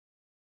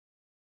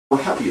will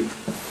help you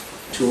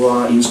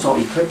to install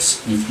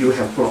Eclipse if you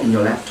have brought in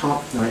your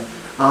laptop, right?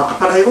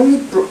 But I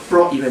only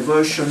brought in a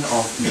version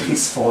of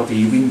Eclipse for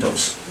the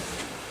Windows.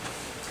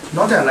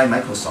 Not that I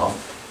like Microsoft,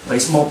 but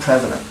it's more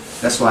prevalent.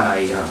 That's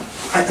why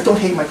I don't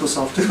hate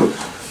Microsoft too,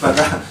 but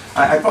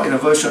I brought in a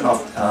version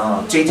of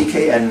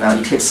JDK and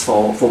Eclipse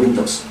for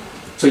Windows.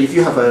 So if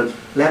you have a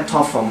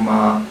laptop from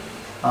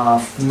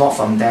not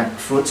from that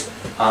foot,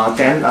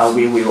 then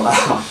we will.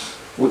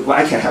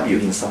 I can help you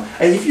install.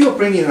 And if you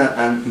bring in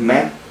a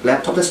Mac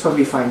laptop, that's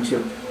probably fine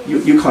too.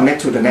 You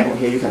connect to the network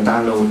here. You can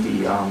download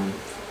the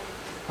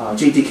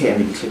JDK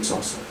and the Eclipse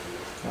also.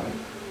 Right?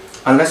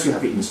 Unless you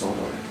have it installed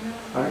already.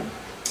 All right.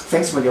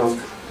 Thanks for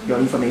your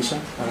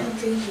information.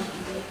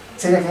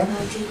 Say that again.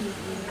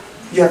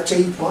 You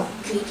have what?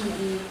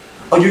 JDE.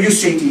 Oh, you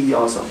use JDE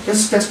also.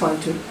 That's fine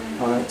too.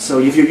 All right. So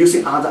if you're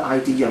using other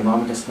IDE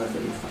environment, that's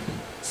perfectly fine.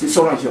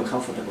 So long as you're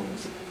comfortable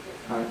with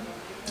it. All right.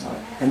 All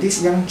right. And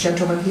this young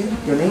gentleman here,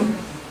 your name?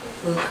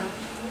 Luca.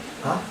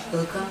 Huh?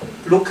 Luca.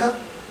 Luca.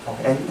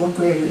 Okay. And what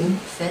grade are you in?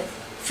 Fifth.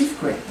 Fifth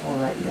grade. All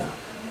right. Yeah.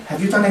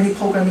 Have you done any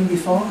programming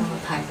before?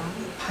 Python.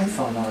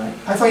 Python. All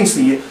right. Python is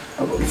the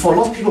for a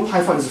lot of people,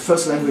 Python is the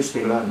first language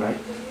they learn, right?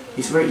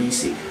 It's very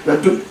easy.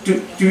 Do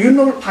you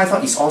know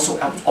Python is also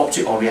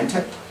object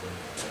oriented?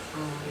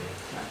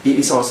 It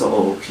is also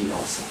OOP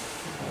also.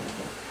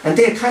 And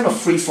they're kind of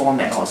free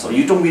format also.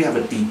 You don't really have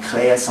to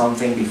declare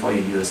something before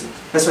you use it.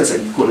 That's why it's a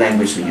good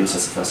language to use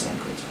as a first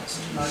language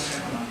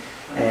also.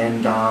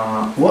 And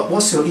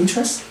what's your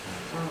interest?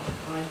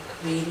 Like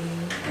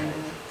reading and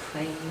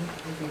playing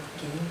every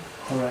game.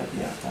 Alright,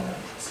 yeah, alright.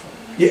 So,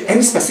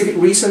 any specific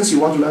reasons you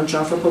want to learn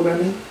Java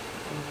programming?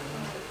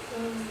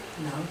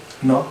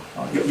 No.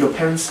 No? Your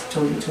parents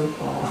told you to?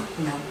 Or?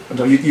 No.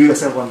 No, you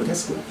yourself want, but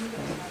that's good.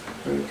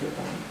 Very good.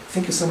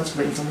 Thank you so much for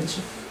the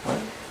information.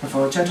 Alright. And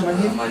for a gentleman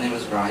here? My name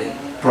is Ryan.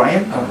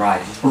 Brian?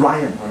 Ryan.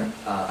 Ryan, alright.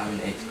 I'm in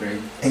 8th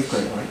grade. 8th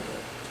grade, alright.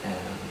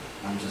 And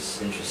I'm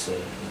just interested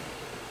in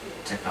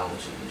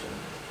technology in general.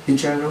 In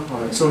general?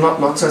 Alright. So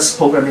not just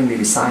programming,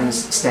 maybe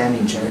science, STEM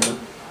in general.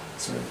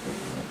 So,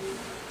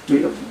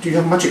 do you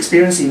have much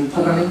experience in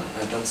programming?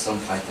 I've done some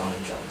Python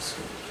and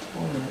JavaScript.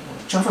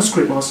 Alright.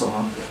 JavaScript also,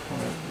 huh? Yeah.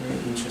 Alright. Very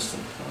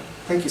interesting.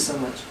 Thank you so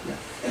much. Yeah.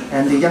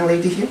 And the young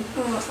lady here?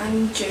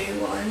 I'm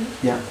J1.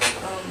 Yeah.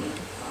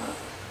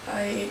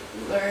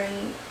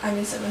 I'm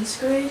in 7th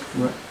grade.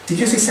 Right. Did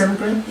you say 7th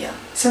grade? Yeah.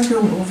 7th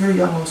grade, oh, very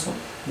young also.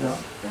 Yeah.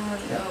 And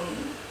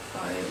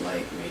I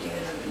like reading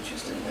and I'm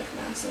interested in like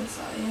maths and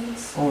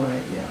science.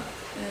 Alright, yeah.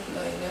 And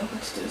I know how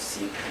to do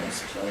C++, Right.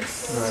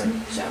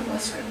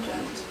 JavaScript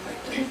and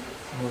Python.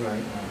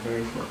 Alright,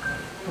 very good.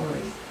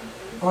 Alright.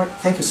 Alright,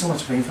 thank you so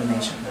much for the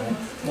information. Right.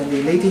 And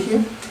the lady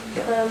here?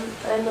 Yeah.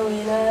 I'm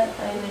Alina,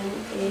 I'm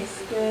in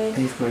 8th grade.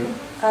 8th grade.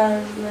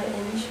 My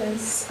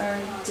interests are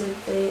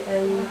debate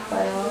and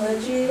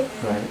biology.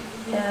 Right.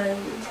 And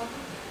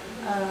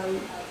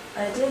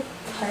I did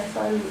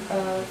Python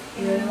a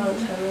very long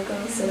time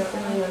ago, so I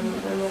don't really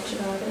remember much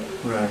about it.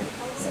 Right.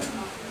 So.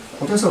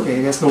 Oh, that's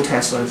okay. There's no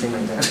test or anything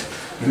like that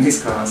in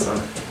this class.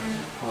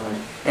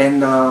 Alright.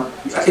 And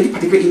any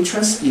particular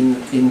interest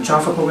in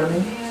Java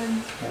programming?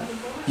 Yeah.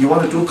 You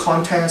want to do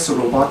contests or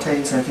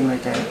robotics, anything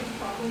like that?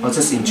 Or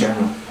just in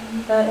general?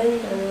 In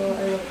general,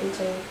 I'm open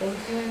to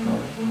anything.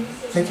 Alright.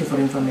 Thank you for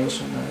the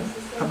information.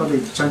 How about the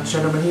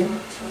gentleman here?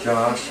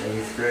 Josh,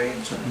 8th grade.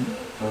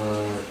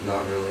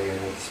 Not really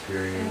any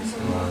experience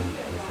in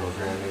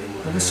programming.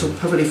 Oh, that's so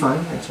perfectly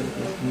fine, actually.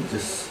 Yeah.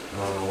 Just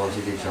want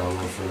to do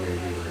Java for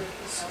maybe like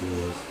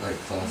schools, like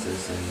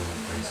classes in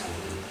high school.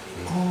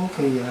 Oh,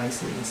 okay, yeah, I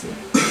see. I see.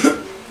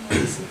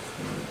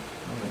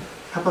 Alright.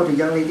 How about the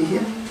young lady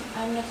here?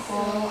 I'm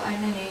Nicole,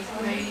 I'm in 8th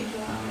grade.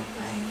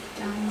 I've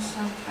done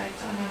some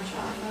Python and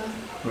Java.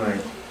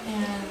 Right.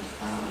 And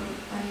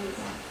I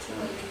want to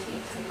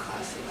take some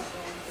classes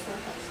for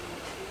high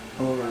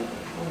school. Alright.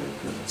 Alright,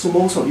 good. So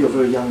most of you are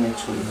very young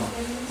actually, no?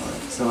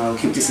 Alright. So I'll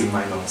keep this in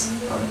mind also.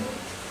 Alright.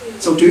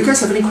 So do you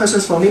guys have any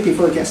questions for me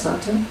before we get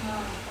started?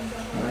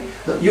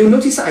 Alright. You'll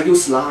notice that I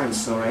use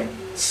slides, alright?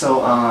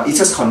 So it's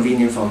just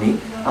convenient for me.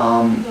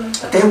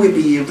 There will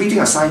be a reading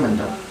assignment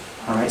though.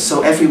 Alright,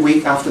 so every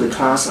week after the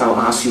class, I'll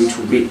ask you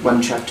to read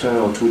 1 chapter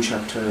or 2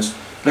 chapters.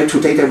 Like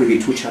today, there will be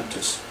 2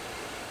 chapters.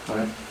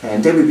 Alright,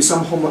 and there will be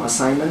some homework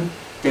assignment.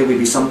 There will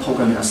be some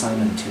programming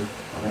assignment too.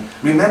 Alright,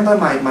 remember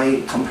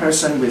my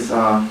comparison with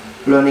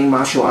learning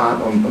martial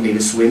art or maybe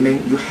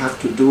swimming. You have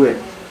to do it,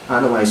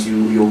 otherwise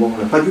you won't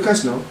learn. But you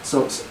guys know,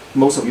 so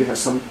most of you have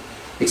some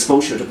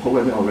exposure to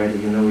programming already.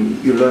 You know,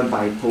 you learn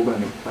by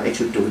programming, by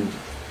actually doing it.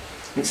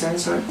 Make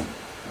sense, right?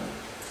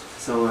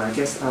 So I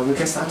guess we'll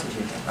get started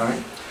here. All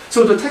right.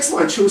 So the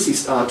textbook I chose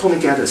is Tony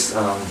Geddes'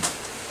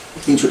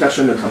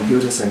 Introduction to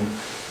Computers, and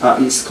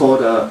it's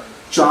called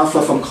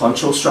Java from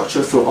Control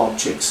Structure Through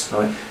Objects.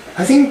 Right?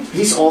 I think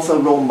this author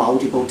wrote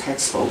multiple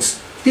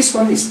textbooks. This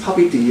one is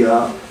probably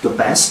the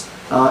best.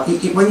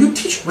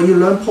 When you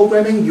learn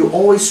programming, you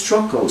always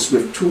struggle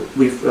with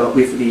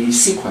the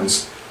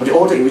sequence or the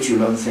order in which you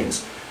learn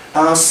things.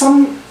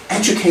 Some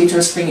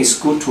educators think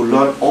it's good to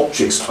learn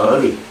objects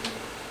early.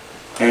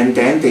 and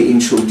then they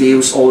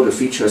introduce all the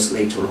features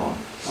later on.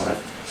 All right?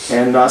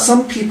 And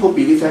some people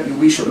believe that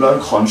we should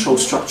learn control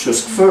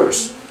structures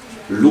first,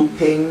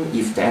 looping,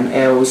 if then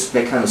else,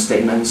 that kind of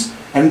statements,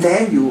 and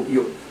then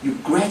you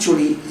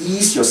gradually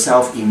ease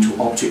yourself into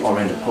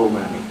object-oriented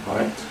programming. All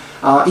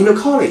right? In the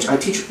college, I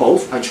teach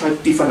both. I try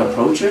different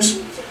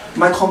approaches.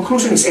 My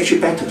conclusion is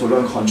actually better to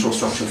learn control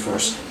structure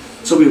first.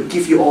 So we'll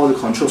give you all the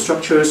control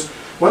structures.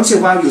 Once in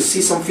a while you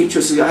see some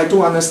features, I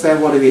don't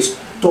understand what it is.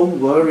 Don't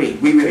worry,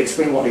 we will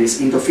explain what it is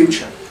in the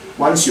future.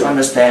 Once you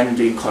understand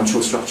the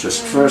control structures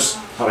first.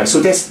 All right, so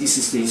this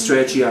is the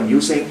strategy I'm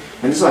using,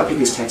 and this is why I picked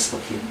this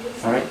textbook here.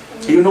 All right,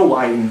 you know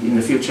why in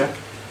the future.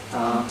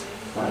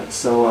 Right,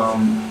 so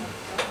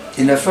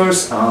in the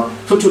first,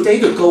 so today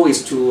the goal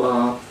is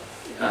to,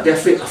 there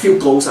are a few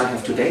goals I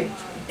have today.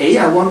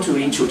 I want to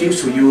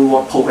introduce to you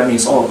what programming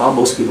is all about.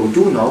 Most people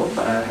do know,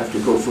 but I have to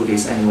go through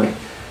this anyway.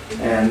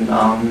 And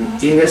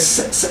in the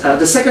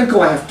second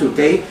goal I have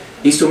today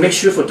is to make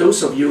sure for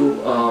those of you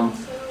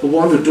who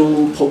want to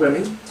do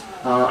programming,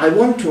 I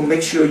want to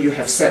make sure you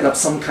have set up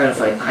some kind of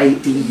an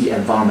IDE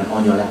environment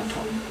on your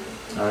laptop.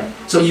 All right.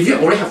 So if you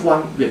already have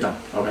one, we're done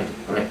already.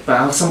 All right. But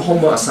I have some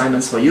homework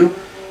assignments for you,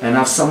 and I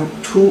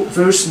have two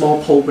very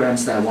small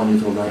programs that I want you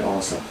to write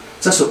also,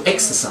 just to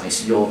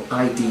exercise your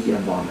IDE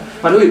environment.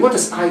 By the way, what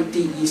does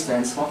IDE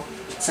stands for?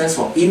 It stands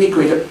for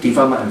Integrated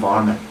Development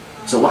Environment.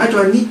 So why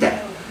do I need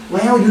that?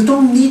 Well, you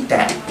don't need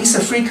that. It's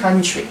a free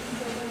country.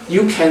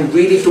 You can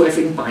really do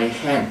everything by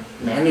hand,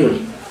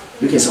 manually.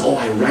 You can say, oh,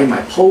 I write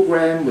my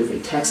program with a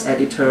text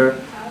editor,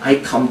 I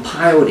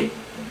compile it,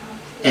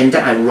 and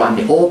then I run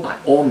it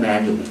all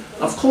manually.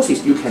 Of course,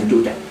 you can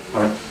do that.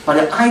 All right? But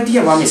the IDE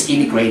environment is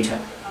integrated.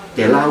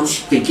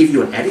 They give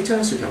you an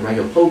editor so you can write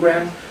your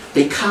program.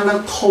 They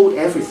color code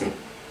everything.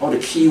 All the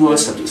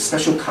keywords have the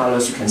special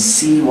colors. You can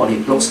see what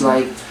it looks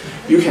like.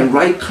 You can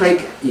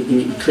right-click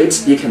in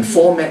Eclipse. You can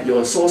format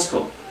your source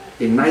code.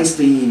 They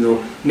nicely,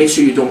 make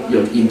sure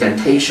your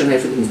indentation,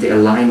 everything, they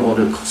align all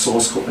the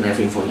source code and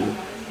everything for you.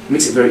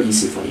 Makes it very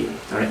easy for you.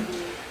 All right.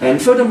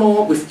 And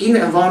furthermore, within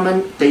the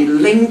environment, they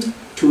linked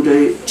to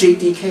the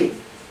JDK.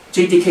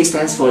 JDK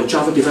stands for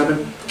Java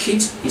Development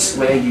Kit. Is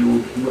where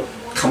you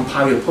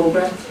compile your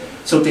program.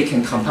 So they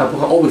can compile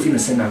program all within the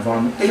same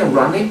environment. They can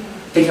run it.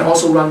 They can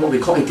also run what we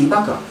call a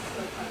debugger.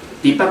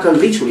 Debugger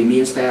literally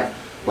means that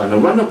when I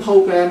run a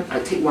program, I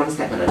take one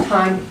step at a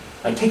time.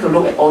 I take a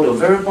look at all the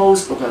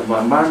variables, look at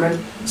my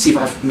environment, see if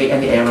I've made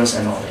any errors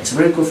and all that. It's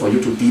very good for you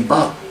to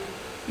debug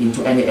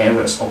into any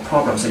errors or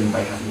problems that you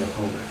might have in your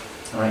program.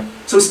 All right.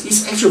 So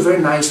it's actually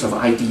very nice to have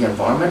an IDE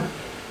environment.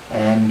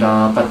 And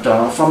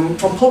from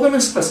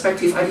programmer's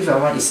perspective, IDE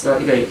environment is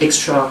an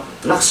extra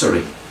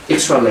luxury,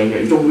 extra layer.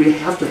 You don't really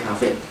have to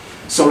have it,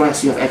 so long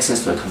as you have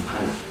access to a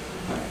compiler.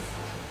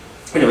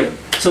 Anyway,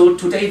 so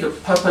today the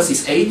purpose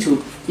is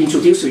to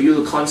introduce to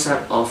you the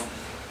concept of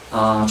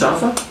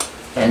Java,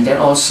 and then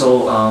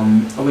also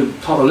I will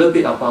talk a little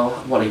bit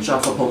about what a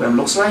Java program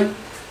looks like,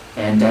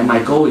 and then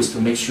my goal is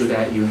to make sure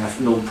that you have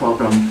no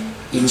problem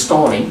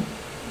installing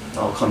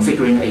or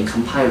configuring a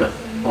compiler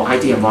or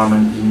IDE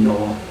environment in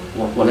your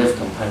whatever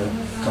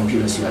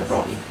computers you have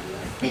brought in.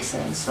 Makes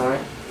sense, all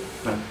right?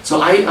 Right. So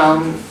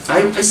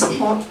I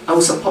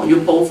will support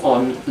you both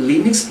on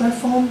Linux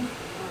platform,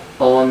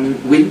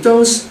 on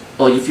Windows,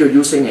 or if you're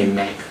using a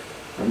Mac,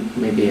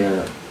 maybe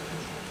a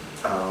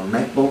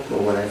MacBook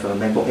or whatever,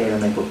 MacBook Air,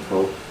 MacBook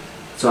Pro.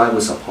 So I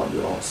will support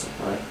you also,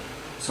 right?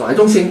 So I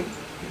don't think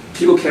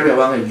people carry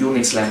around a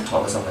Unix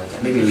laptop or something like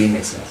that, maybe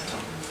Linux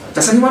laptop.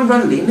 Does anyone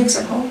run Linux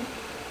at home?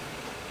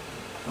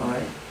 All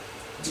right.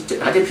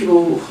 Are there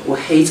people who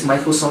hate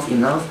Microsoft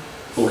enough,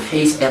 who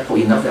hate Apple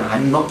enough that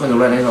I'm not going to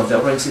run any of their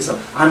operating system?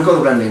 I'm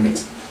going to run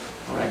Linux.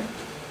 All right.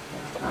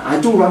 I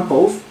do run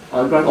both.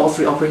 I run all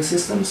three operating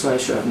systems, so I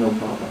should have no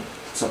problem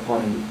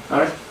supporting you. All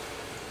right.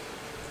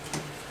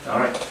 All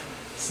right.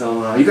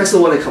 So you guys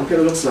know what a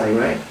computer looks like,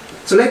 right?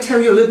 So let's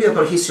tell you a little bit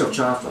about the history of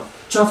Java.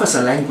 Java is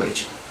a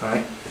language, all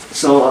right?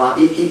 So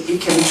it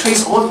can be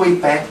traced all the way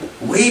back,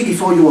 way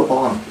before you were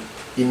born,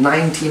 in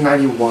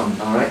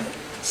 1991, all right?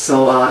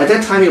 So at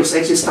that time, it was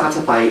actually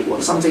started by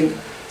some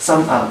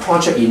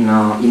project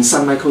in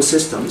Sun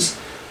Microsystems.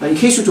 In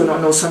case you do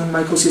not know, Sun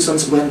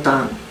Microsystems went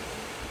down.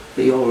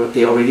 The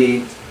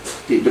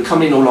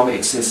company no longer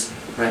exists,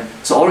 right?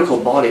 So Oracle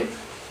bought it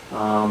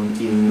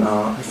in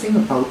I think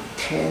about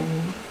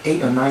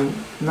 8 or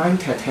 9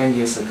 to 10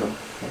 years ago,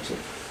 actually.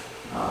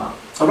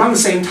 Around the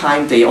same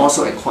time, they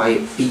also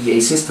acquired BEA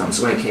Systems,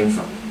 where it came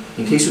from.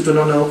 In case you do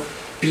not know,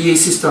 BEA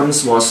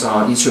Systems was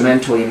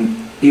instrumental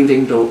in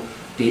building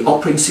the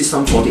operating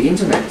system for the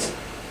internet,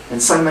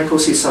 and Sun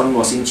Microsystems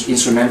was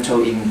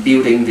instrumental in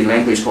building the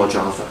language called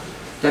Java.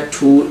 That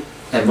two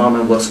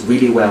environment works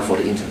really well for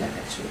the internet,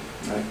 actually.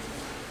 Right?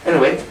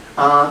 Anyway,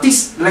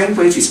 this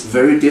language is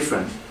very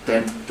different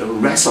than the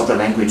rest of the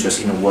languages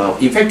in the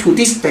world. In fact, to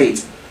this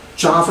date,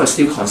 Java is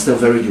still considered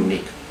very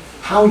unique.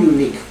 How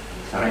unique?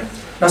 All right.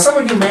 Now, some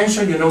of you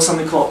mentioned you know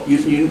something called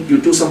you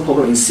do some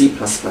program in C++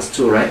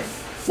 too, right?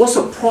 What's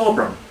the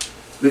problem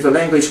with a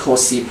language called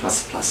C++?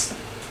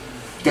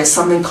 there's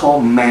something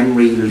called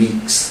memory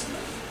leaks.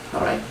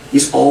 All right,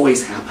 this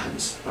always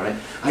happens. All right,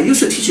 I used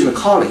to teach in a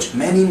college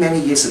many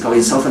years ago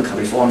in Southern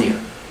California.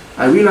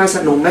 I realized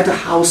that no matter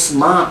how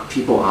smart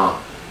people are,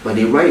 when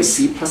they write a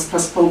C++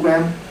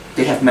 program,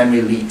 they have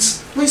memory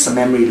leaks. What is a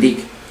memory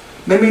leak?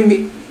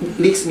 Memory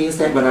leaks means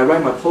that when I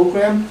write my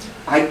program,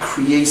 I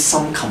create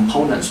some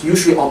components,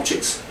 usually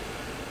objects.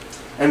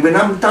 And when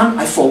I'm done,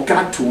 I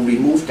forgot to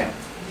remove them.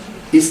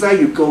 It's like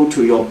you go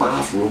to your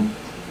bathroom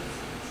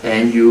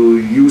and you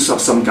use up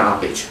some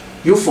garbage.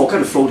 You forget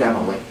to throw them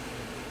away.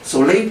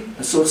 So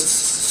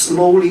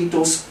slowly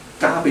those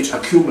garbage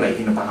accumulate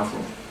in the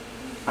bathroom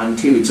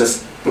until it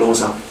just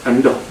blows up.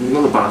 And not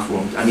the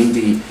bathroom, I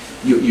mean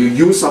you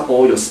use up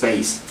all your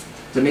space.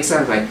 Does that make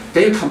sense, right?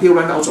 Then your computer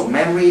runs out of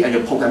memory and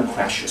your program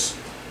crashes.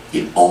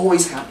 It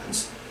always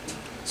happens.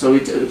 So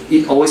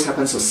it always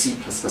happens to C++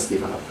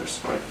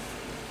 developers, right?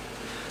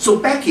 So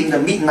back in the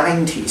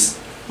mid-90s,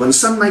 when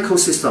Sun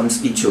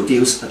Microsystems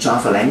introduced a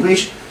Java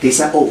language, they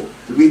said, oh,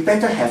 we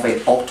better have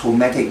an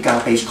automatic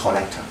garbage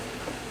collector.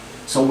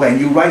 So when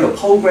you write your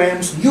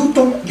programs, you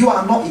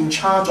are not in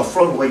charge of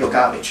throwing away your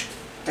garbage.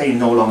 Then you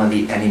no longer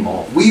need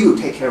anymore. We will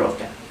take care of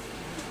them.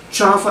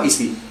 Java is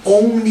the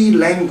only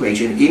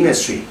language in the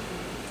industry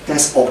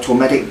that's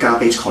automatic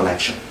garbage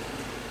collection.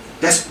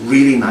 That's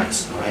really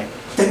nice, all right?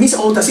 That means,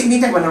 oh, does it mean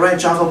that when I write a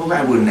Java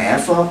program, I will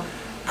never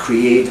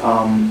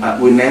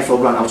will never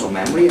run out of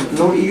memory?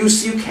 No, you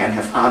still can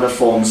have other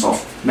forms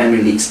of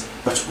memory leaks,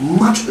 but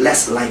much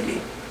less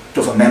likely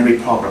to have a memory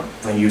problem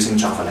when using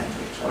Java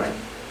language, all right?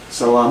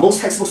 So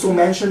most textbooks don't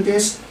mention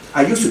this.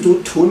 I used to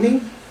do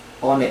tuning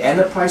on the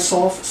enterprise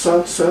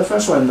server,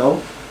 so I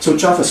know. So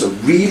Java is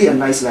really a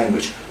nice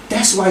language.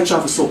 That's why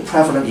Java is so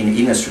prevalent in the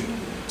industry.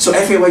 So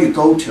everywhere you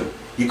go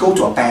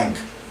to a bank,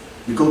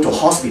 you go to a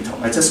hospital.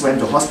 I just went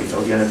to a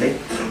hospital the other day.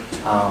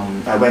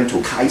 I went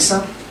to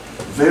Kaiser.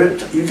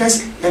 You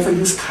guys ever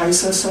use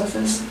Kaiser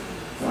service?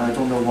 I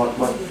don't know what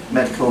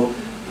medical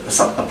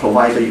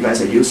provider you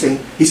guys are using.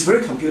 It's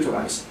very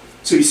computerized.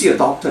 So you see a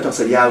doctor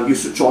say, yeah, you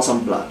should draw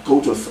some blood. Go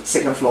to the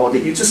second floor.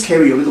 You just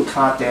carry your little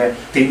card there.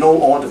 They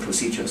know all the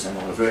procedures and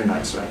all. Very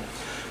nice, right?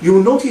 You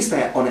will notice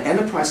that on an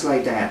enterprise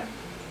like that,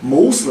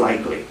 most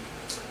likely,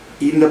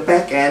 in the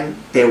back end,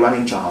 they're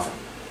running Java.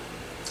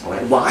 All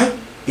right? Why?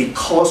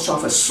 Because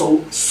Java is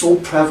so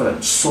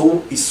prevalent,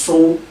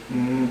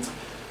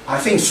 I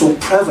think so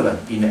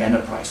prevalent in the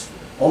enterprise.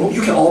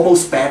 You can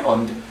almost bet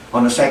on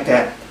the fact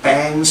that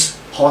banks,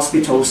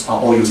 hospitals are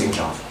all using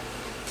Java.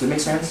 Does it make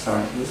sense? All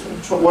right.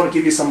 I want to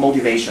give you some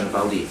motivation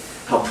about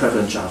how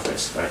prevalent Java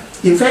is. Right?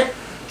 In fact,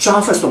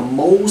 Java is the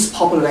most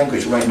popular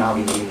language right now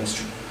in the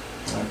industry.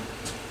 Right?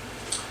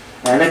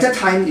 And at that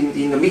time,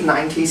 in the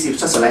mid-90s, it was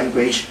just a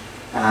language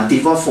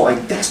developed for a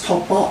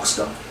desktop box,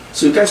 though.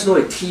 So you guys know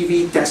a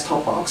TV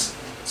desktop box?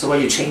 So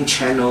when you change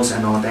channels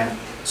and all that,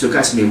 so you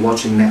guys may be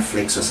watching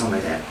Netflix or something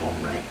like that at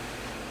home, right?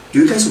 Do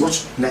you guys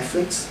watch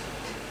Netflix?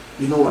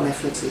 You know what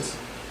Netflix is?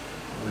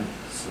 All right.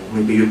 So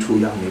maybe you're too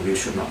young, maybe you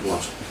should not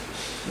watch.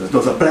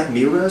 The Black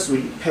Mirrors,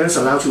 parents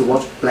allow you to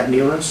watch Black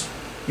Mirrors?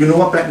 You know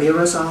what Black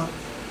Mirrors are?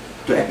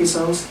 The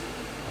episodes?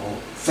 Oh,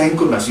 thank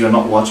goodness you're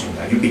not watching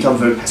that. You become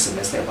very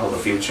pessimistic about the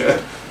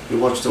future. You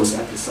watch those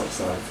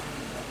episodes.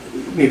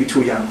 Maybe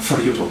too young for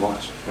you to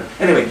watch.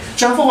 Anyway,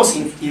 Java was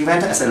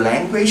invented as a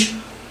language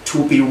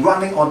to be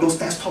running on those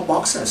desktop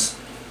boxes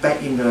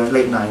back in the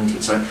late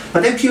 90s, right?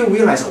 But then people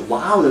realized,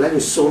 wow, the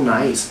language is so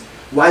nice.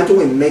 Why don't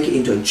we make it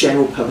into a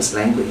general purpose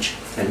language?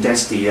 And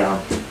that's the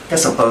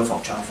birth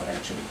of Java,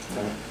 actually.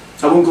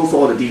 I won't go through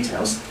all the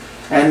details.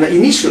 And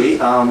initially,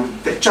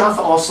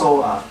 Java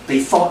also, they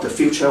thought the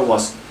future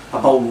was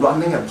about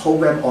running a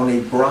program on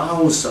a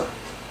browser.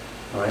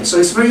 All right, so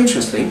it's very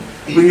interesting.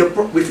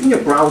 Within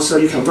your browser,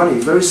 you can run a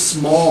very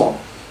small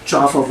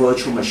Java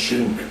virtual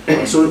machine.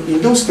 So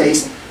in those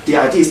days, the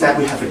idea is that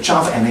we have a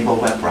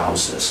Java-enabled web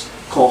browsers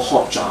called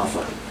Hot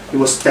Java. It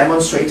was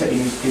demonstrated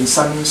in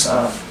Sun's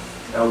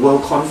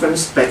World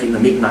Conference back in the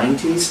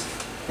mid-90s.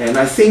 And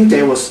I think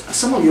there was,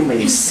 some of you may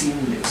have seen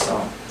this.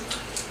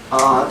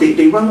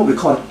 They run what we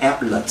call an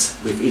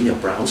applet within your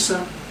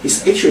browser.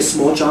 It's actually a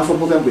small Java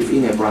program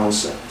within a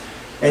browser.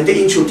 And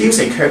they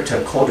introduced a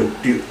character called a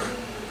Duke.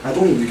 I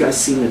don't know if you guys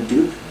seen a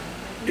Duke.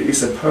 Duke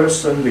is a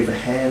person with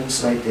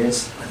hands like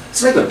this.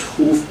 It's like a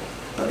tooth.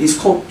 It's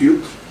called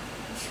Duke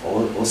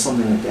or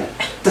something like that.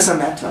 Doesn't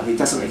matter. It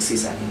doesn't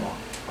exist anymore.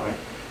 All right.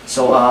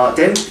 So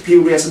then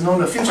people realized, no,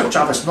 the future of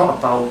Java is not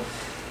about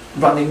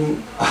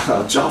running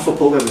a Java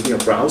program within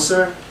a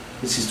browser.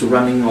 This is to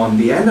running on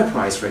the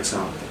enterprise, for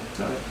example.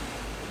 Right.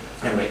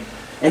 Anyway,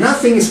 another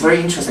thing is very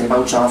interesting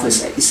about Java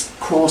is that it's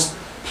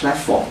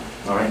cross-platform.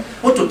 All right.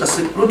 What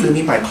do you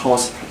mean by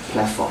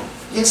cross-platform?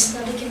 Yes.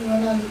 That it can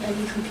run on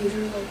any computer.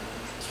 Like.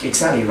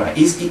 Exactly right.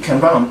 It can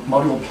run on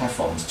multiple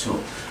platforms too.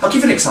 I'll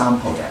give you an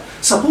example there.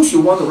 Suppose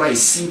you want to write a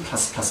C++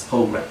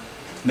 program.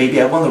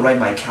 Maybe I want to write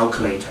my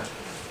calculator.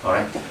 All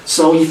right.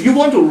 So if you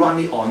want to run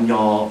it on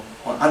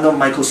under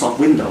Microsoft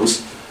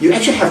Windows, you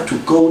actually have to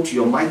go to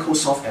your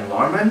Microsoft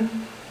environment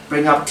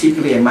bring up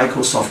typically a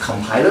Microsoft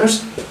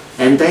compilers,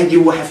 and then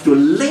you will have to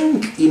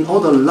link in all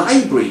the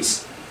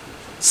libraries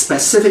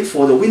specific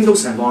for the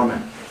Windows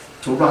environment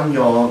to run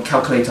your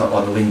calculator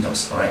on the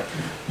Windows. All right.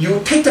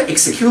 You take the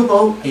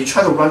executable and you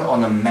try to run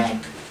on a Mac.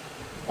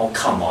 Oh,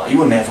 come on, it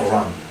will never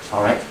run.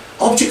 All right.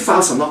 Object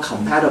files are not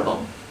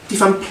compatible.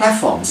 Different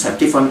platforms have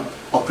different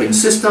operating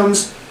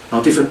systems,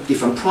 or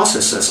different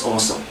processors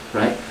also,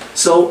 right?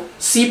 So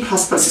C++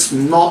 is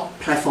not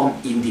platform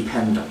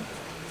independent,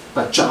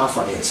 but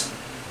Java is.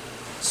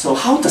 So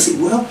how does it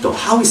work though?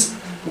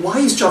 Why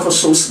is Java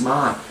so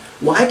smart?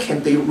 Why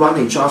can they run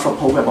a Java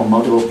program on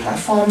multiple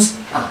platforms?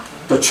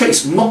 The trick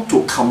is not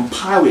to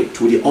compile it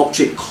to the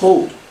object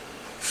code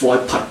for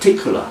a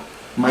particular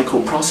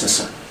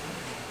microprocessor.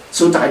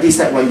 So the idea is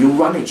that when you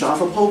run a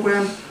Java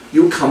program,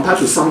 you compile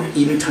to some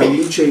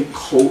intermediate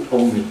code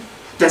only.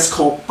 That's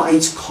called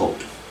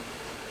bytecode.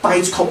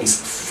 Bytecode is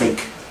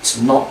fake. It's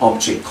not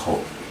object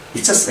code.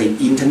 It's just an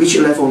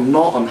intermediate level,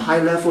 not on high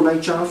level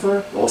like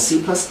Java or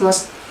C++,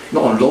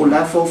 not on low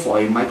level for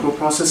a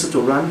microprocessor to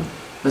run,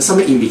 but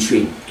something in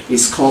between.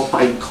 It's called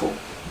bytecode.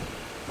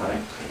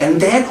 Right? And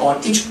then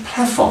on each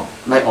platform,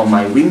 like on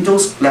my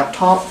Windows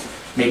laptop,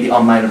 maybe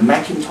on my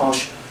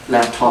Macintosh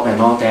laptop and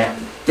all that,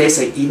 there's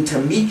an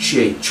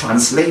intermediate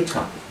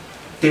translator.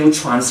 They will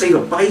translate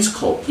the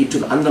bytecode into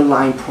the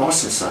underlying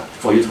processor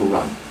for you to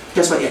run.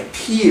 That's why it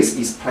appears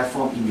it's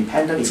platform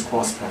independent, it's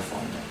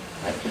cross-platform.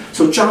 Right?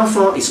 So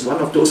Java is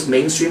one of those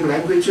mainstream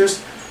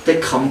languages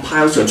that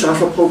compiles your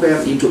Java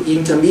program into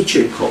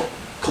intermediate code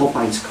called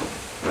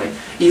bytecode. Right?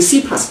 In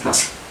C++,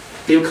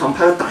 they will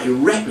compile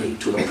directly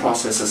to the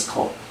processor's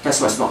code. That's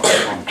why it's not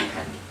platform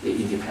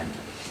independent.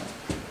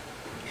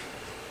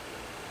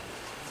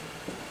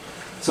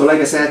 So like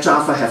I said,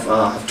 Java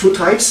have two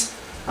types.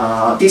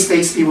 These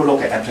days people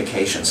look at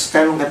applications.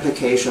 Standalone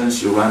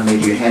applications, you run,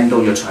 maybe you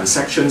handle your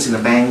transactions in the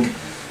bank,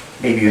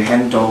 maybe you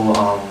handle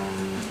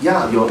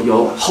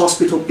your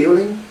hospital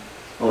billing,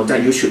 or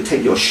that you should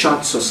take your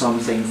shots or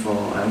something for,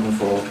 I don't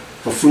know,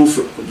 for flu,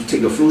 you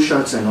take your flu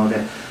shots and all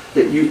that.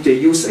 They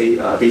use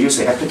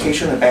an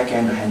application and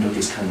backend to handle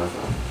this kind of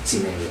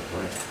scenario.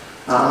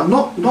 Right?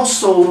 Not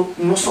so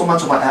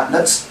much about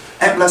applets.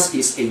 Applets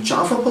is a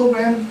Java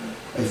program,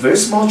 a very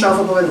small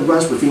Java program that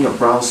runs within your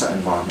browser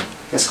environment.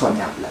 That's called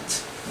an applet.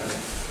 Okay.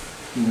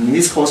 In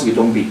this course, we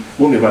won't be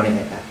running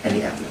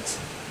any applets.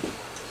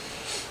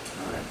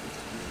 Right.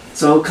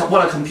 So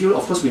what are computers?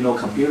 Of course, we know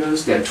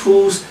computers. They're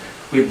tools.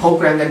 We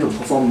program them to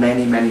perform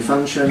many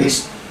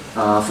functions,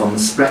 from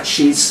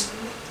spreadsheets,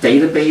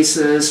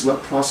 databases,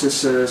 web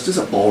processors. These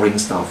are boring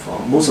stuff.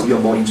 Most of you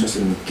are more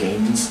interested in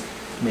games,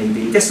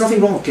 maybe. There's nothing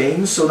wrong with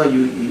games, so that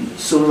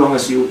so long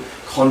as you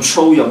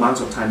control your amount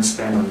of time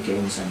spent on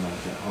games and all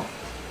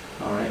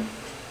that. All right.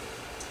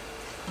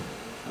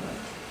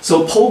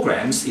 So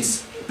programs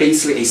is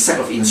basically a set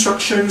of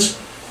instructions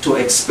to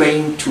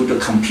explain to the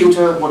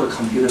computer what the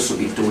computer should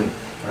be doing,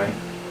 right?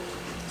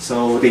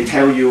 So they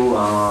tell you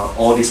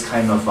all these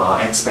kind of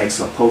aspects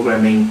of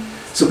programming.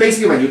 So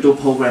basically when you do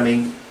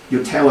programming,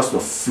 you tell us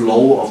the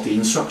flow of the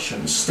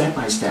instructions, step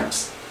by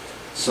steps.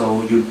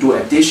 So you do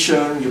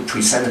addition, you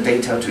present the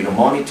data to your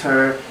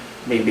monitor,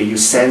 maybe you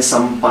send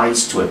some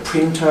bytes to a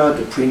printer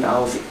to print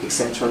out,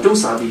 etc.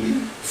 Those are the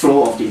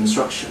flow of the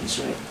instructions,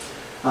 right?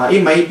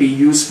 It might be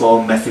used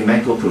for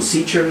mathematical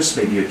procedures.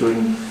 Maybe you're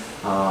doing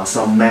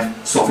some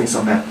math, solving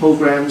some math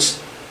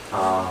programs.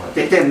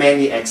 There are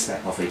many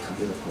aspects of a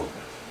computer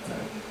program.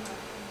 Right?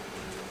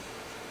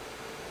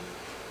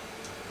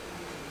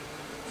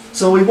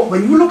 So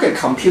when you look at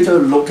computer,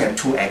 look at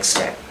two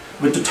aspects.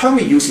 The term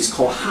we use is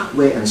called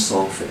hardware and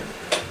software.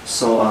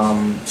 So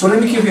let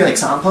me give you an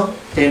example.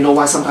 Then you know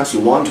why sometimes you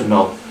want to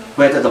know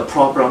whether the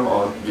problem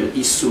or the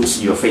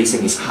issues you're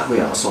facing is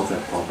hardware or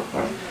software problem.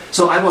 Right?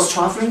 So I was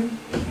traveling.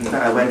 In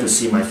fact, I went to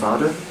see my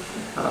father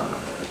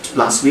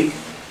last week,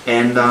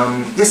 and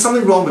there's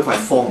something wrong with my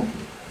phone.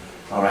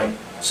 All right.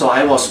 So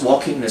I was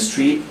walking in the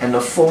street, and the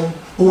phone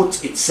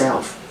boots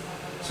itself.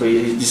 So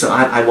he said,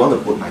 I want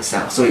to boot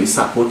myself. So you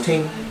start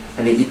booting,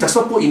 and it does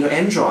not boot into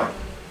Android.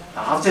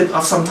 After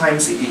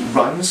sometimes it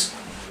runs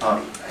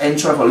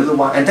Android for a little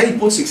while, and then it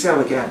boots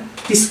itself again.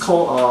 This is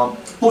called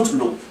boot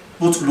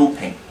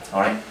looping.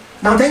 All right.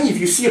 Now then, if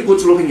you see a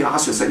boot looping, you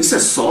ask yourself, is it a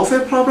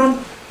software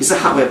problem? Is it a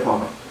hardware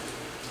problem?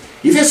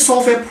 If it's a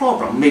software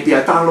problem, maybe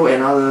I download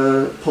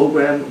another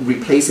program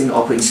replacing the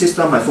operating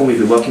system, my phone will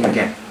be working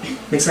again.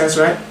 Make sense,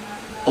 right?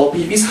 Or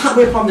if it's a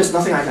hardware problem, there's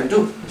nothing I can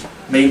do.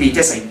 Maybe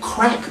there's a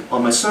crack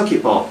on my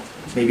circuit board.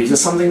 Maybe there's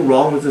something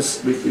wrong with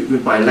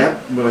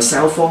my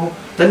cell phone.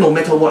 Then no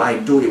matter what I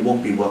do, it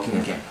won't be working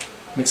again.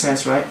 Make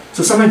sense, right?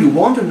 So sometimes you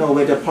want to know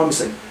whether the problem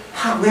is a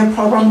hardware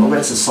problem or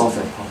whether it's a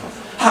software problem.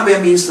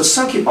 Hardware means the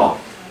circuit board,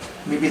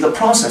 maybe the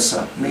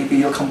processor, maybe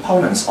your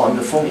components on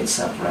the phone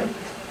itself, right?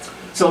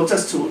 So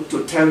just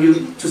to tell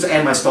you, to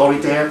end my story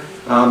there,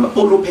 boot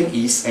looping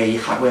is a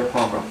hardware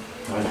problem,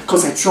 right?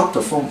 Because I dropped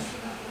the phone.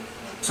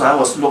 So I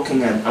was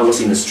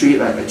in the street,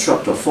 I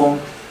dropped the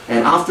phone,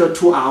 and after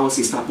 2 hours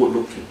it started boot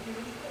looping.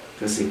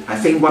 because I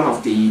think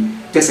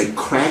there's a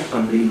crack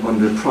on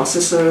the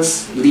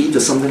processor's lead or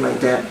something like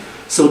that,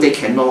 so they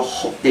cannot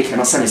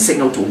send a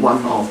signal to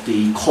one of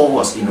the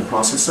cores in the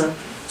processor.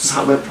 It's a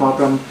hardware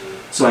problem.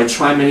 So I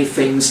try many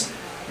things,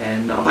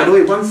 and by the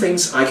way, one thing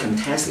I can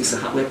test is a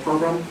hardware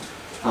problem.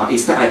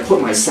 Is that I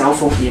put my cell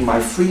phone in my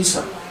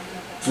freezer.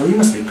 So you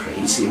must be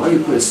crazy. Why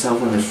you put a cell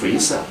phone in the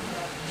freezer?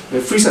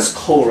 The freezer is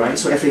cold, right?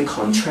 So everything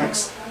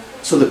contracts.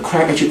 So the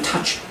crack actually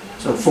touch.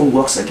 So the phone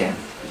works again.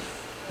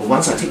 But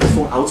once I take the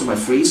phone out of my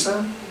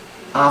freezer,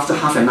 after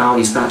half an hour,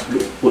 it starts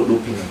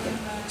looping again.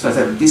 So I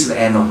said, this is the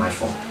end of my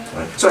phone.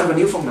 Right? So I have a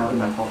new phone now in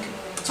my pocket.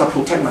 So I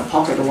protect my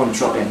pocket. I don't want to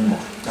drop it anymore.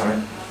 All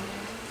right.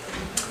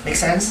 Make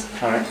sense?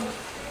 All right.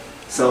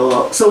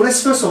 So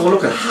let's first of all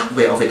look at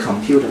hardware of a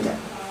computer then.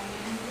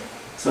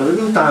 So a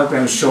little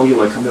diagram show you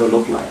what a computer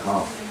look like.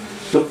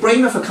 The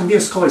brain of a computer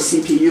is called a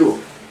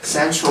CPU,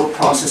 Central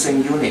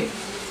Processing Unit,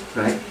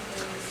 right?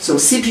 So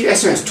CPU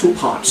actually has two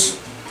parts.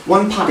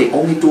 One part they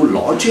only do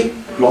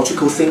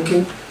logical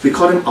thinking. We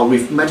call them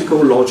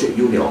arithmetical logic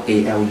unit or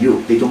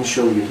ALU. They don't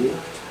show you here.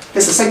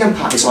 There's the second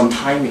part is on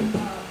timing.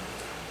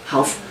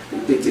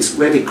 This is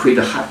where they create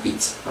the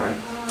heartbeats, all right?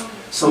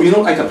 So you know,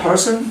 like a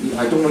person,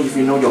 I don't know if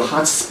you know your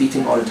heart's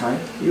beating all the time.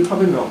 You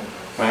probably know,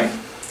 right?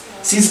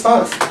 Since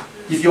birth,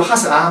 if your heart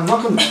says, I'm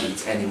not going to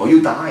beat anymore,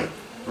 you die,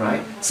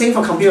 right? Same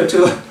for computer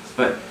too.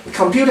 But the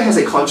computer has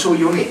a control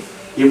unit.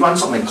 It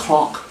runs on a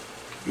clock.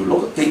 You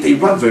look, they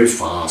run very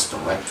fast,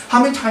 right?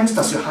 How many times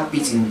does your heart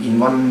beat in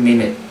 1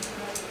 minute?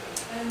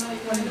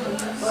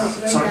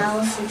 Right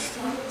now,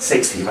 60.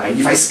 60, right?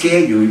 If I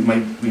scare you,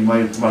 we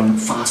might run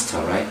faster,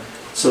 right?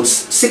 So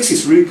 6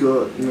 is really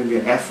good. You may be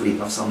an athlete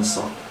of some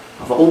sort.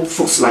 For old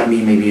folks like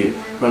me, maybe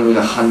run with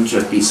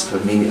 100 beats per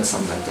minute or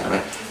something like that,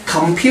 right?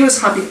 Computer's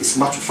heartbeat is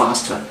much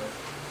faster.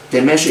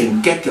 They measure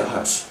in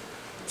gigahertz.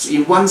 So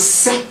in 1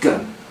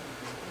 second,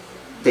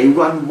 they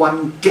run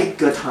 1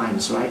 giga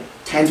times, right?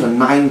 10 to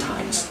 9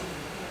 times.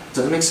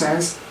 Does it make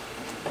sense?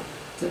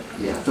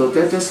 Yeah, so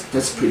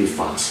that's pretty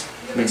fast.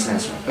 Makes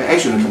sense, right? But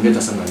actually, the computer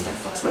doesn't run that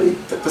fast, but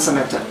it doesn't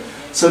matter.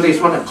 So they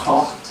run a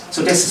clock.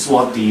 So this is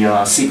what the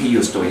CPU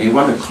is doing. They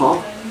run a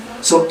clock.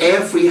 So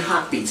every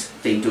heartbeat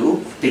they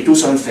do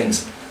certain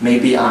things.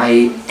 Maybe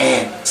I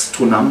add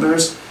 2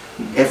 numbers.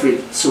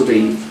 So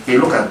they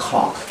look at a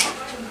clock.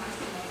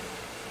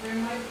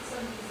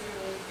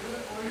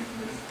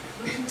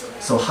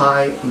 So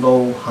high,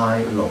 low,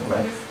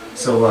 right?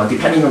 So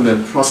depending on the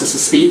processor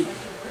speed,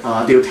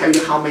 they will tell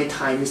you how many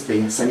times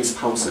they send these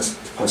pulses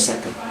per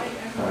second.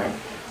 All right.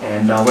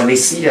 And when they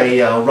see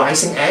a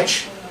rising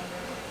edge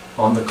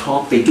on the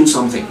clock, they do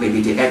something.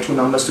 Maybe they add 2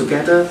 numbers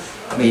together.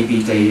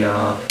 Maybe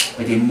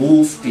they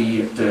move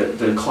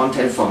the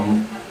content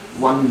from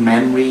one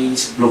memory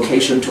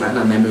location to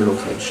another memory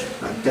location.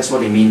 Right? That's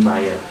what they mean by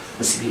a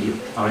CPU.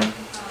 All right.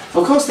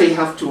 Of course, they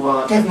have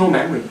no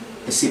memory.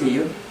 The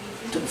CPU.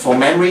 For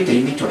memory,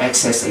 they need to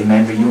access a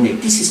memory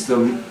unit. This is the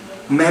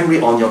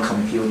memory on your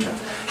computer.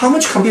 How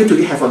much computer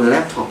do you have on the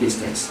laptop these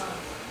days?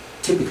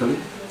 Typically.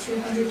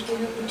 200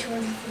 gigabytes,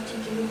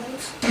 250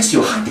 gigabytes. That's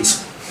your hard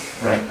disk.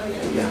 Right?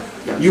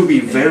 Yeah. You'll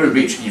be very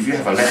rich if you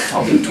have a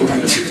laptop with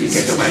 250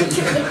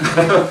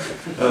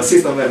 gigabyte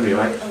system memory,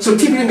 right? So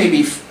typically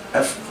maybe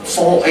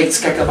 4, 8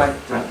 gigabyte,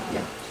 right?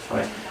 Yeah. All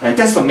right. And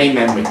that's the main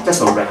memory. That's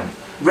the RAM.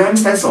 RAM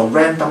stands for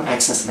random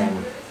access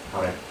memory.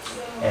 All right.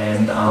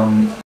 And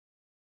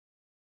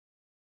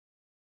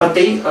but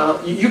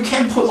you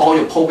can't put all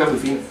your program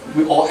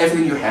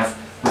everything you have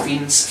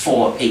within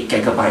 4 or 8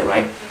 gigabyte,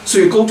 right? So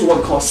you go to what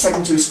we call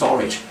secondary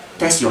storage.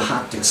 That's your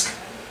hard disk.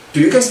 Do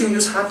you guys still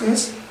use hard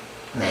disk?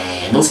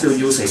 Nah, no, still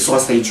use a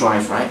solid state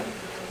drive, right?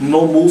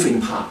 No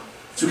moving part.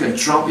 So you can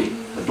drop it,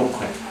 but don't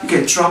crash. You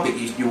can drop it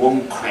if you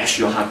won't crash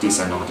your hard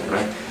disk and all that,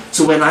 right?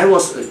 So when I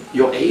was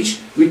your age,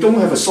 we don't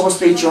have a solid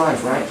state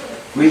drive, right?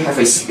 We have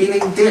a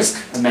spinning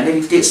disk, a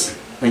magnetic disk.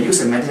 And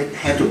use a magnetic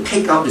head to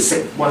take out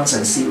the ones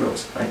and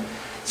zeros, right?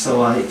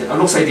 So it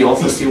looks like the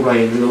author still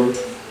write a little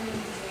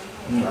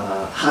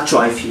hard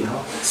drive here,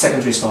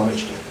 secondary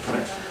storage here,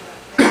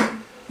 right?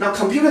 Now,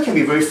 computer can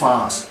be very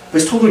fast,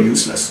 but it's totally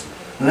useless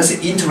unless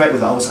it interact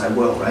with the outside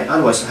world, right?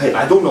 Otherwise, hey,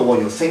 I don't know what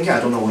you're thinking, I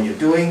don't know what you're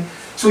doing.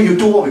 So you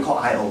do what we call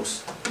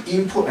IOs,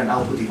 input and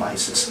output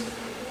devices.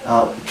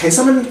 Can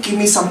someone give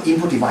me some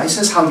input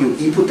devices, how you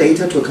input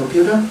data to a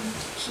computer?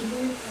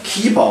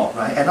 Keyboard,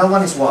 right? Another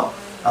one is what?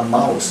 A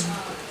mouse.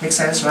 Make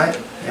sense, right?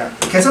 Yeah.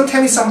 Can someone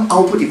tell me some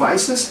output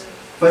devices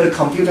where the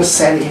computer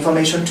send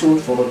information to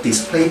for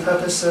display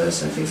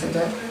purposes and things like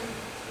that?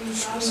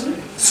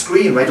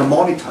 Screen, right? The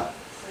monitor,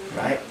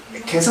 right?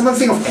 Can someone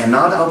think of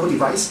another output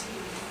device?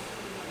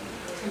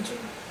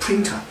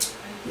 Printer.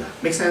 Yeah,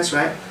 makes sense,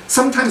 right?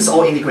 Sometimes it's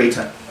all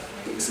integrated.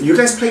 You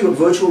guys play with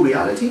virtual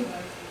reality?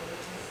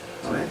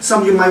 Alright.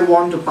 Some of you might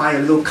want to buy a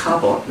little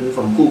cardboard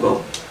from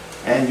Google,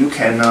 and you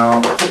can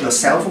put your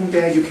cell phone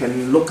there. You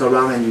can look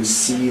around and you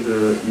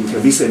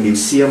can visit a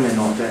museum and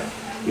all that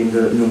in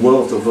the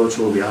world of the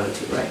virtual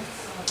reality, right?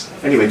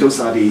 Anyway, those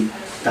are the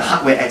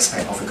hardware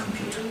aspect of a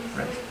computer,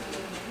 right?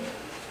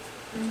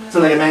 So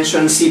like I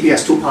mentioned, CPU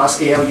has 2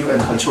 parts, ALU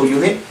and control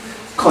unit.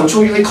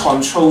 control unit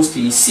controls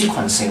the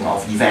sequencing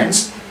of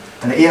events,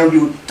 and the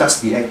ALU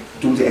does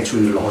do the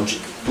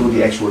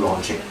actual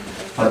logic.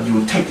 But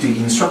you take the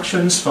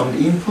instructions from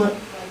the input,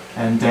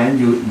 and then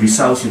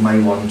results you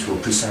might want to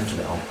present to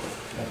the output.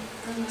 Okay?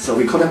 So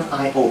we call them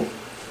I/O,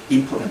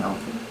 input and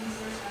output.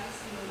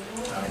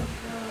 Right.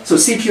 So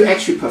CPU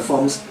actually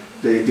performs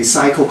the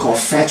cycle called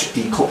fetch,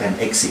 decode, and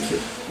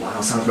execute.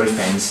 Wow, sounds very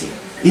fancy.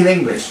 In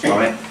English, all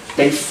right?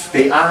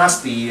 They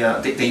ask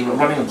they were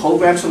running a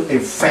program, so they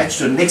fetch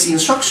the next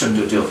instruction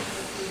to do.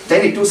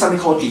 Then they do something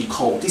called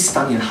decode. This is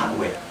done in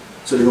hardware.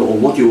 So they go, oh,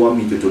 what do you want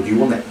me to do? Do you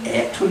want to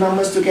add two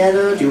numbers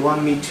together? Do you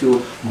want me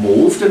to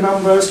move the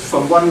numbers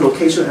from one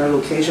location to another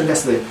location?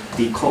 That's the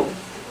decode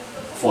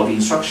for the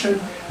instruction.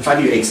 And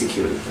finally, you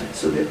execute it. Right?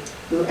 So the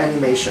little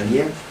animation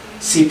here.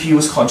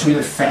 CPUs control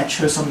to fetch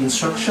some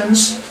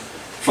instructions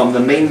from the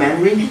main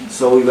memory.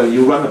 So when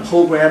you run a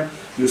program,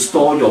 you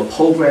store your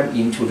program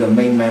into the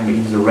main memory,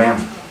 into the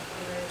RAM.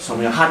 So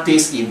your hard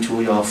disk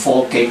into your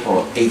 4 gig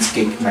or 8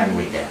 gig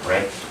memory there,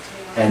 right?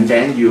 And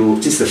then you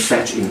just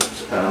fetch in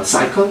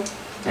cycle,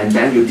 and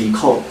then you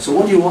decode. So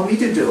what do you want me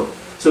to do?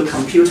 So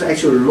computer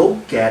actually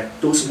look at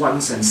those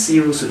ones and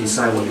zeros to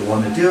decide what you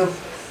want to do,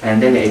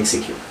 and then they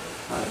execute.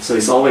 So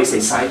it's always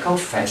a cycle,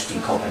 fetch,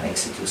 decode, and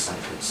execute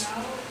cycles.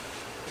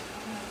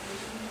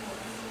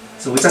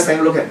 So we just take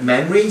a look at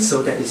memory.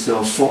 So that is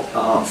your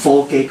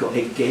 4 gig or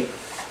 8 gig.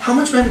 How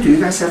much memory do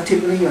you guys have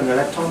typically on your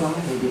laptop now?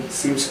 Maybe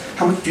seems.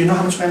 Do you know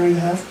how much memory you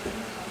have?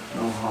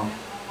 No.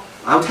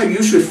 I'll tell you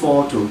usually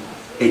 4 to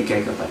 8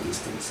 gigabytes these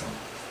days. So.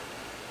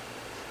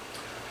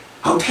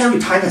 I'll tell you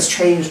time has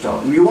changed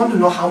though. You want to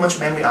know how much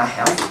memory I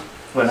have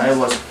when I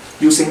was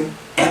using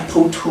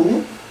Apple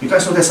II? You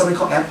guys know there's something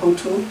called Apple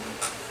II?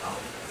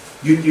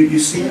 You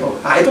see?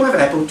 Oh, I don't have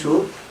an Apple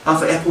II. I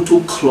have an Apple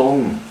II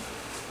clone.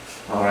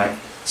 Alright?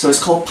 So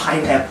it's called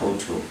Pineapple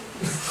II.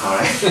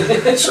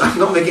 Alright? So I'm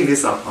not making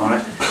this up.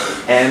 Alright?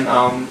 And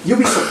you'll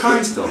be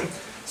surprised though.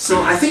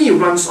 So I think it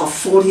runs off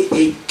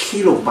 48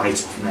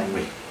 kilobytes of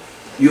memory.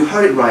 You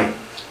heard it right.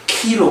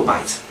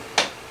 Kilobytes,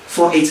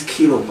 48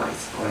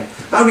 kilobytes. All right.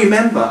 But I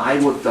remember I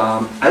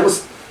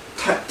was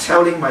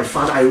telling my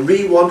father I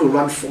really want to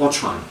run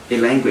Fortran, a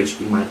language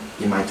in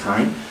my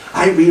time.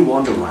 I really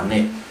want to run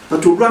it,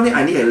 but to run it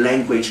I need a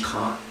language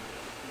card.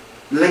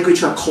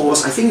 Language card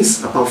costs I think it's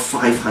about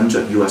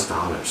 $500 US.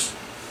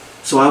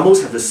 So I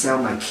almost have to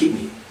sell my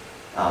kidney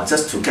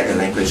just to get a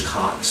language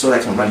card so I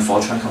can run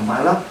Fortran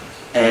compiler.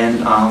 And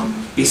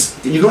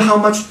you know how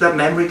much that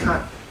memory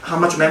card? How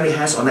much memory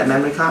has on that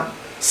memory card?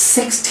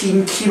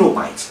 16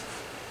 kilobytes.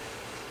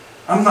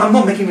 I'm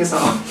not making this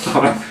up.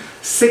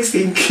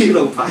 16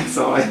 kilobytes,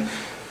 alright.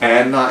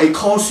 And it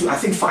costs you, I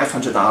think,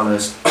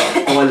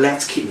 $500 or a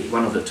lead kidney,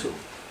 one of the two.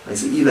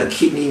 It's either a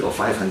kidney or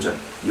 $500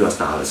 US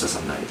or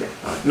something like that.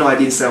 Right. No, I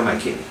didn't sell my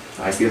kidney.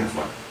 I still have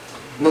one.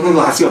 No,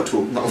 I still have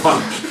two, not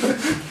one.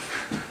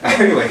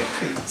 Anyway,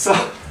 so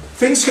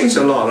things change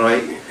a lot,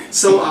 right?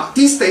 So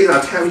these days,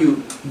 I'll tell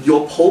you,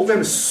 your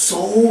program is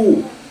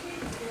so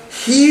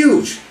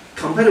huge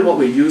compared to what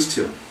we used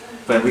to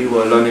when we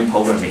were learning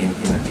programming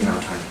in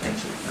our time,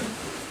 actually.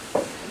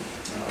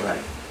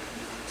 Alright.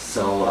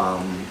 So,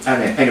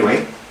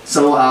 anyway,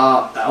 so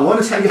I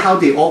want to tell you how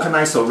they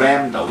organize the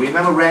RAM though.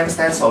 Remember RAM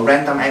stands for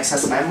random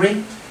access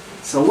memory?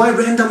 So why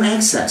random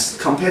access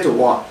compared to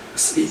what?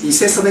 Is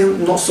there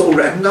something not so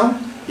random?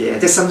 Yeah,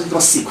 there's something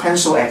called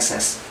sequential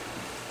access.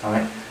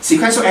 Alright.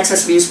 Sequential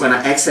access means when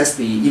I access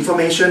the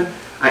information,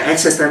 I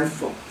access them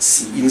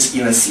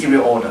in a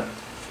serial order.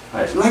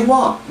 Right. Like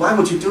what? Why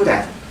would you do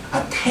that?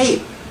 A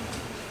tape.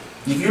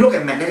 If you look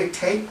at magnetic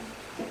tape,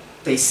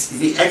 they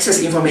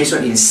access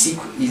information in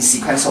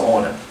sequential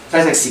order.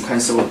 That's like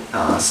sequential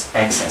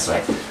access,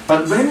 right?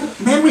 But when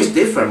memory is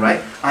different,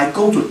 right? I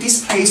go to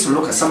this place to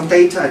look at some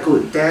data, I go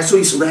there, so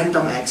it's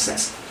random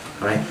access,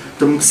 right?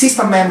 The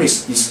system memory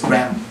is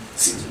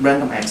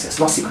random access,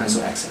 not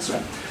sequential access,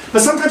 right?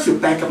 But sometimes you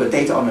back up the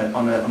data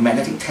on a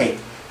magnetic tape.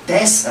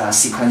 There's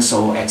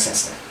sequential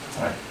access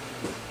there, right?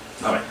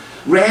 All right.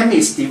 RAM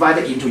is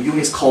divided into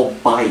units called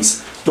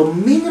bytes. The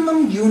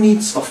minimum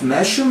units of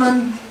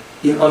measurement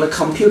on a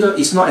computer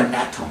is not an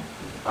atom.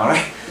 All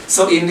right.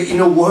 So in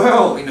the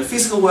world, in the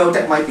physical world,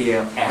 that might be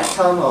an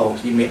atom, or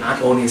you may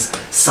add only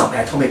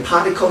subatomic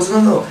particles.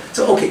 No.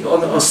 So okay,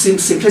 on a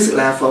simplistic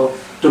level,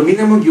 the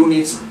minimum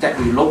units that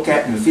we look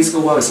at in the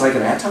physical world is like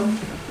an atom.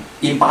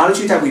 In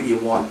biology, that will be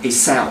what? A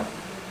cell.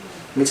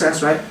 Make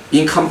sense, right?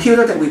 In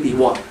computer, that will be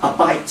what? A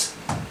byte.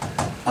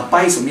 A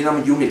byte is a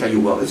minimum unit that you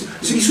work with.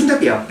 So shouldn't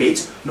that be a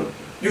bit? No,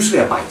 usually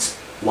a byte.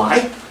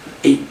 Why?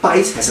 A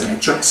byte has an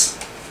address.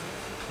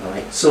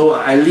 Alright. So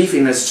I live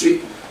in a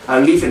street. I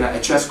live in an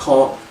address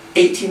called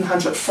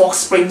 1800 Fox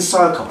Spring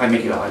Circle. I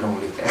make it up. I don't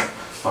live there.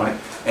 Alright.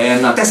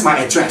 And that's my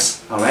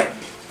address. Alright.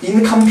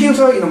 In the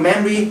computer, in the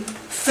memory,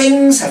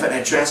 things have an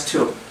address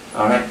too.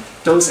 Alright.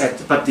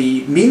 But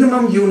the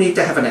minimum unit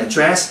that have an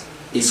address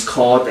is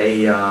called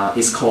a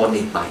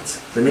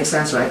byte. That makes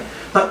sense, right?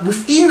 But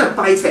within the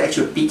byte, they're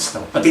actually bits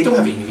though, but they don't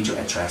have an individual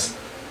address.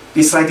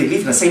 It's like they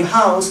live in the same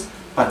house,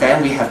 but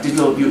then we have this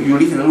little, you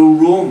live in a little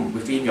room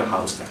within your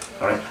house there.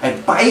 Alright? A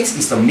byte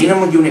is the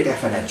minimum unit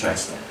of an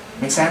address there.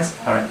 Make sense?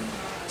 Alright.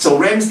 So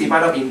RAM is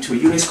divided up into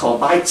units called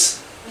bytes,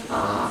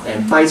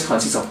 and bytes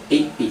consist of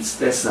 8 bits.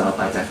 That's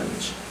by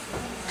definition.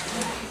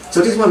 So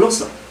this is what it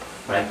looks like.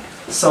 Right?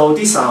 So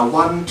these are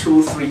 1,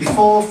 2, 3,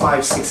 4,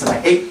 5, 6,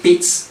 7, 8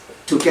 bits.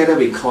 Together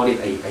we call it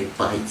a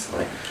byte.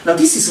 Right? Now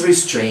this is very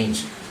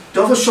strange. It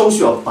also shows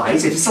you a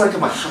byte. It's like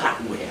a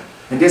hardware.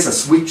 And there's a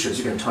switches,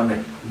 you can turn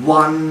it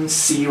 1,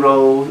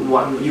 0,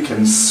 1, you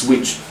can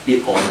switch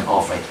it on and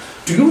off, right?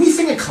 Do you really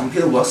think a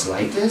computer works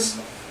like this?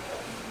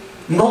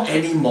 Not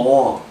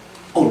anymore.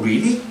 Oh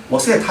really?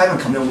 Was there a time when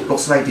a computer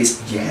looks like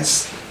this?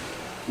 Yes.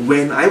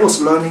 When I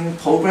was learning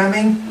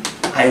programming,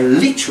 I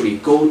literally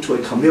go to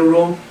a computer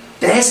room,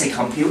 there's a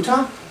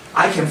computer,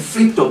 I can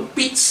flip the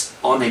bits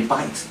on a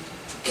byte.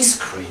 It's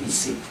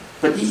crazy.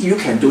 But you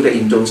can do that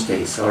in those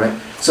days, alright?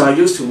 So I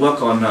used to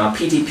work on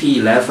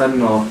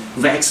PDP-11 or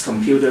VAX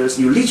computers.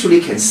 You literally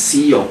can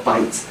see your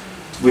bytes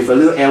with a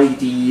little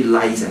LED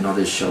light and all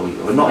this show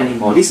you. But not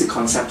anymore. This is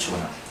conceptual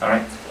now,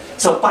 alright?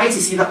 So bytes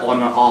is either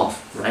on or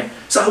off, right?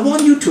 So I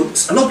want you to,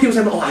 a lot of people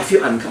say, oh, I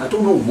feel uncomfortable. I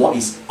don't know what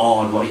is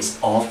on, what is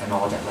off and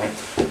all that,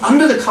 right?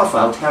 Under the cover,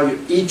 I'll tell you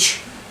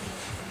each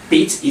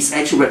bit is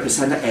actually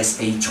represented as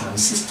a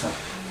transistor.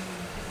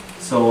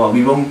 So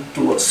we won't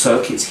do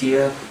circuits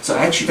here. So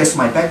actually that's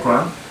my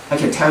background. I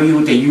can tell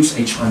you they use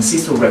a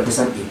transistor to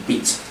represent a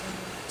bit.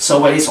 So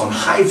when it's on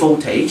high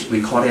voltage, we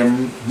call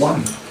them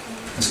 1.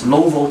 It's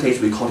low voltage,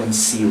 we call them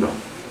 0.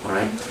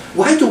 Alright?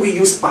 Why do we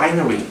use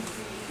binary?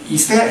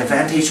 Is there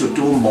advantage to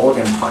do more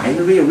than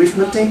binary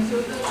arithmetic?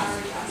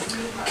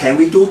 Can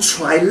we do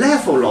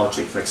tri-level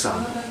logic, for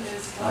example?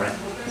 Alright.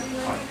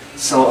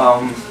 So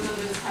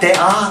there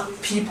are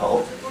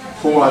people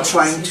who are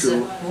trying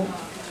to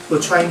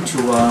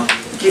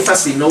give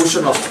us the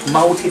notion of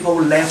multiple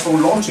level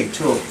logic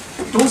too.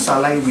 Those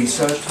are like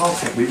research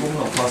topics. We won't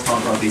of course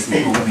talk about this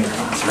in programming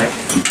class, right?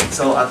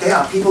 So there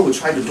are people who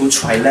try to do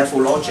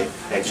tri-level logic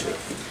actually.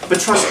 But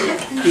trust me,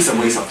 it's a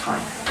waste of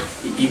time.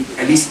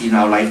 At least in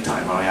our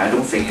lifetime, right? I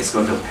don't think it's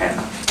going to pan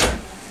out.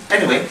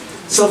 Anyway,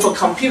 so for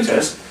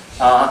computers,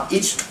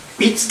 each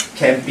bit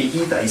can be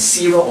either a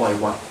 0 or a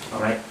 1.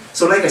 Alright?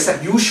 So like I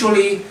said,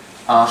 usually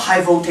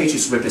high voltage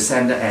is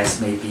represented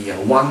as maybe a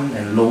 1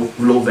 and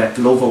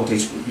low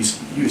voltage is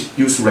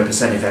used to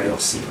represent a value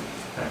of 0.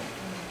 Right?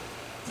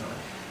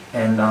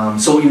 And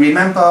so you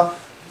remember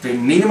the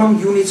minimum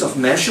units of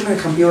measurement in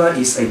a computer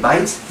is a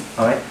byte.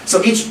 Alright?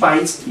 So each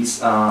byte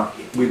is,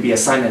 will be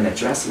assigned an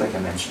address like I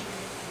mentioned.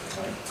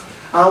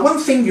 One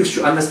thing you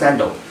should understand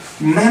though,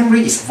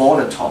 memory is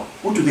volatile.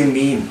 What do they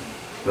mean?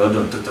 Well,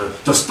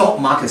 the stock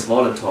market is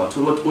volatile.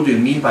 So what do you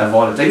mean by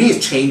volatile? They mean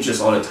it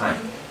changes all the time.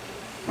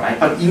 Right?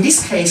 But in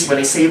this case, when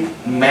they say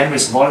memory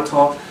is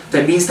volatile,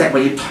 that means that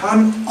when you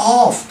turn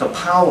off the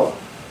power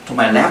to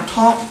my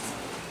laptop,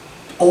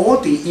 all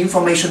the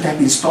information that I've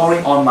been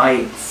storing on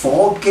my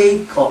 4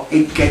 gig or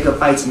 8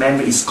 gigabytes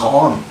memory is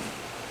gone.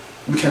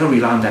 We cannot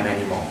rely on them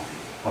anymore.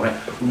 Alright?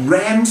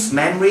 RAM's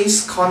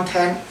memory's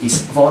content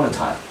is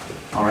volatile.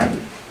 Alright?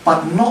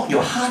 But not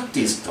your hard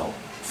disk though.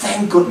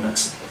 Thank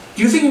goodness.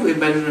 Do you think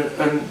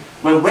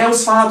when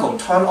Wells Fargo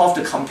turn off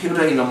the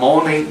computer in the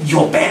morning,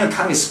 your bank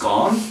account is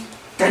gone?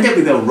 Then there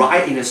will be a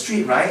riot in the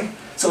street, right?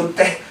 So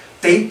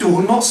they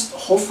do not,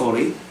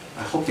 hopefully,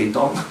 I hope they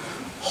don't,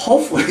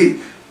 hopefully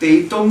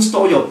they don't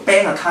store your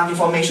bank account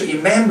information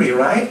in memory,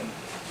 right?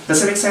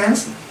 Does it make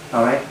sense?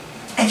 Alright?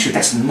 Actually,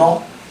 that's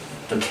not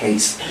the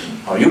case.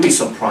 You'll be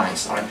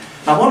surprised, alright?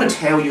 I want to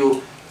tell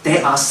you,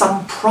 there are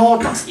some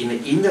products in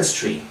the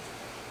industry,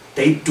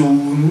 they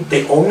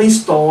only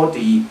store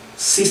the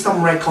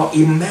system record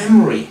in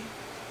memory,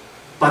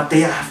 but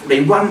they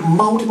run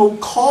multiple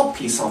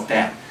copies of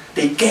that.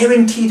 They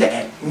guarantee that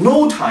at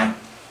no time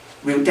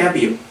will there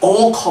be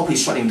all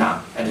copies shutting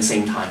down at the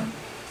same time.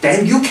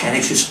 Then you can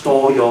actually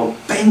store your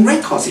bank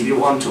records if you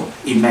want to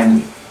in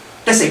memory.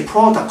 There's a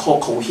product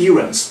called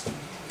Coherence.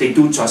 They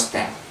do just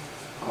that.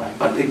 Alright,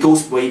 but it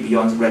goes way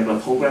beyond regular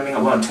programming.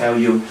 I want to tell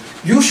you,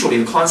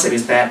 usually the concept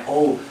is that,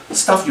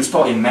 stuff you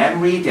store in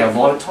memory, they are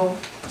volatile,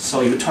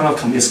 so if you turn off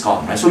the computer, it's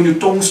gone, right? So you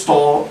don't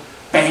store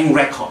bank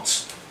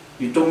records.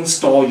 You don't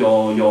store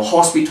your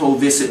hospital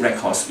visit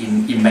records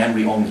in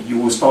memory only. You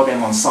will store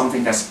them on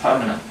something that's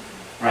permanent,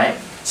 right?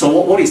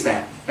 So what is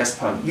that? That's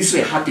permanent.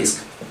 Usually a hard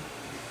disk,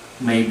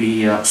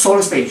 maybe a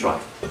solid state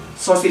drive.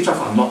 Solid state drive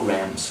are not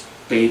RAMs.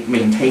 They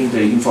maintain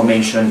the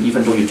information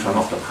even though you turn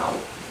off the power.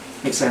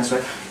 Makes sense,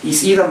 right?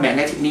 It's either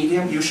magnetic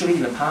medium, usually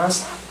in the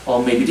past,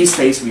 or maybe these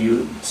days we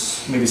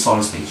use maybe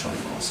solid state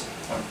drive also.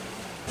 Right?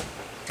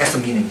 That's the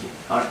meaning here.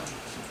 Alright.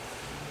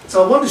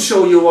 So I want to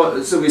show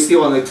you so we're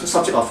still on the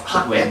subject of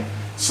hardware.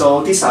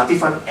 So these are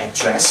different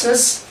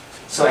addresses.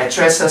 So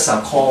addresses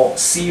are called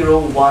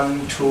 0,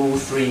 1, 2,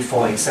 3,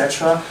 4,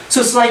 etc.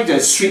 So it's like the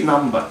street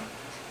number.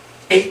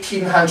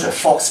 1800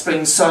 Fox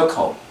Spring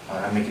Circle.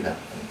 I make it up.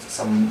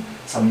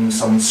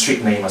 Some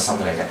street name or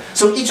something like that.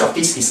 So each of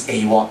these is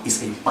a what?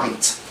 Is a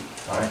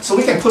byte. Alright. So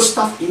we can put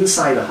stuff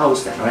inside the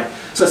house then, right?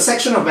 So a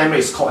section of memory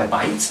is called a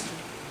byte.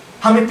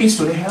 How many bits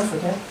do they have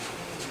again?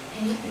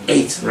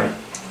 8, right?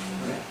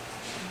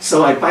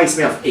 So a byte is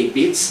made of 8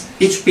 bits.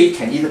 Each bit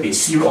can either be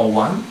 0 or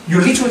 1.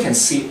 You literally can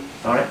see it,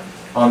 all right,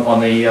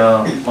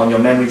 on your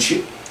memory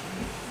chip.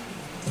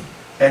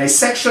 And a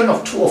section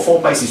of 2 or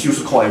 4 bytes is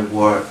usually called a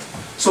word.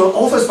 So the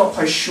author is not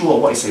quite sure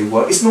what is a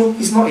word. It's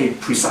not a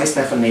precise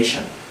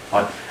definition.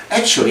 Right?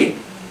 Actually,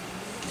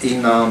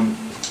 in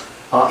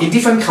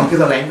different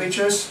computer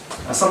languages,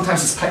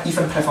 sometimes it's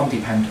even platform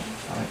dependent.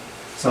 Right?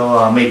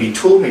 So maybe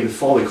 2, maybe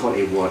 4, we call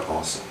it a word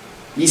also.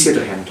 Easier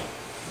to handle.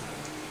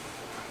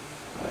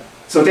 Right?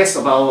 So that's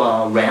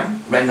about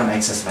RAM, random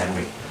access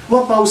memory.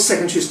 What about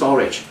secondary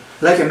storage?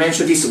 Like I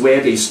mentioned, this is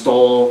where they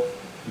store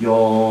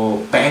your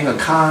bank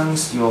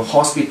accounts, your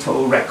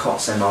hospital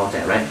records and all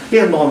that, right? They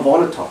are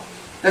non-volatile.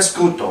 That's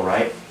good though,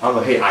 right?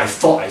 Hey, I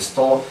thought I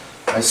stored,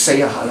 I say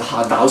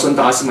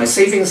 $1,000 in my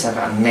savings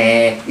account.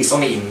 Nah, it's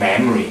only in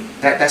memory.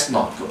 That's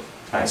not good,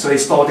 right? So they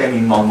store them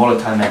in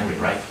non-volatile memory,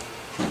 right?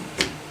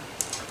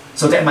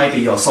 So that might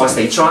be your solid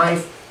state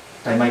drive,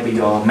 that might be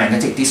your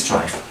magnetic disk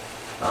drive,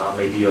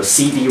 maybe your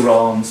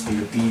CD-ROMs, maybe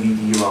your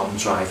DVD-ROM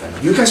drive.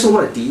 And you guys know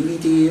what a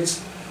DVD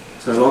is?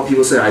 So a lot of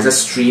people say, I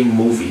just stream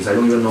movies. I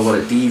don't even know what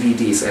a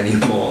DVD is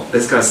anymore.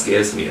 This kind of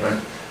scares me, right?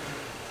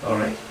 All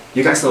right.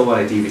 You guys know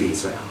what a DVD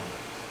is, right?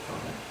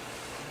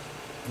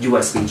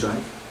 USB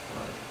drive.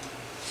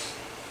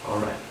 All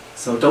right.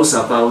 So those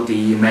are about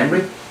the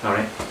memory. All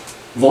right.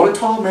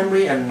 Volatile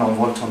memory and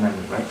non-volatile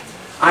memory, right?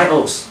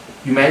 I/Os.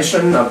 You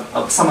mentioned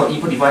some of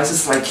input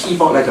devices like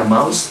keyboard, like a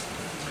mouse.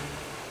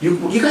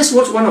 You guys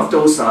watch one of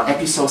those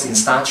episodes in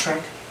Star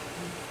Trek?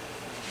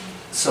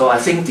 So I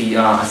think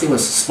it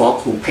was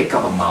Spock who picked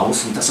up a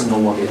mouse, who doesn't know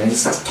what it is, and he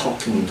starts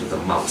talking into the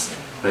mouse.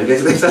 Right? He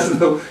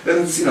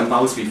hasn't seen a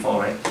mouse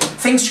before, right?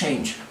 Things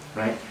change,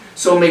 right?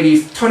 So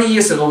maybe 20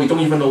 years ago, we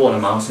don't even know what a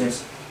mouse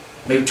is.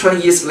 Maybe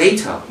 20 years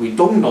later, we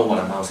don't know what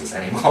a mouse is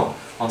anymore.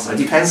 Also, it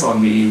depends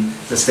on the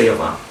state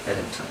of art at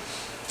that time.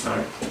 All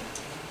right.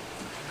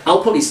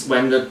 Output is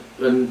when the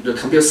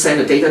computer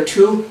sends the data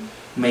to,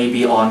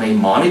 maybe on a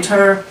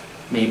monitor,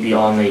 maybe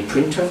on a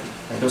printer.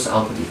 And those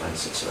are output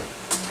devices, right?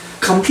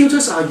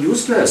 Computers are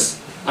useless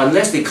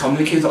unless they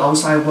communicate with the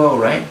outside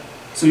world, right?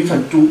 So you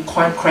can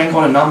crank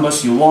all the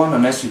numbers you want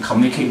unless you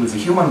communicate with the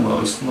human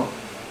world. It's not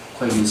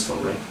quite useful,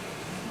 right?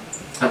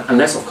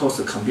 Unless, of course,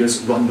 the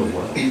computers run the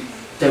world.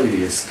 That would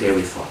be a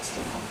scary thought.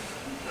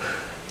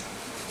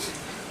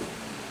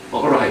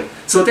 All right,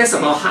 so that's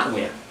about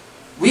hardware.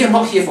 We are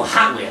not here for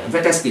hardware. In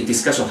fact, that's the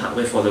discussion of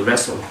hardware for the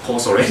rest of the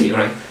course already,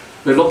 right?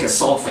 We look at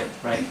software,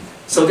 right?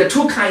 So there are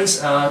two kinds,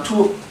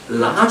 two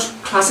large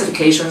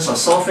classifications of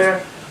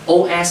software: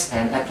 OS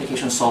and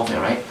application software,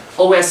 right?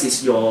 OS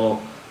is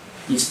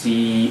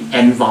the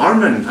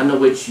environment under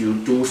which you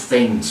do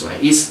things, right?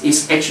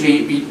 It's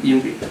actually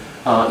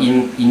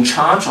in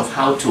charge of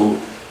how to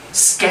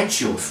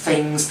schedule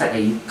things that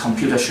a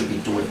computer should be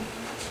doing,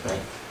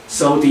 right?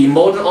 So the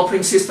modern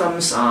operating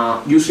systems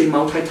are usually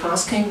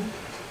multitasking.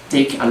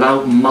 They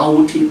allow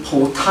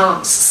multiple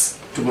tasks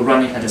to be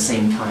running at the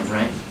same time,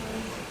 right?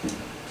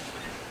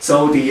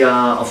 So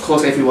of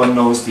course, everyone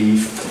knows the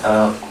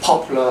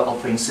popular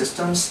operating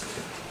systems.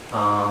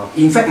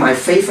 In fact, my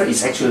favorite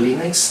is actually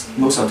Linux.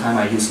 Most of the time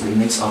I use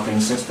Linux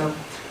operating system.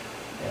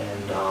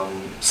 And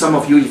some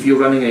of you, if you're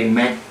running a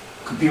Mac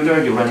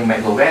computer, you're running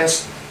Mac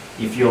OS.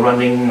 If you're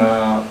running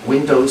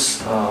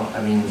Windows,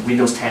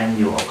 Windows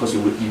 10, of course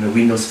you're in the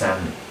Windows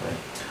family.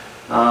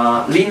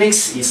 Right?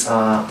 Linux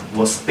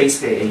was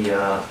basically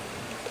a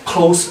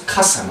close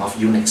cousin of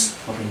Unix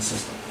operating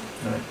system.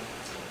 Right?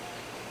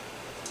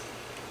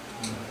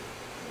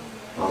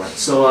 All right.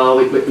 So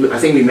I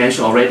think we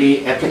mentioned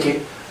already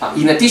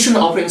in addition to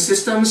operating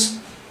systems,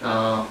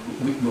 by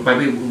the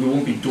way, we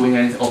won't be doing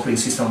any operating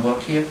system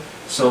work here.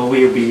 So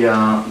we'll be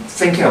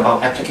thinking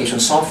about application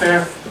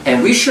software,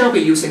 and we shall be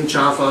using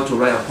Java to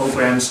write our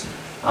programs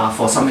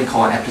for something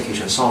called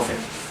application software,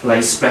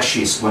 like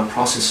spreadsheets, web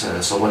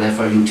processors, or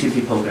whatever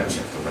utility programs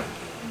you have to write,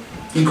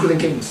 including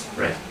games,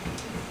 right?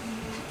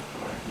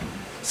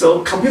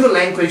 So computer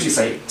language is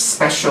a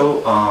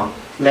special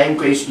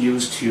language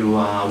used to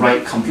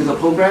write computer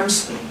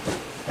programs,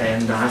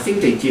 and I think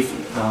they give,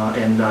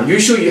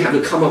 usually you have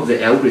to come up with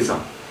the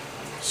algorithm.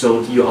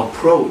 So your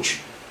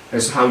approach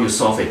is how you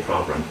solve a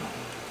problem.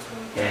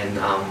 And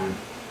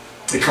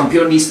the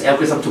computer needs the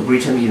algorithm to be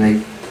written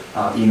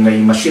in a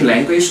machine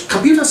language.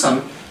 Computers,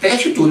 they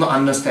actually do not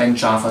understand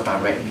Java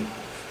directly.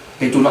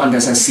 They do not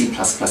understand C++.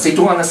 They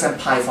don't understand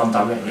Python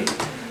directly.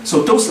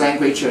 So those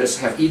languages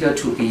have either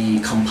to be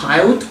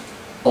compiled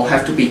or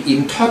have to be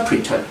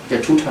interpreted. There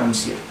are two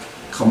terms here.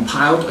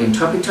 Compiled or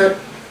interpreted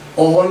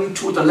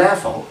onto the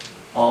level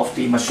of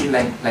the machine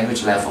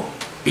language level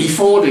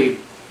before the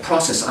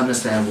process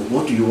understands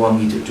what do you want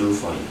me to do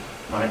for you,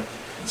 right?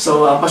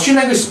 So machine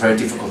language is very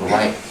difficult to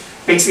write.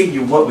 Basically,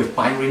 you work with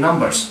binary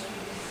numbers.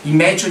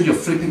 Imagine you're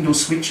flipping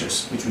those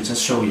switches, which we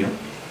just showed you.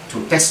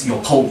 That's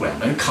your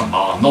program. And come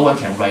on, no one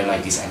can write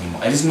like this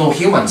anymore. At least no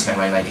humans can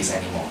write like this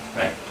anymore,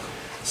 right?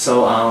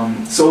 So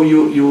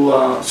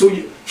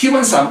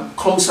humans are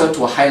closer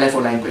to a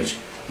high-level language.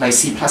 like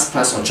C++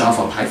 or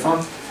Java or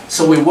Python.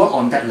 So we work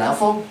on that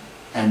level,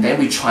 and then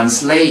we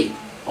translate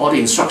all the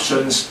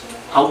instructions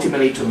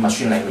ultimately to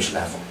machine language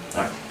level.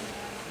 Right?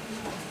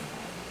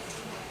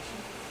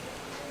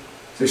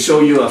 To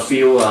show you a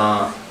few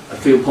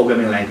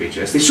programming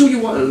languages. They show you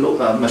what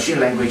a machine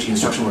language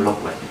instruction will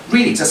look like.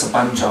 Really just a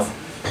bunch of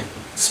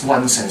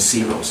ones and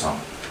zeros.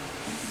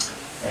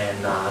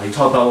 And they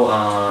talk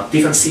about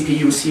different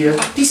CPUs here.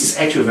 This is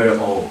actually very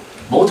old.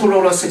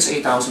 Motorola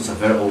 68000 are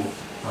very old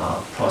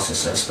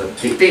processors, but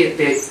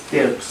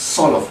they're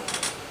sort of,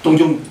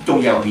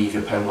 don't yell at me if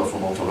you're paying for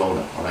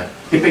Motorola, alright?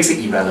 They're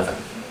basically irrelevant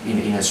in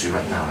the industry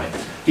right now, right?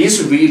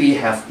 These really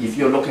have, if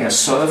you're looking at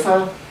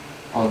server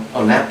or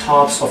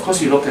laptops, of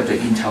course you look at the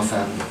Intel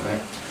family,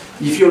 right?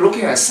 If you're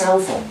looking at a cell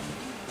phone,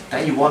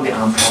 then you want the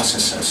ARM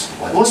processors.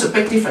 Right? What's the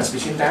big difference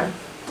between them?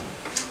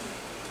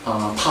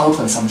 Power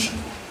consumption.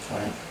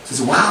 Right?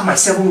 So, wow, my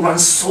cell phone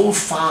runs so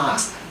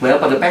fast. Well,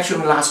 but the battery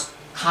will last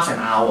half an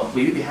hour.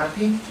 Will you be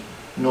happy?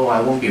 No,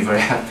 I won't be very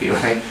happy,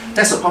 right?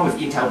 That's the problem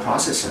with Intel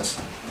processors.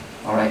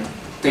 All right,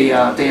 they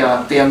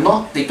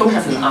don't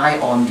have an eye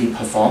on the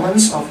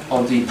performance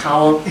of the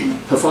power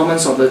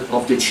performance of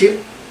the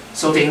chip,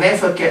 so they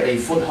never get a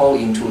foothold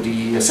into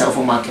the cell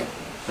phone market,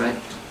 right?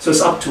 So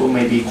it's up to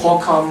maybe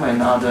Qualcomm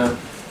and other,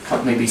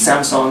 maybe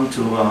Samsung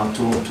to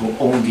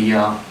own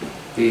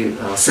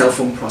the cell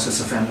phone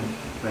processor family,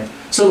 right?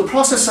 So the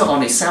processor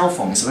on a cell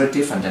phone is very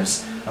different than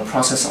a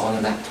processor on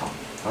a laptop,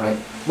 all right?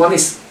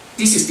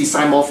 This is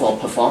designed more for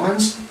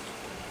performance,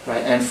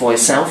 right? And for a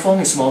cell phone,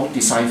 it's more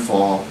designed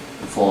for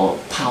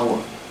power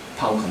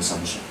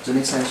consumption. Does it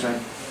make sense, right?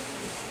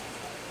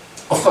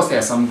 Of course, there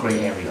are some gray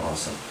area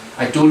also.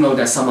 I do know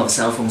that some of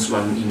cell phones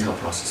run Intel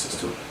processors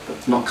too,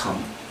 but not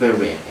common, very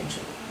rare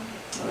actually.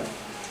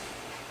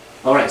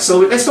 All right, so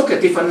let's look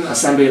at different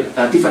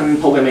different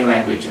programming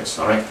languages.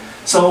 All right,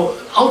 so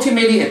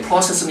ultimately a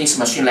processor needs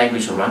machine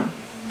language to run,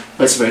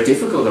 but it's very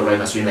difficult to write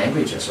machine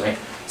languages, right?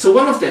 So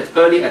one of the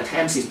early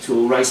attempts is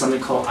to write something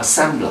called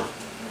assembler.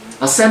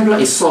 Assembler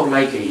is sort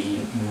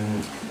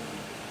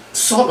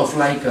of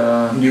like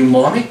a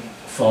mnemonic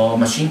for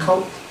machine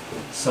code.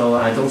 So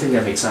I don't think they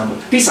have example.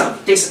 These are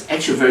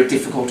actually very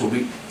difficult to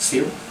read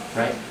still,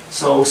 right?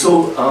 So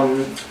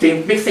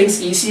they make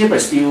things easier, but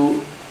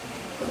still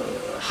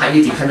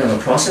highly dependent on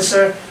the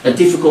processor and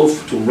difficult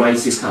to write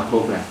this kind of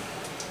program.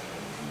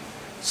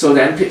 So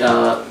then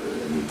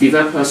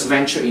developers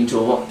venture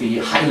into the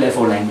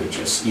high-level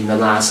languages in the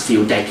last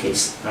few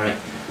decades. All right.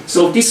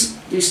 So this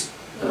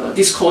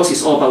course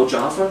is all about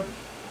Java,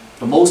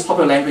 the most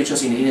popular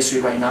languages in the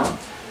industry right now.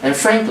 And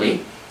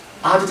frankly,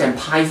 other than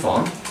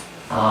Python,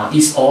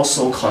 is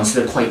also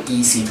considered quite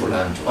easy to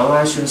learn. Well,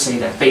 I shouldn't say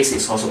that. Basic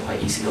is also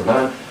quite easy to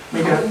learn.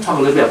 Maybe I'll talk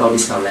a little bit about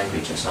this kind of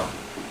languages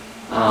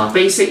now.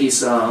 Basic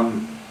is,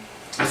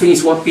 I think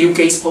it's what Bill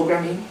Gates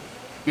programming.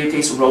 Bill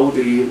Gates wrote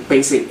the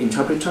Basic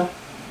interpreter,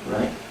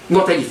 right?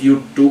 Not that if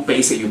you do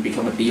Basic, you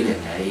become a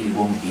billionaire. It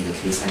won't be the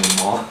case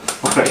anymore,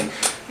 all right?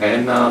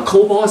 And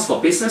COBOL is for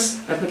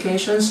business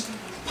applications.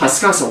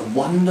 Pascal is a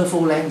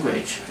wonderful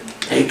language,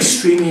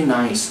 extremely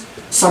nice.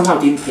 Somehow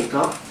didn't pick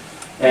up.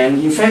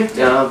 And in fact,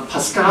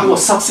 Pascal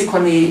was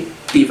subsequently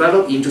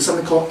developed into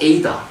something called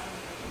Ada.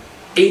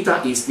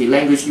 Ada is the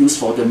language used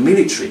for the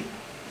military.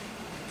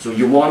 So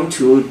you want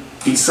to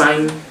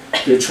design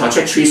the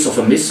trajectories of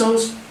the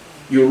missiles,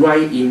 you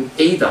write in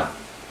Ada.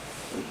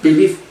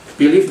 Believe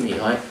me,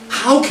 right?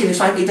 How can you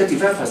find Ada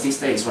developers these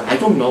days? Right? I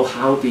don't know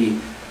how the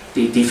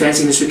defense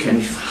industry can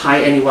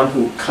hire anyone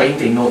who claims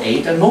they know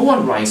Ada. No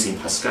one writes in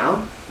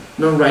Pascal.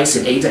 No one writes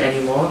in Ada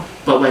anymore.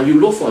 But when you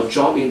look for a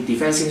job in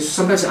defense industry,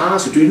 sometimes they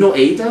ask you, do you know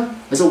Ada?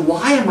 I said,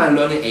 why am I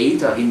learning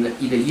Ada in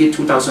the year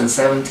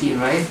 2017,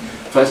 right?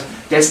 But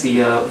that's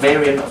the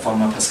variant from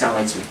Pascal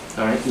actually,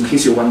 all right? In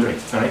case you're wondering,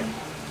 all right?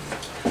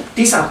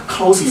 These are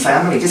close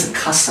family. These are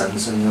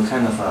cousins, and you know,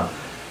 kind of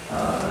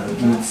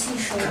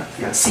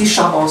yeah, C#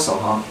 also,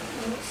 huh?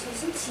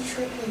 Isn't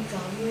C# like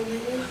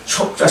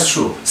Java? That's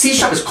true. C#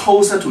 is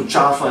closer to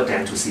Java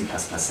than to C++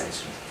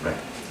 actually, right?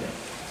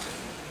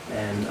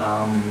 And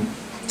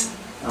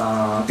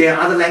there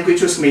are other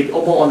languages, maybe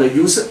more on the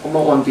user,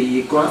 more on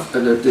the graph,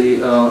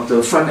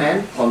 the front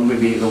end, on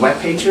maybe the web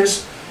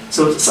pages.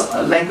 So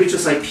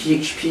languages like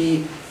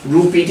PHP,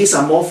 Ruby, these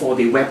are more for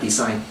the web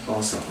design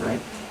also, right?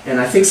 And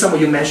I think some of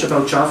you mentioned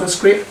about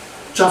JavaScript.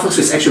 JavaScript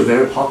is actually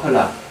very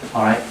popular,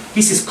 all right?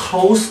 This is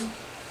close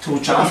to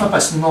Java, but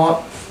it's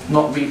not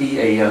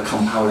really a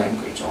compiled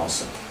language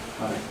also,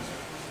 all right?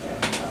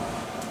 And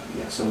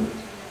yeah,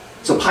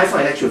 so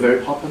Python is actually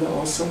very popular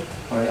also,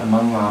 right,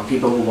 among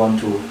people who want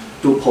to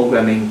do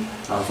programming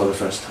for the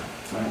first time.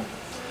 Right?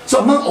 So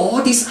among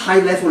all these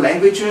high-level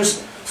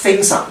languages, there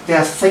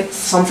are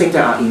something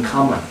that are in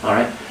common. All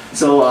right.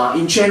 So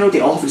in general,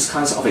 they all have this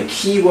concept of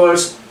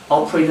keywords,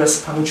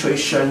 operators,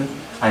 punctuation,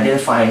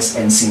 identifiers,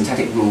 and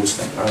syntactic rules.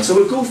 All right. So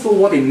we'll go through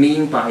what they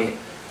mean by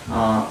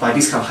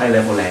this kind of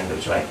high-level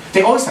language. Right.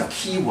 They always have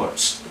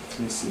keywords. Let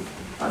me see.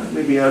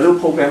 Maybe a little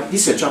program.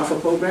 This is a Java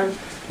program.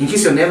 In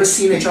case you've never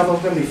seen a Java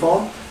program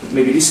before,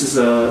 maybe this is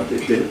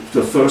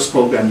the first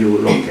program you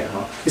will look at.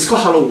 Huh? It's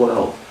called Hello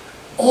World.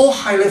 All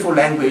high-level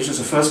languages,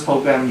 the first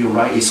program you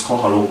write is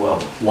called Hello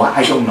World. Why?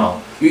 I don't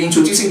know. You're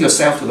introducing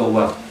yourself to the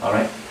world. All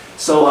right.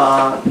 So,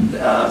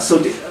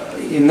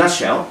 in a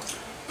nutshell,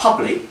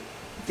 public,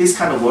 this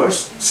kind of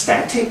words,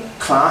 static,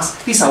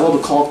 class, these are what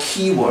we call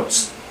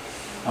keywords.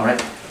 All right.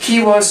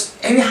 Keywords,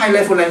 any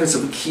high-level language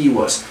of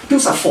keywords,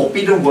 those are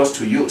forbidden words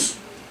to use.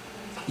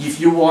 If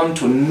you want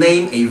to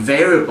name a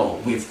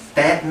variable with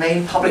that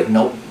name, public,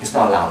 no, it's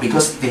not allowed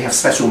because they have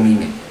special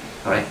meaning.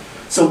 All right.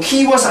 So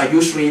keywords are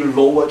usually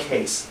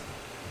lowercase.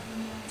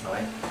 All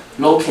right.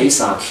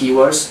 Lowercase are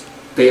keywords.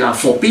 They are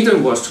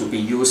forbidden words to be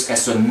used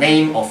as the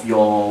name of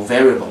your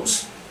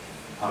variables.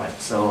 All right.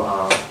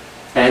 So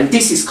and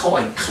this is called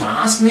a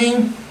class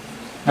name.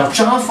 Now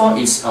Java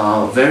is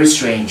very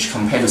strange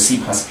compared to C++.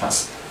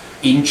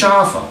 In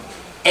Java,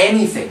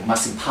 anything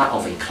must be part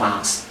of a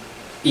class,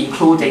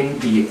 including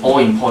the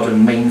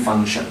all-important main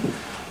function.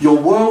 Your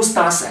world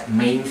starts at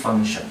main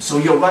function. So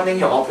you're running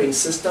your operating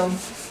system.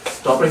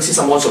 The operating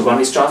system wants to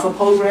run its Java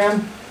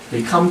program.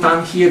 They come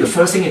down here. The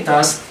first thing it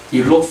does,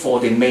 you look for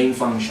the main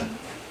function.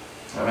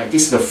 All right.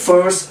 This is the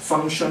first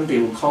function they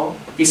will call.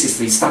 This is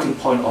the starting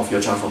point of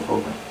your Java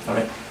program. All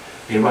right.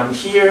 They run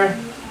here,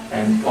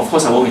 and of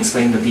course I won't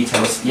explain the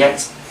details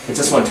yet. I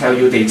just want to tell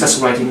you they're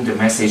just writing the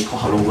message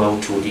called Hello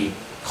World to the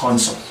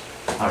console.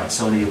 All right.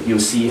 So you'll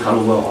see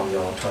Hello World on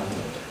your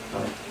terminal.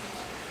 All right.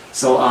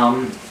 So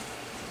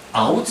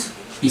out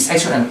is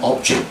actually an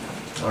object.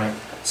 All right.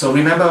 So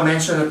remember I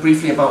mentioned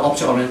briefly about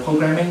object-oriented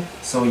programming.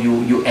 So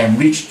you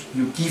enrich,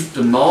 you give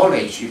the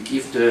knowledge, you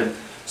give the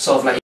sort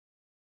of like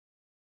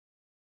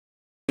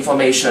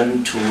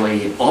information to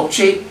an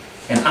object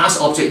and ask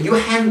object, you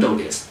handle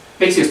this.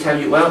 Basically tell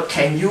you, well,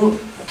 can you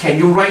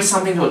write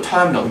something to a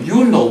terminal?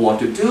 You know what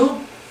to do,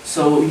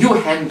 so you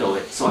handle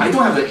it. So I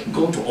don't have to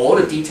go into all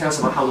the details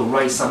about how to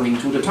write something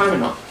to the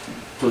terminal,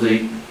 to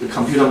the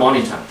computer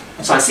monitor.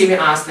 So I simply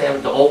ask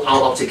them,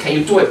 our object, can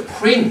you do a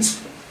print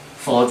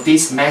for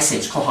this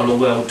message called Hello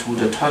World to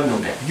the terminal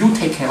there? You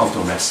take care of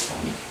the rest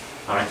for me.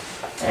 All right.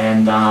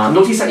 And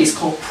notice that it's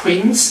called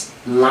print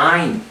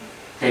line.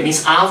 That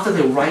means after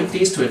they write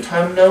this to the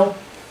terminal,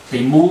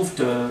 they move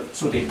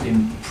so they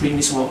print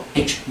this one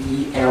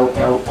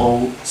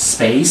HELLO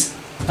space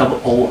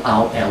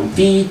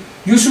WORLD.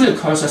 Usually the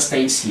cursor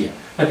stays here,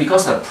 but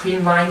because of the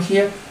print line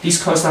here,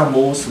 this cursor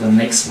moves to the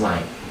next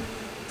line,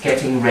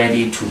 getting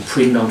ready to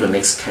print out the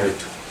next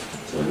character.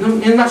 So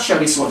in a nutshell,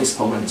 this is what this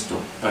program is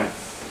doing. All right.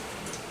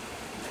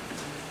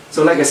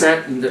 So like I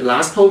said, in the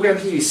last program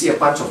here, you see a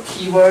bunch of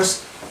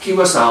keywords.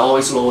 Keywords are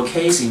always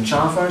lowercase in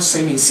Java,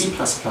 same in C++.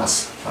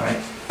 All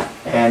right.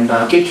 And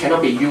gate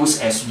cannot be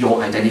used as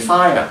your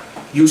identifier.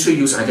 Usually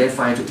use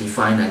identifier to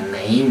define a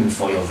name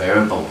for your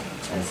variable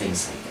and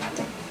things like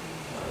that.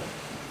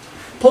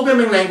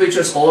 Programming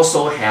languages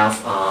also have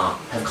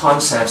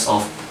concepts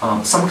of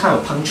some kind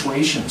of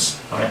punctuations.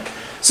 All right.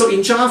 So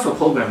in Java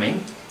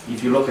programming,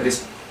 if you look at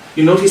this,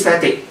 you notice that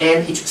they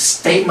end each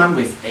statement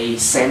with a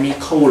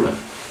semicolon.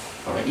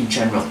 All right, in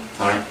general.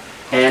 All right.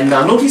 And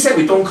notice that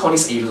we don't call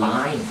this a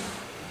line,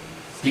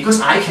 because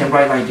I can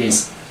write like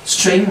this: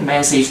 string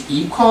message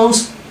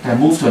equals, then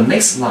move to the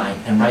next line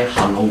and write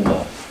hello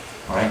world.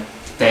 All right.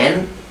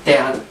 Then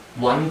there are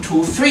 1,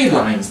 2, 3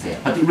 lines there,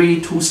 but really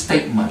 2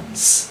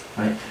 statements.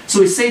 Right.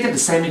 So we say that the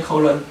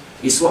semicolon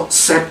is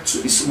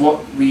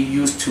what we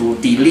use to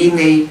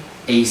delineate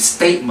a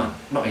statement,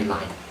 not a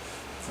line.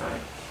 All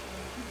right.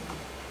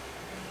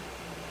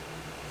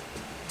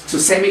 So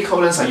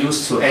semicolons are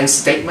used to end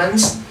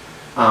statements.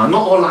 Not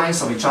all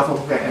lines of a Java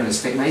program end a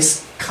statement.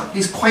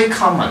 It's quite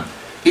common.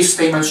 Each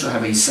statement should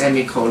have a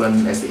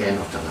semicolon at the end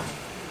of the line.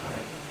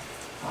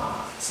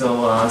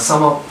 So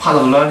some part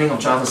of learning of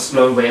Java is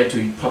learn where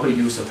to probably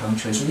use the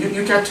punctuation.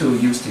 You get to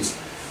use this.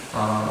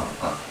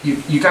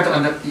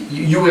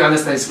 You will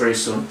understand this very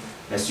soon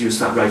as you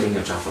start writing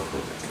your Java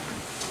program.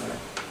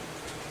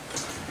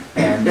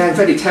 And then in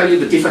fact they tell you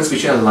the difference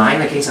between a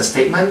line against a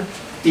statement.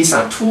 These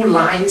are 2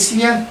 lines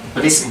here,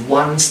 but this is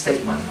 1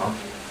 statement. Huh?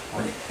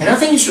 Another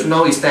thing you should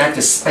know is that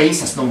the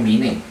space has no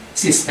meaning.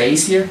 See the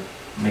space here?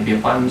 Maybe a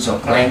bunch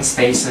of blank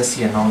spaces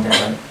here and all that.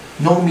 Right?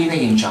 No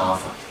meaning in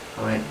Java.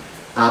 All right?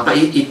 But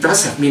it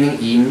does have meaning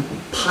in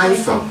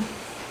Python.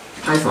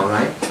 Python,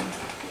 right?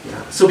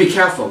 Yeah. So be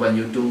careful when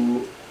you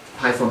do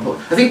Python.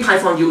 I think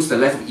Python uses the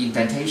level of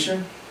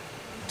indentation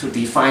to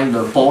define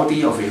the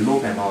body of a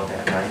loop and all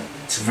that. Right?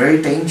 It's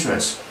very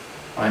dangerous.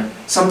 Right?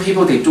 Some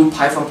people, they do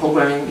Python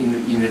programming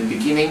in the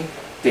beginning,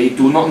 they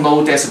do not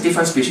know there's a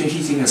difference between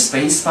hitting a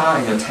spacebar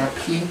and a tab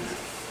key.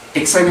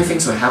 Exciting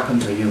things will happen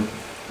to you.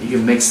 You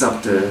mix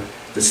up the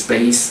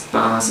space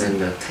bars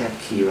and the tab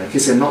key, right?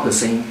 Because they're not the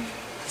same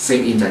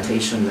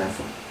indentation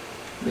level.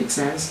 Make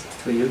sense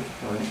to you?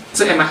 All right.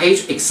 So at my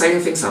age,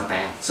 exciting things are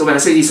bad. So when I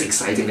say this is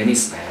exciting, then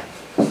it's bad.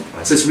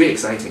 Right? So it's really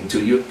exciting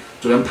to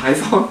learn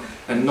Python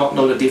and not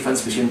know the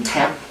difference between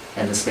tab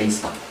and the space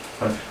bar.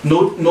 Right?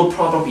 No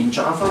problem in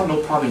Java,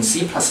 no problem in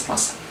C++.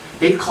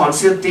 they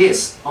consider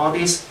this, all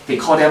this, they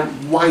call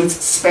them white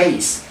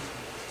space.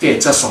 They're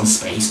just some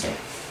space there.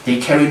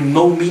 They carry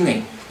no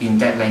meaning in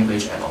that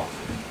language at all.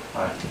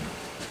 Alright.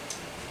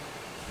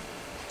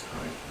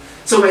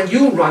 So when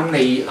you run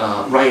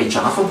write a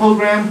Java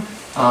program,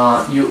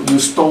 you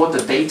store the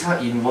data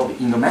in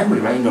the memory,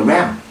 right, in the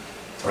RAM,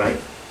 right?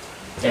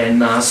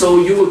 And so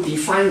you will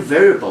define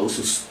variables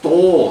to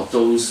store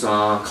those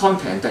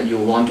content that you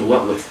want to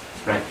work with,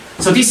 right?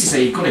 So this is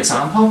a good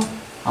example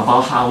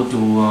about how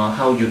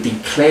you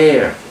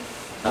declare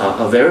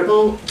a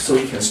variable so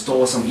you can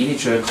store some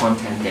integer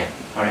content there.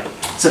 All right.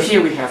 So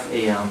here we have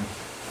a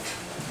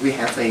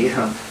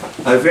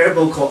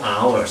variable called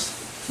hours.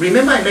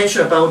 Remember I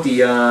mentioned about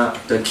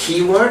the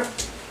keyword.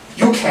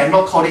 You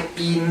cannot call it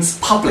int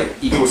public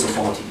equals to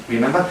 40.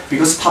 Remember,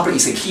 because public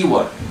is a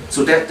keyword,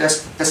 so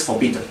that's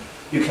forbidden.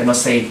 You cannot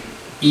say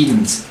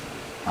int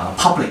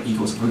public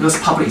equals, because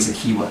public is a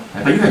keyword.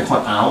 Right? But you can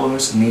call it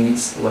hours,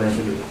 minutes,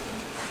 whatever you want.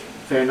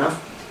 Fair enough.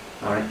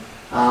 All right.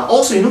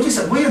 Also, you notice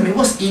that, wait a minute,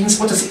 what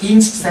does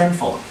int stand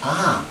for?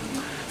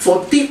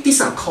 For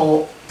these are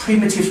called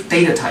primitive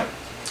data type.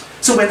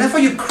 So whenever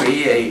you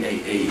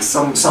create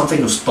something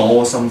to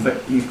store something,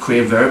 you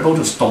create a variable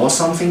to store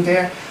something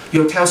there,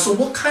 you'll tell, so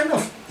what kind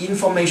of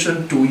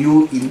information do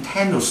you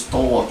intend to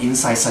store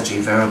inside such a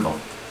variable?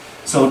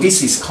 So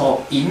this is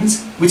called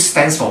int, which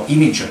stands for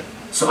integer.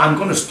 So I'm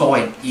going to store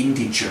an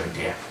integer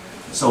there.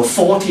 So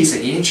 40 is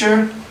an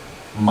integer,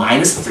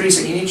 minus 3 is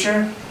an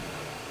integer.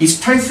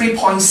 Is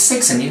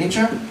 23.6 an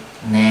integer?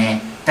 Nah.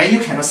 Then you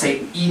cannot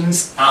say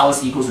int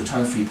hours equals to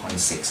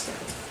 23.6 then.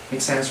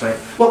 Makes sense, right?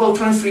 What about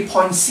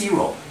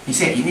 23.0?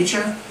 Is it an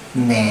integer?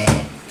 Nah.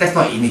 That's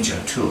not an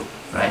integer too,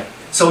 right?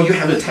 So you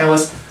have to tell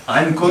us,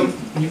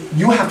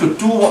 you have to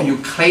do what you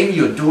claim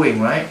you're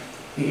doing, right?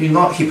 You're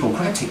not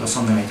Hippocratic or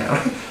something like that,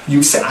 right?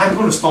 You say, I'm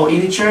going to store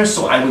integer,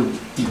 so I will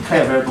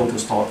declare a variable to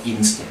store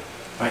instead,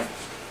 right?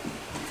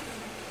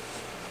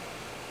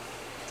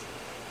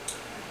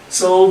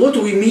 So what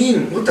do we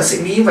mean? What does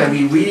it mean when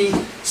we really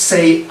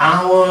say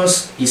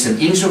hours is an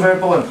integer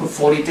variable and put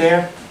 40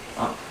 there?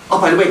 Oh,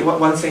 by the way,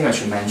 one thing I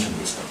should mention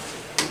is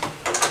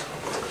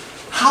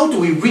how do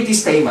we read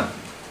this statement?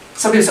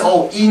 Somebody says,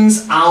 oh, int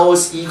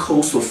hours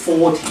equals to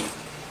 40.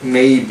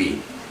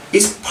 Maybe.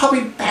 It's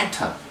probably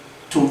better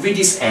to read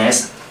this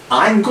as,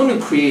 I'm going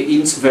to create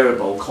int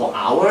variable called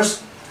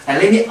hours,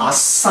 and let me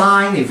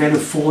assign a value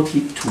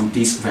 40 to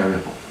this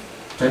variable.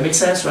 Does that make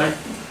sense, right?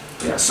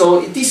 Yeah,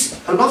 so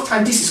a lot of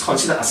times this is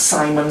considered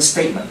assignment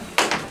statement.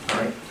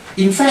 Right?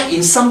 In fact,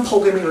 in some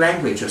programming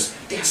languages,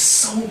 they are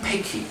so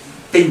picky.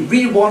 They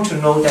really want to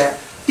know that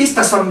this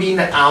doesn't mean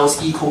that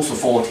hours equals to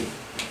 40.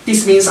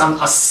 This means I'm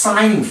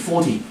assigning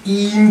 40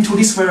 into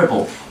this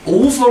variable,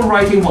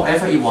 overwriting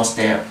whatever it was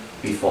there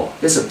before.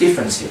 There's a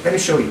difference here. Let me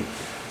show you.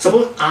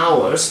 Suppose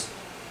hours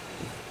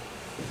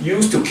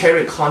used to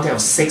carry a content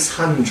of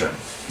 600.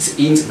 It's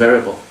an int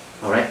variable.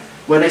 All right.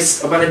 When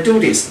I do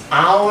this,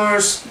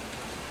 hours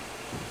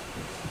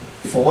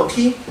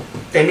 40,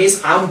 that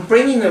means I'm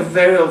bringing a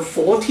value of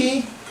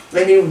 40.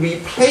 Let me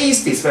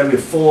replace this value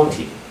with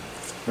 40.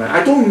 Right?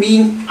 I don't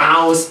mean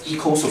hours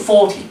equals to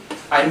 40.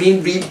 I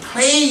mean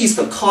replace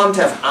the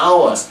content of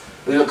hours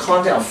with the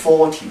content of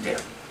 40 there.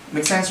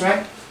 Make sense,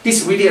 right?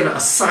 This is really an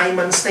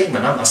assignment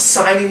statement. I'm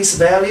assigning this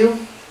value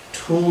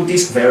to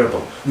this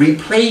variable,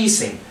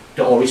 replacing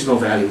the original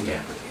value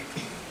there.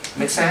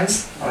 Make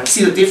sense? All right.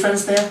 See the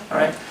difference there? All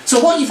right.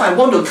 So what if I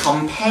want to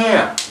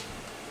compare?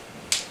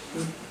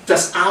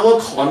 Does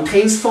hour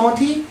contains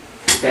 40?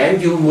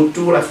 Then you would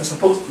do, like, for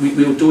suppose we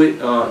will do it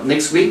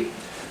next week.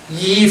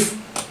 If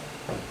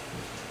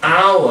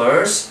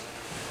hours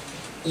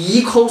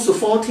equals to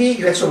 40,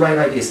 you actually write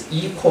like this,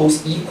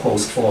 equals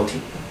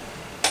 40.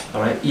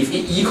 All right. If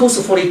it equals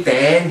to 40,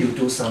 then you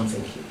do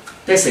something here.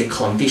 That's a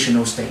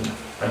conditional statement.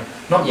 Right?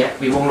 Not yet.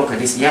 We won't look at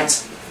this yet.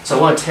 So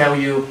I want to tell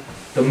you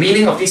the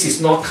meaning of this is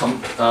not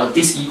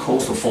this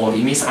equals to 40.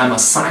 It means I'm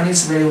assigning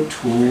this value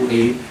to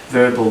a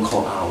variable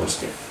called hours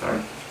there. All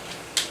right.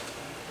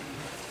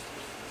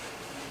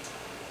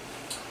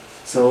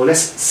 So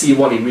let's see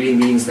what it really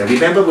means there.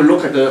 Remember, we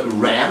look at the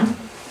RAM,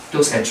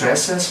 those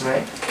addresses,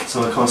 right?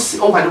 So of course,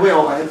 oh, by the way,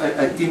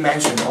 I did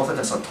mention, the author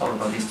does not talk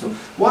about this too.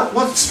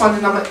 What's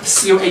funny number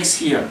COX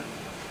here?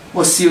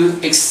 What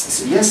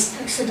COX? Yes?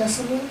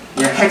 Hexadecimal?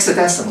 Yeah,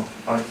 hexadecimal.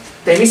 All right.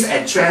 That means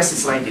address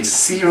is like this: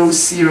 000,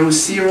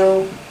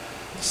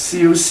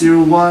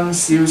 001,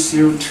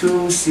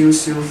 002,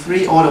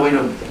 003, all the way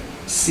to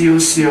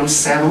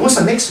 007. What's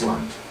the next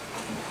one?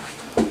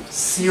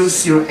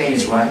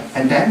 008, right?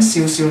 And then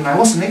 009.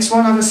 What's the next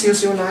one after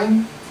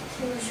 009?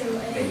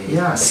 008.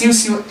 Yeah,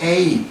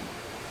 008.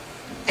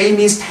 A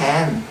means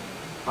 10.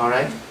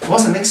 Alright.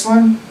 What's the next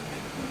one?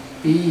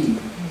 B.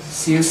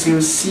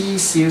 0C,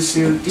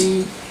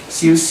 0D,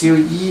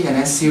 0E, and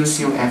then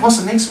 0F. What's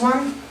the next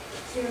one?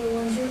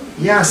 010.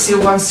 Yeah,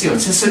 010.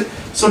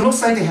 So it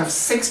looks like they have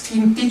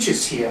 16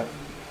 digits here.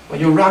 When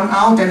you run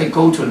out, then they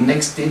go to the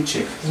next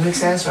digit. Does that make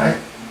sense, right?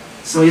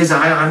 So yes,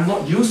 I'm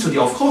not used to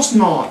the. Of course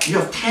not. You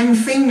have 10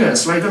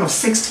 fingers, right? You don't have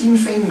 16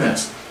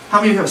 fingers.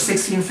 How many of you have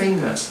 16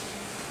 fingers?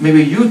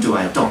 Maybe you do,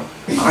 I don't.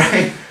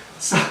 Alright?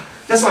 So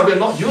that's why we're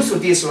not used to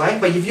this, right?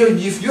 But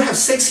if you have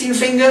 16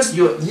 fingers,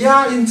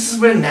 it's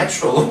very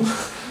natural.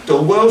 The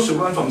world should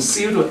run from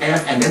 0 to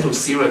F and then to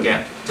 0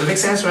 again. Does that make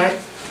sense, right?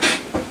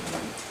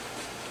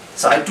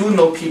 So I do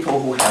know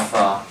people who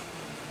have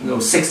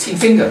 16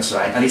 fingers,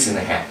 right? At least in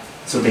the hand.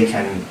 So they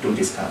can do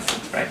this kind of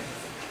thing, right?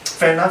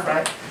 Fair enough,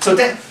 right? So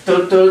that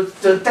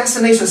the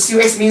destination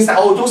COX means that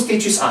all those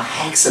digits are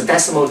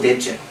hexadecimal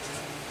digit.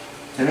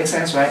 That makes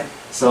sense, right?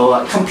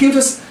 So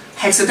computers,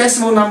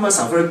 hexadecimal numbers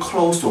are very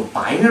close to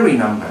binary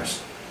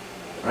numbers,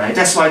 right?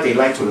 That's why they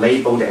like to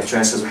label the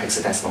addresses with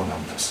hexadecimal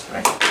numbers,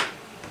 right?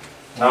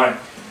 All right.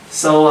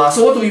 So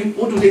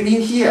what do they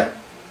mean here?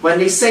 When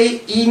they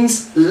say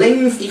int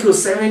length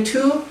equals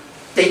 72,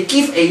 they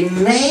give a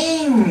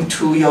name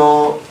to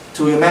your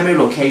memory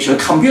location.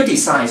 Computer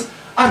decides,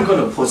 I'm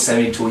going to put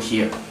 72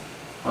 here.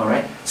 All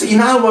right. So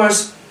in other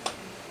words,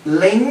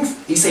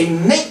 length is a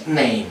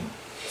nickname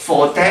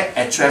for that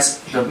address,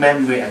 the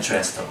memory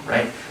address, though,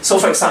 right? So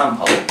for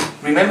example,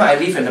 remember I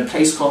live in a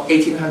place called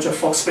 1800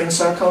 Fox Spring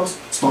Circles.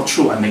 It's not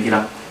true. I make it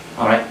up.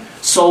 All right.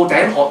 So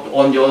then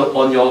on your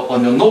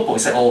notebook, you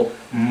say,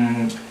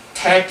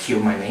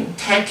 TAQ, my name,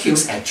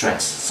 TAQ's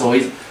address. So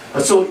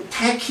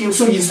TAQ.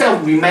 So instead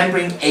of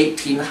remembering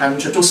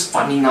 1800, those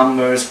funny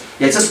numbers,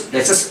 let's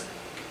just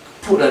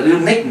put a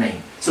little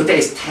nickname. So that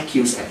is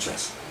TAQ's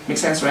address. Make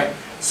sense, right?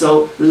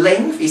 So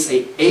length is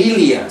an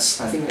alias.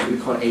 I think that we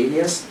call it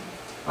alias.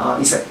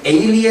 It's an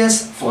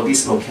alias for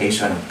this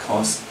location, and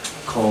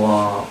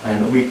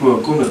we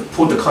were going to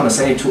put the counter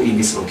 72 in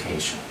this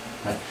location.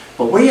 Right?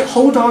 But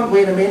hold on,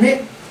 wait a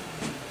minute.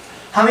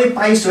 How many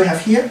bytes do we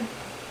have here?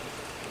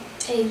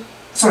 8.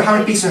 Sorry, how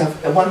many bits do we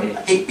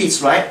have? 8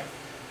 bits, right?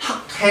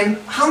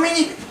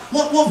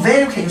 What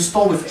value can you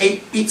store with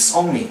 8 bits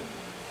only?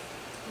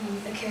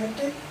 The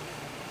character?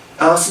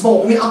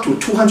 Small, only up to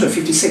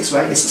 256,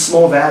 right? It's a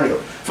small value.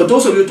 For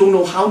those of you who don't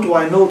know, how do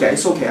I know that?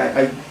 It's okay,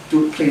 I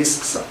do play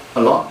this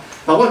a lot.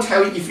 But I want to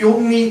tell you, if you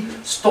only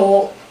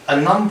store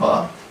a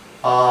number,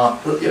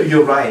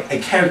 you're right, a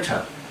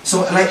character.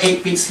 So like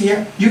 8 bits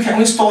here, you can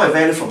only store a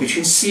value for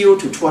between 0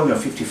 to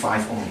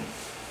 255 only.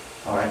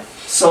 Alright?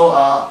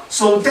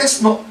 So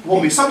that's not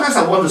what we, sometimes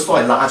I want to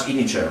store a large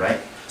integer, right?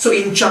 So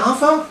in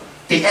Java,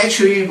 they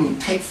actually will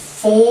take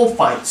 4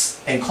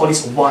 bytes and call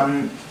this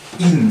one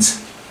int.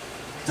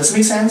 Does it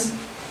make sense?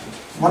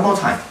 One more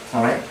time,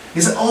 alright?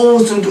 It's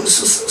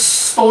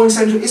storing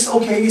 72, it's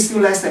okay, it's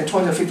still less than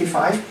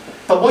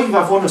 255. But what if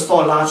I want to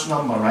store a large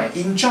number, right?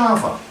 In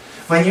Java,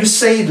 when you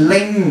say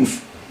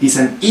length is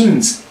an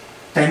int,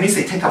 that means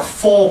they take up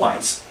 4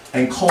 bytes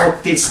and call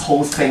this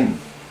whole thing.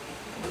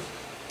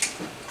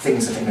 Thing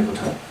is a technical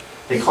term.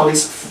 They call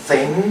this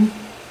thing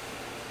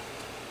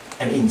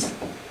an int.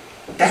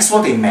 That's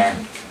what they meant.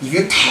 If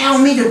you tell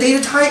me the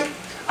data type,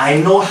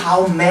 I know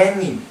how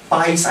many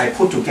bytes I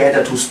put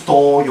together to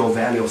store your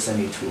value of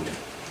 72.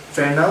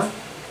 Fair enough?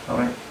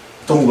 Alright?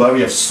 Don't worry,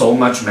 you have so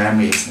much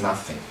memory, it's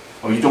nothing.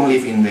 Or you don't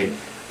live in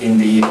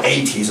the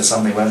 80s or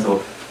something, where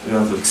you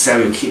have to sell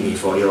your kidney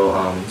for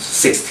your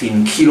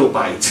 16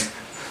 kilobyte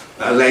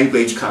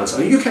language card. So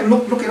you can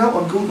look it up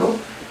on Google,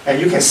 and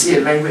you can see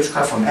a language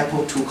card from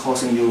Apple II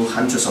costing you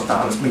hundreds of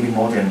dollars, maybe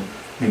more than,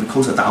 maybe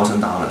close to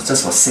 $1,000,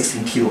 just for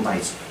 16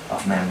 kilobytes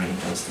of memory in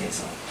those days.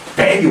 So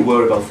then you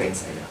worry about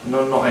things like that.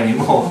 No, not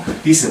anymore.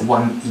 This is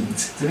one int.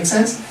 Does that make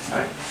sense?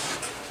 Alright.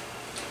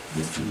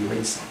 Let's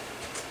erase it.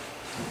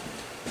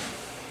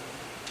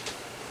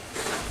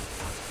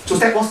 So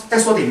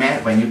that's what they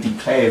meant when you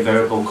declare a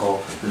variable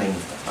called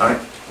length.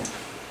 Alright?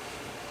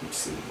 Let's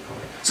see.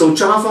 So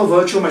Java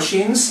virtual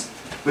machines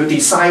will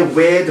decide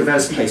where the value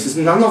is placed. It's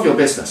none of your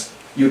business.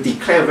 You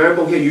declare a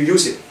variable here, you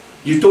use it.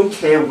 You don't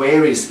care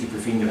where it is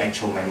within your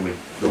actual memory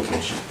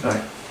location.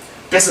 Alright?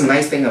 That's a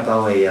nice thing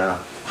about a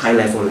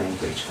high-level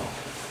language.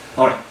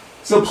 Alright.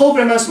 So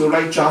programmers will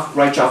write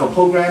Java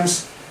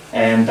programs,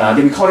 and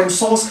they will call them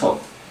source code.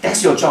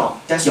 That's your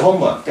job. That's your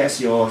homework. That's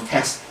your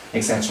test,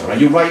 etc. Right?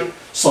 You write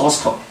source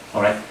code.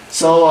 Alright.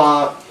 So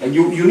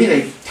you need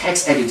a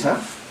text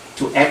editor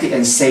to edit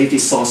and save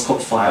this source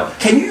code file.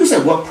 Can you use a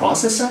word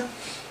processor?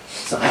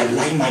 So I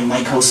like my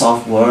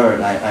Microsoft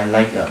Word. I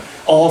like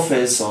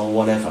Office or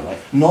whatever. Right?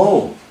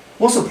 No.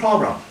 What's the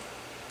problem?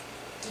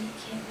 You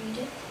can't read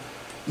it.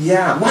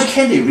 Yeah. Why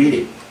can't they read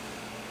it?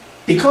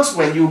 Because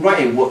when you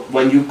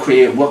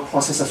create a word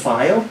processor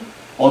file,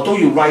 although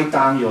you write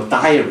down your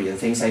diary and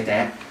things like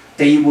that,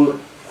 there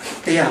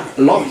are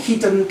a lot of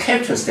hidden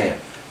characters there.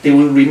 They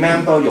will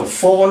remember your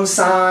font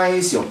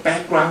size, your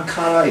background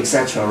color,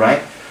 etc.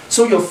 Right?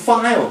 So your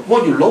file,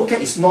 what you look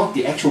at is not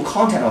the actual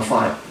content of the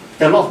file.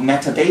 There are a lot of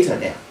metadata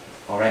there.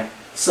 Alright?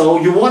 So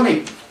you want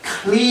a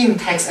clean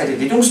text editor.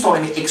 They don't store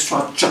any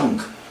extra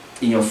junk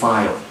in your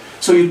file.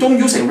 So you don't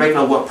use a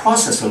regular word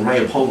processor to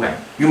write a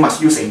program. You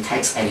must use a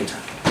text editor.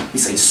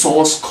 It's a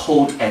source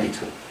code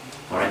editor.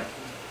 Alright?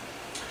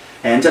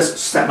 And just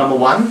step number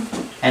 1.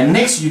 And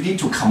next you need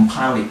to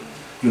compile it.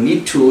 You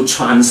need to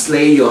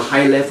translate your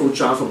high-level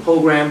Java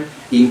program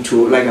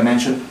into, like I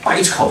mentioned,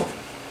 bytecode.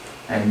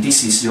 And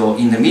this is your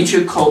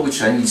intermediate code, which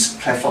then is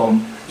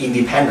platform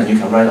independent. You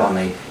can run it on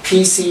a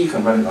PC, you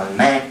can run it on a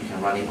Mac, you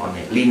can run it on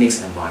a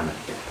Linux environment.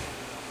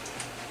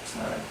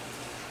 Alright.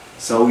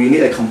 So you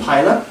need a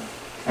compiler.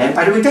 And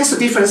by the way, that's the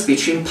difference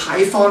between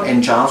Python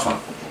and Java.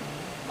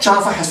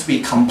 Java has to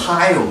be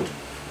compiled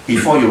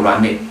before you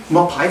run it,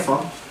 not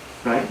Python,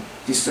 right?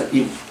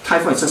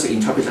 Python is just an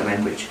interpreted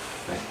language.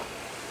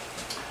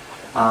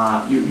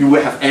 Right? You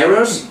will have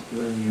errors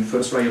when you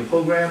first write your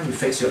program. You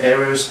fix your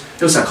errors.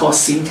 Those are called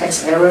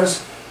syntax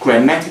errors,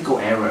 grammatical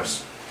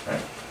errors.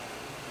 Right?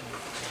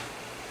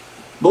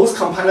 Most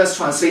compilers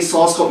translate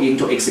source code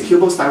into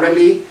executables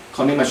directly,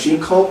 calling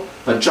machine code,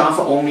 but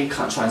Java only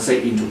can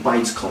translate into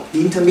bytes code,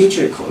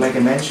 intermediate code, like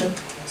I mentioned.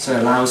 So it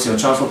allows your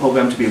Java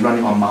program to be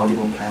running on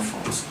multiple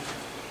platforms.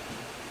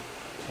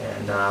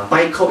 And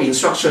bytecode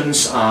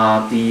instructions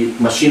are the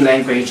machine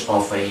language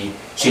of a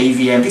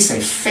JVM. This is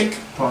a fake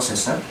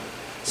processor.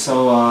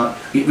 So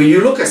when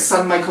you look at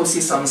Sun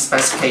Microsystems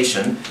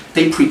specification,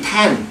 they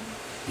pretend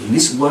in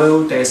this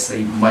world there's a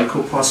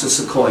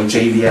microprocessor called a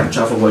JVM,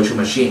 Java Virtual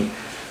Machine.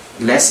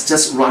 Let's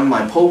just run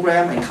my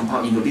program and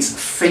compile into this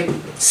fake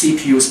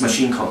CPU's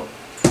machine code.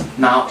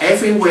 Now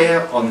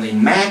everywhere on the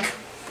Mac,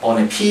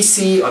 on a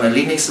PC, on a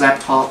Linux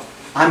laptop,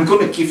 I'm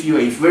going to give you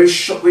a very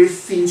short, very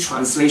thin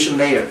translation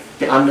layer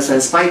that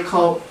understands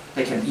bytecode,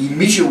 that can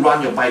immediately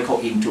run your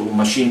bytecode into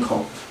machine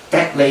code.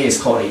 That layer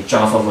is called a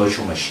Java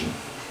Virtual Machine.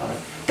 Right?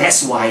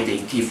 That's why they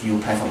give you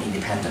platform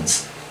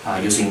independence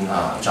using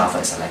Java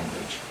as a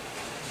language.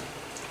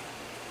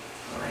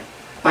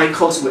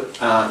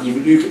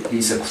 Bytecode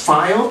is a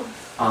file.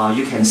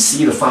 You can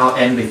see the file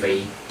end with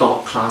a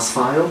 .class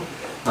file.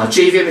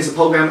 JVM is a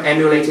program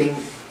emulating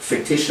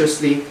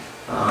fictitiously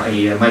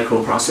a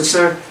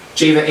microprocessor.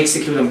 JVM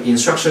executes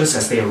instructions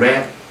as they are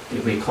read.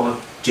 We call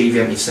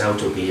JVM itself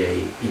to be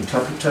an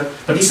interpreter,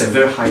 but this is a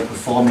very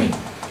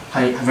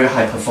very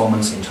high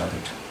performance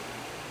interpreter.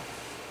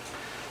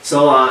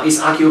 So it's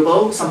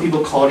arguable. Some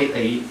people call it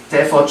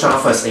therefore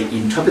Java is an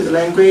interpreted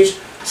language.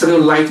 Some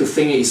people like to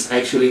think it's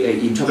actually an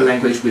interpreted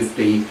language with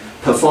the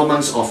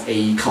performance of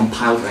a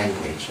compiled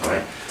language. All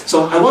right.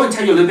 So I want to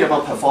tell you a little bit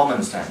about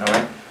performance then. All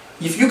right.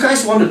 If you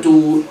guys want to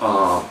do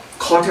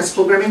context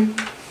programming,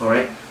 all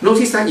right,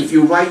 notice that if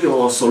you write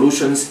your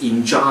solutions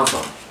in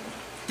Java,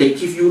 they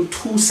give you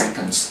 2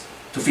 seconds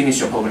to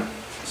finish your program.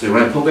 So you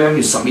write a program,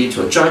 you submit it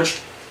to a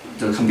judge,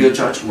 the computer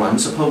judge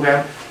runs the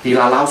program. It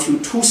allows you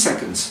 2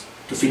 seconds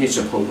to finish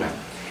your program.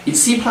 In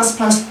C++,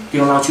 they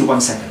allow you 1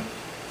 second.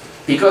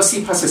 Because C++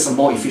 is a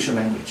more efficient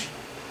language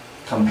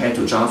compared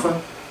to Java.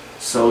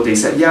 So they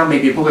said, yeah,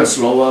 maybe your program is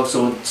slower,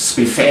 so to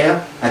be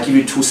fair, I give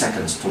you 2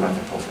 seconds to run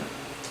the program.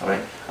 All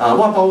right.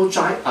 What about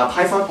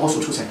Python? Also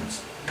 2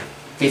 seconds.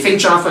 They think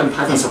Java and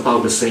Python is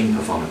about the same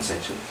performance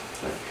actually.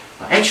 Right.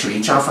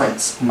 Actually, Java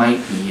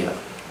might be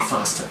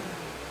faster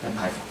than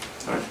Python.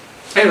 All right.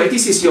 Anyway,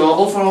 this is your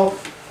overall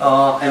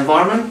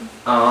environment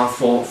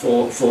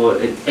for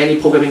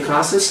any programming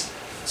classes.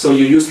 So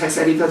you use text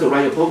editor to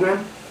write your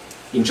program.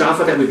 In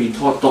Java, that will be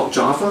taught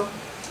 .java.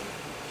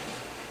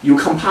 You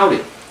compile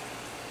it.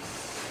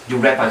 You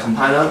read by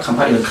compiler,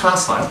 compile in a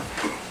class file.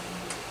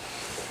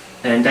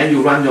 And then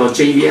you run your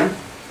JVM,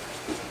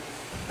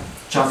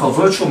 Java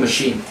Virtual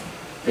Machine,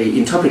 the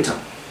interpreter,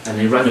 and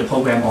then run your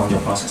program on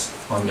your process,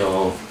 on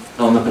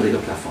a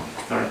particular platform.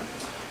 All right.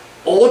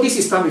 All this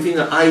is done within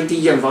the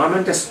IDE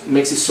environment. That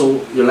makes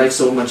it your life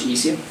so much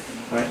easier.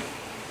 All right.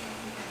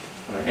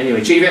 All right.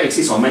 Anyway, JVM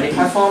exists on many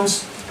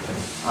platforms.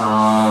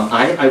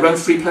 I run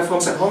 3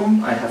 platforms at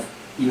home. I have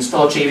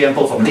installed JVM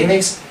both on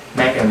Linux,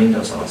 Mac, and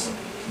Windows also.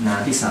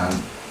 Now these are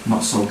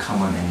not so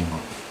common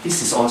anymore.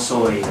 This is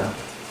also a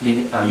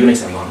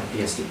Unix environment,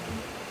 BSD.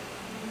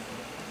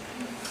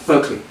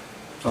 Berkeley,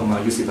 from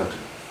UC Berkeley.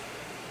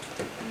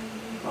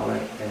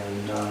 Alright,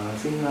 and I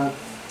think,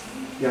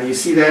 yeah, you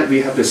see that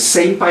we have the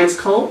same bytes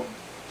code.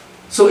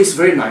 So it's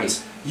very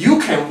nice. You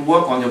can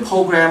work on your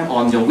program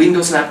on your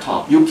Windows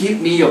laptop. You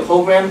give me your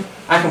program,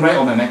 I can write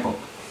on my MacBook.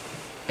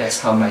 That's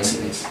how nice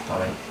it is.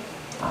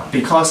 Alright,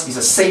 because it's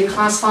the same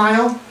class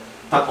file,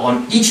 but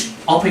on each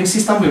operating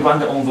system we run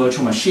their own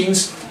virtual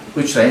machines,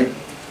 which then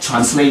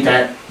translate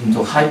that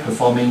into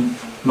high-performing,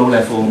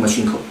 low-level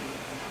machine code.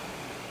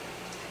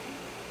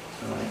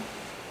 Alright.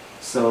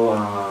 So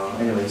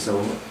anyway,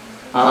 so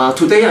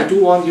today I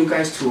do want you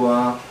guys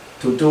to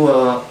do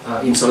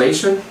a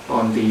installation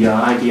on the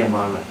IDE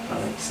environment.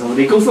 Alright. So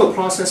they go through a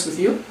process with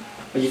you.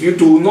 If you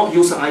do not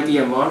use the IDE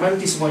environment,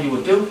 this is what you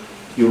would do.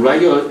 You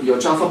write your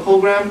Java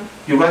program,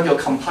 you run your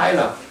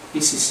compiler.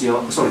 This is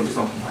your, sorry, this is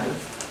not compiler.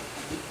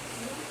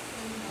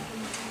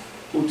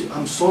 Oh,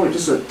 I'm sorry,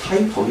 this is a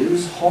typo. This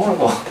is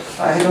horrible.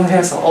 I don't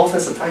have some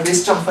authors to type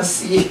this Java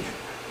C.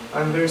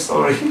 I'm very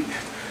sorry.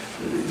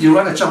 You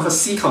run a Java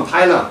C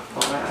compiler.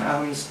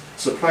 I'm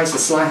surprised the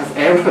slide have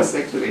errors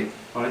actually.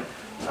 All right,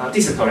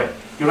 this is correct.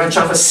 You run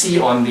Java C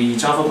on the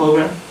Java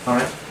program. All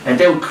right, and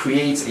that will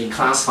create a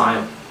class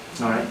file.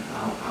 All right,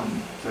 I'm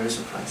very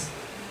surprised.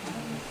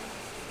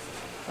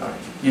 All right,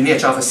 you need a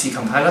Java C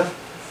compiler,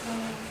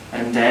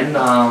 and then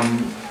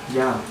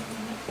yeah.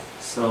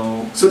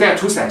 So there are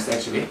 2 steps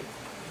actually.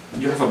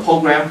 You have a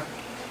program,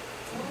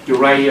 You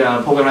write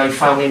a program like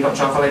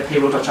filename.java, like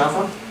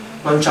payroll.java,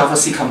 run Java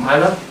C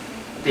compiler.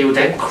 They will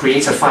then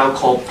create a file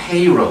called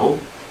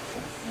payroll.class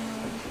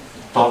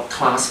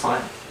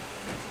file.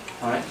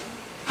 Alright.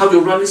 How do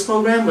you run this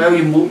program? Well,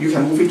 you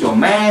can move it to your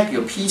Mac,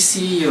 your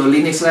PC, your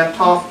Linux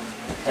laptop,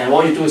 and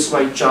all you do is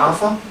write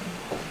Java.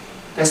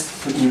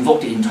 That's to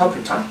invoke the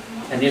interpreter,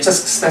 and you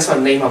just specify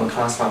the name of the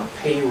class file,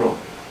 payroll.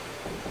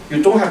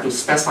 You don't have to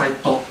specify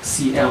 .class,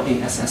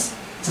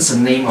 just the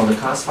name of the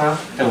class file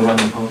that will run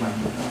the program.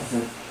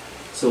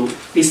 So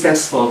this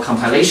steps for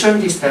compilation,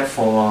 this step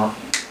for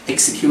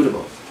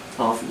executable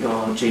of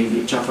your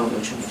Java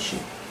virtual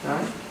machine.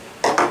 Alright?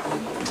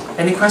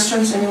 Any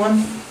questions,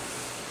 anyone?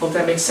 Hope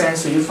that makes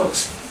sense to you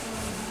folks.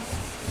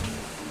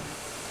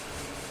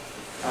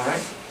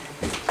 Alright?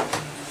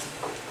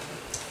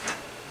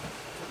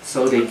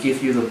 So they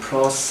give you the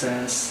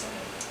process.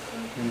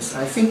 Yes,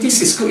 I think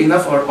this is good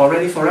enough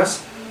already for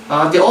us.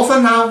 The author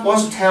now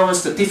wants to tell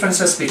us the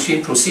differences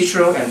between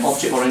procedural and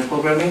object-oriented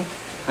programming.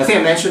 I think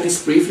I mentioned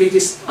this briefly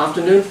this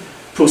afternoon.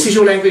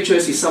 Procedural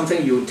languages is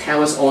something you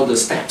tell us all the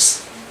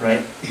steps,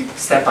 right?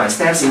 Step by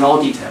steps in all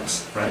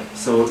details, right?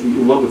 So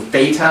you work with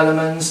data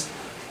elements,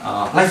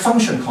 like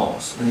function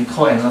calls, when you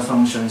call another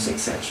functions,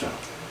 etc.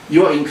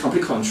 You are in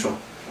complete control.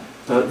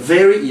 But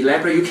very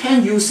elaborate. You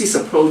can use this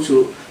approach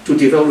to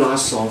develop large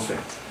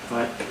software,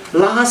 right?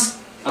 Last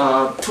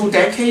 2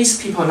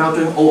 decades, people are now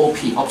doing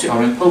OOP,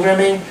 object-oriented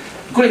programming.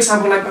 A good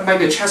example might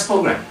be a chess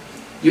program.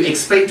 You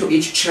explain to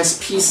each chess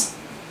piece,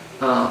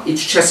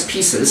 each chess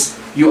pieces,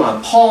 you are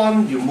a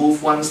pawn, you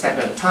move one step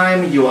at a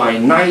time, you are a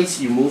knight,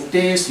 you move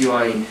this, you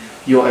are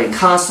a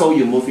castle,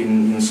 you move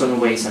in certain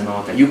ways and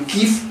all that. You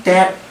give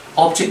that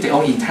object their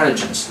own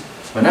intelligence.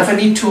 Whenever you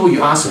need to,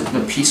 you ask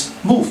the piece,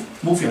 move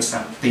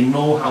yourself. They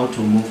know how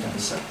to move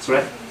themselves,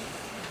 right?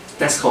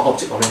 That's called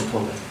object-oriented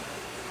programming.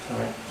 All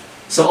right.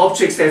 So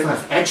objects therefore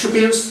have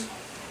attributes.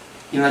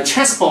 In a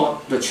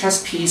chessboard, the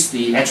chess piece,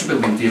 the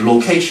attribute will be the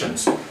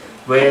locations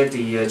where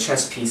the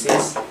chess piece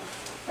is.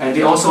 And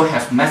they also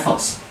have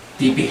methods,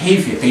 the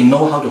behavior. They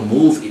know how to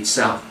move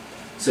itself.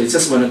 So it's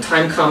just when the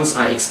time comes,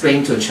 I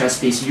explain to a chess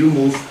piece, you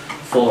move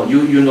for,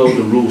 you know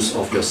the rules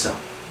of yourself.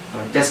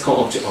 All right. That's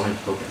called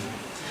object-oriented programming.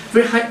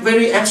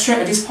 Very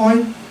abstract at this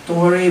point. Don't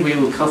worry, we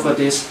will cover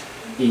this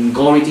in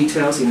gory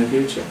details in the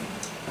future.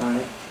 All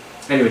right.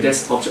 Anyway,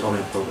 that's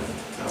object-oriented programming.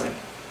 All right.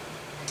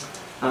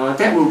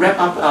 That will wrap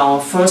up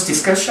our first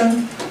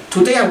discussion.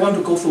 Today I want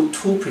to go through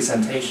 2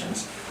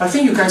 presentations. I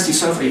think you guys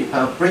deserve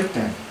a break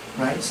then,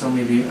 right? So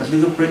maybe a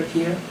little break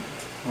here.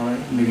 All right.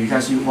 Maybe you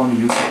guys want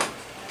to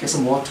get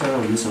some water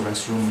or use a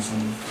restroom or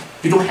something.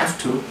 You don't have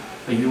to,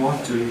 but if you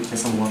want to get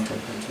some water.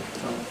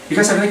 You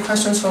guys have any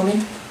questions for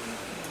me?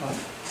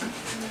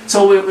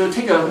 So we'll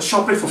take a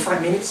short break for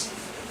 5 minutes.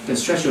 You can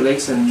stretch your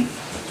legs and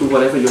do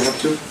whatever you have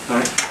to. All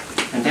right.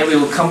 And then we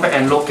will come back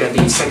and look at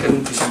the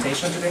second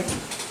presentation today.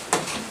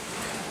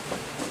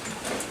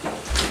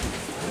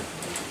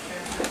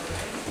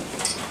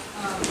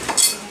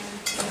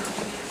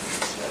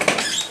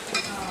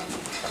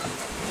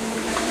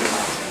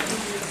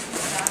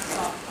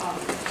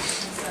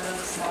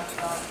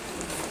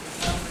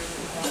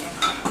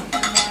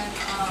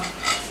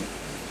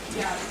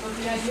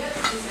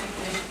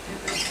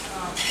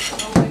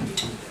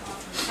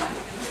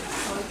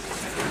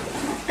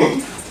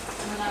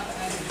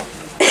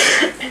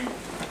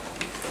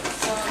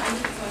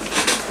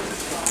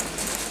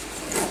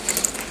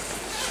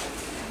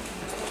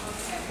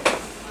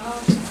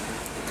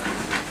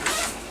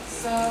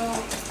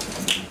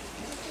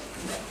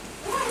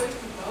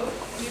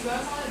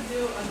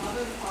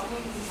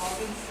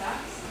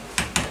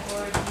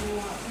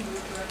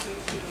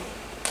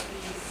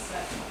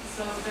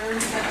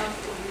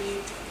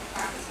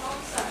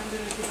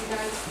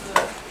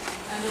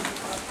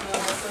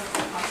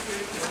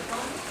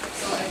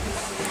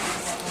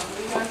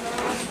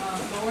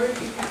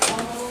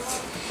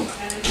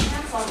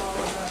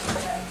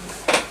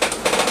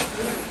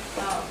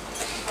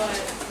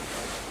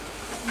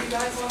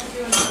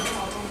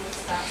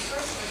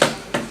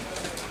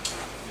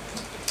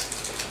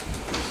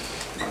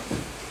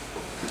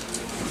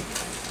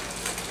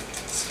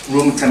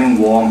 Room turning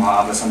warm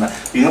after some time.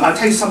 You know, I'll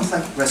tell you something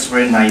that's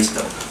very nice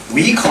though.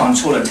 We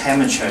control the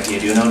temperature here,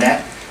 do you know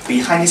that?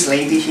 Behind this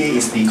lady here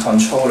is the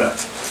controller.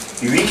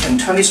 We can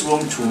turn this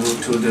room to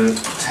the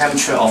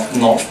temperature of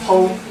North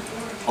Pole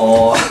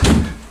or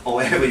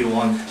wherever you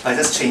want by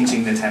just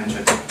changing the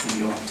temperature if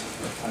you want.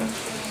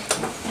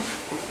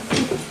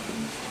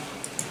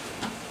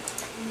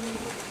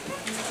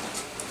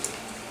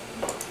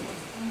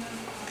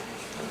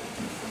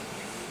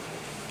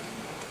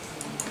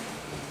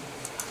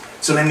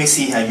 So let me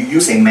see here, you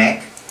use a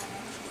Mac,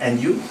 and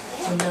you?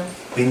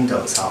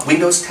 Windows.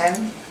 Windows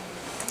 10?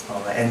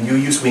 Alright, and you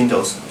use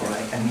Windows,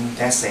 alright, and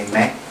that's a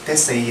Mac,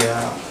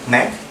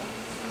 Mac?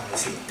 I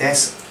see,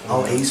 that's,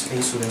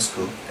 ASU, that's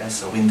good,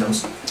 that's a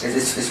Windows.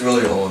 It's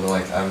really old,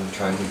 like I'm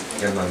trying to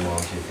get my mom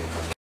to get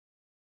it.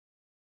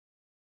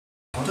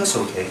 Oh, that's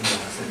okay.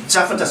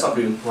 Java does not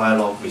require a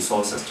lot of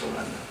resources to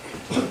run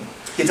it.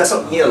 It does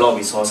not need a lot of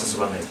resources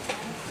to run it.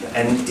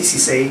 And this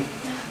is a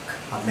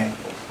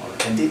MacBook.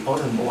 Alright. And this,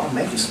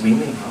 Mac is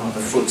winning.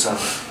 The fruits are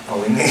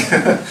winning.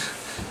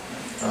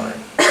 Alright.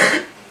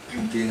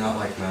 Do you not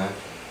like Mac?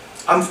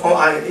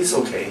 It's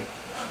okay.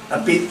 A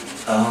bit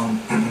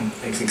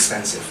it's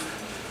expensive.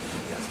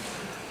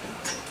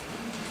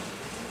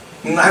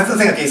 Yeah. I have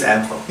nothing against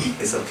Apple.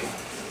 It's okay.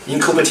 In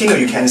Cupertino,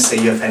 you can't say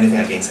you have anything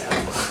against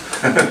Apple.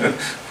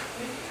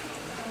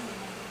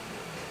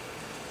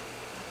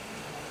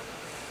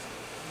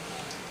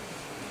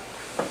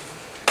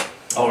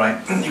 All right.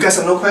 You guys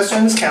have no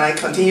questions? Can I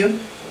continue?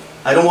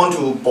 I don't want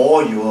to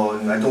bore you, or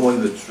I don't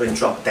want you to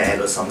drop dead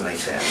or something like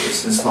that.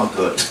 It's not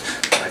good.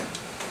 Right?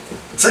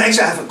 So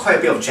actually, I have quite a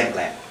bit of jet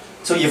lag.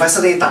 So if I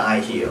suddenly die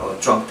here or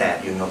drop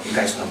dead, you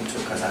guys know too,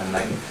 because I'm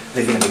like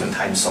living a different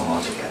time zone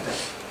altogether.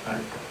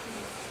 Right?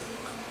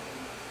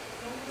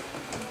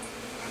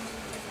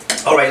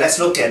 All right, let's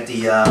look at the.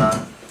 Yeah,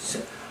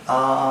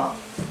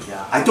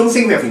 I don't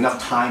think we have enough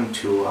time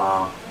to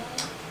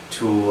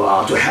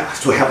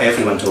help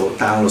everyone to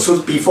download.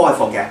 So before I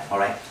forget, all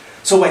right.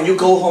 So when you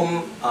go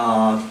home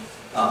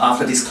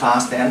after this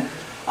class, then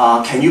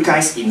can you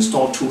guys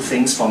install two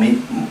things for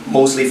me?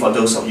 Mostly for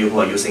those of you who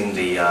are using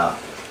the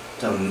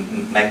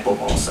MacBook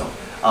also.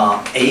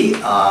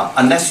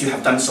 Unless you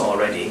have done so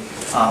already,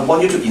 I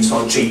want you to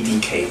install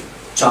JDK,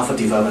 Java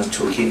Development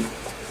Toolkit.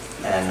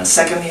 And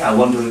secondly, I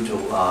want you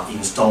to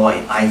install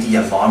an IDE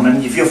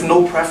environment. If you have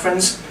no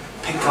preference,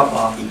 pick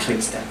up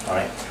Eclipse then, all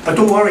right? But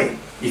don't worry,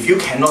 if you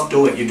cannot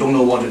do it, you don't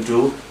know what to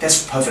do,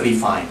 that's perfectly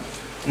fine.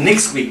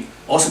 Next week,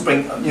 also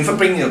bring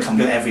your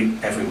computer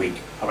every week,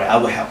 all right? I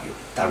will help you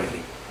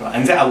directly. Right?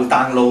 In fact, I will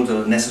download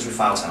the necessary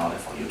files and all that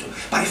for you too.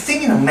 But I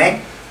think in a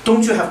Mac,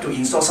 don't you have to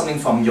install something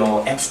from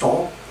your App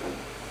Store?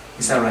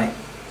 Is that right?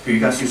 Do you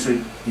guys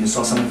usually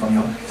install something from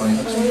your App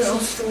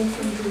Store?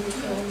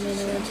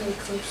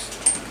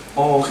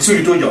 Oh, so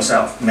you do it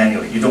yourself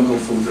manually. You don't go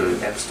through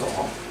the App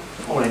Store.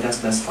 All right,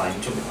 that's fine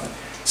too.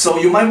 So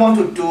you might want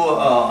to do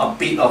a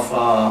bit of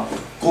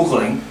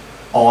Googling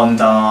on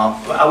the.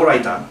 I will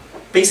write down.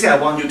 Basically, I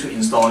want you to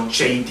install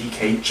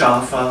JDK,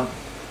 Java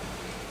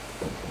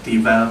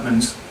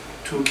Development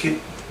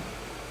Toolkit.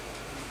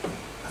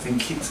 I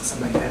think Kit or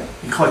something like that.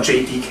 You call it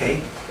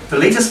JDK. The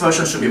latest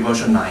version should be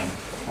version 9.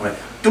 All right.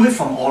 Do it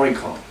from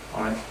Oracle.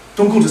 All right.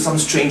 Don't go to some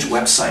strange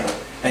website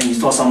and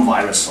install some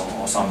virus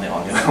or something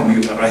on your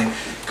computer, right?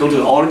 Go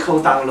to Oracle,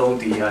 download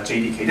the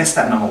JDK. That's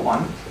step number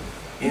 1.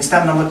 In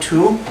step number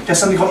 2, there's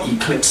something called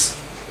Eclipse.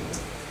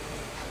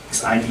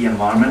 It's IDE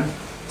environment.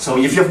 So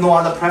if you have no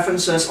other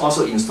preferences,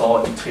 also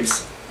install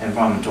Eclipse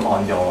environment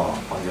on your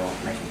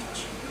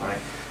Macintosh. All right.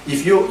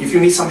 If you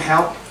need some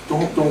help,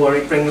 don't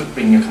worry. Bring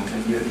your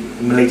computer.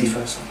 Emulate it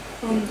first.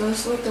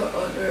 Does like the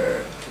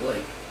other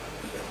like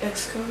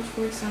Xcode,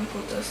 for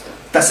example, does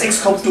that? Does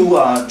Xcode do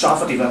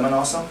Java development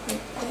also?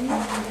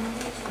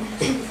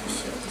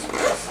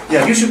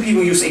 Yeah, usually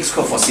people use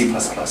Xcode for C++.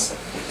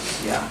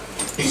 Yeah.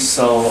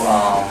 So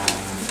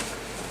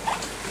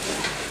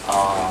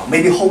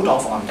maybe hold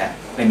off on that.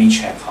 Let me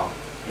check how.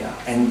 Yeah.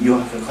 And you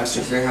have a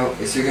question? Is there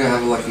gonna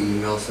have like an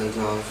email sent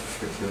off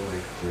for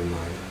like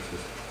reminders or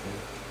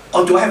something?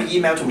 Oh, do I have an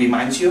email to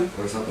remind you?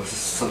 Or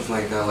something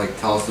like that, like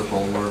tell us the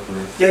homework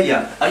or.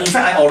 Yeah. In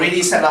fact, I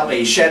already set up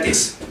a share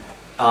this.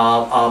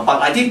 But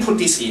I didn't put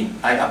this in.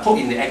 I put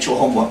in the actual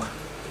homework.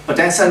 But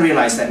then I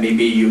realized that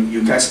maybe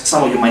you guys,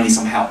 some of you might need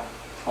some help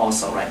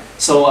also, right?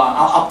 So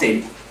I'll update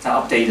it.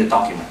 I'll update the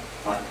document.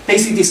 Right?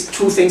 Basically, these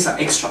two things are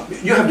extra.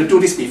 You have to do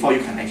this before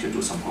you can actually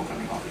do some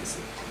programming,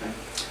 obviously. Right?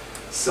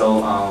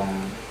 So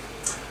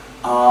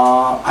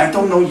I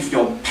don't know if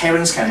your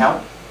parents can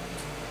help.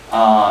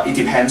 It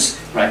depends,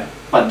 right?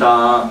 But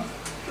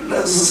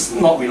let's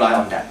not rely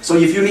on that. So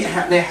if you need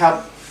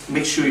help,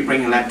 make sure you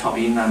bring your laptop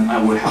in, and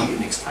I will help you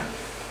next time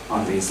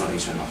on the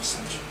installation of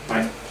such,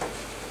 right?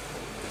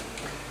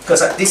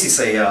 Because this is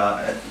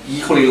a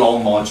equally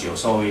long module,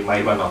 so we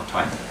might run out of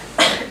time.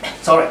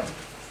 Sorry,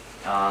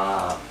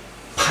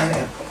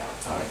 Pineapple.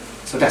 All right.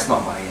 So that's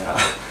not my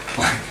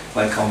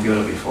my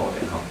computer before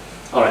then.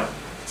 All right.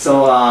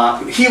 So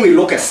here we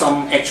look at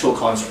some actual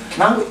concepts.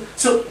 Now,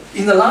 so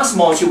in the last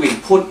module we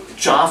put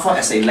Java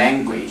as a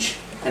language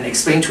and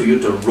explain to you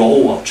the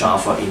role of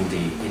Java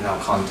in our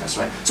context,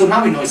 right? So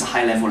now we know it's a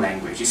high-level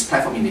language. It's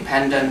platform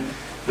independent.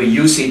 We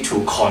use it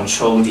to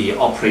control the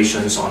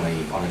operations on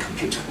a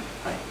computer,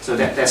 right? So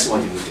that's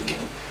what you need to get.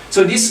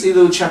 So this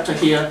little chapter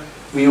here,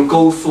 we'll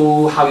go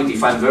through how you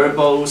define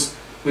variables.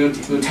 We'll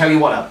tell you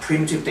what are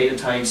primitive data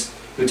types.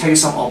 We'll tell you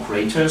some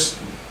operators.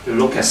 We'll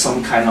look at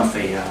some kind of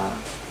a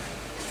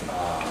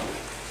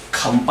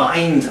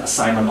combined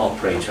assignment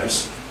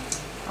operators.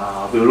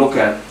 We'll look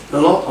at a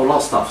lot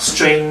of stuff: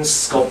 strings,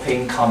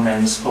 scoping,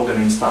 comments,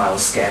 programming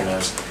styles,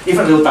 scanners,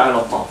 even a little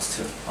dialog box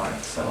too. All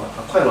right, so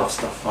quite a lot of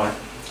stuff. All right.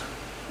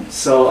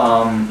 So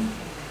all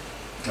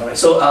right.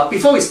 So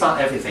before we start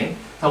everything,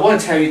 I want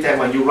to tell you that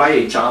when you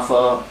write a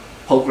Java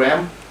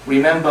program,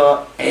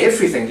 remember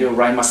everything you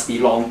write must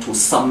belong to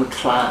some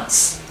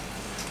class.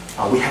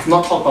 We have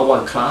not talked about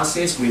what a class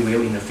is. We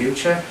will in the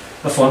future.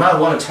 But for now, I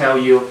want to tell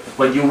you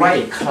when you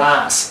write a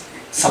class,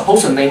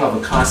 suppose the name of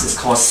a class is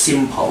called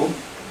simple,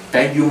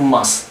 then you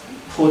must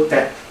put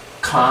that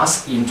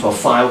class into a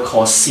file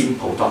called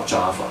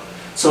simple.java.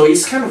 So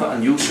it's kind of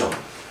unusual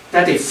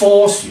that they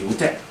force you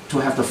to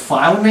have the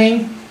file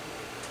name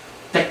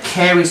that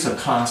carries the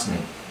class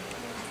name.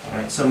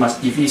 Alright, so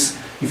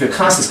if your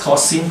class is called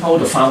simple,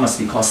 the file must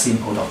be called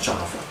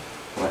simple.java.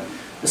 Right.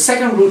 The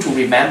second rule to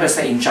remember is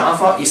that in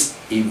Java is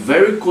a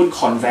very good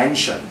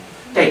convention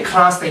that a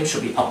class name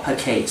should be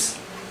uppercase.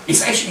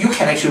 It's actually, you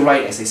can actually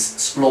write as a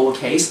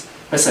lowercase,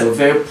 but it's a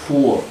very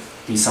poor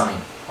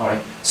design.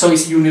 Alright, so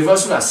it's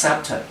universally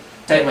accepted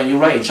that when you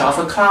write a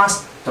Java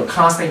class, the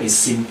class name is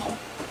simple.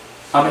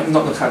 I mean,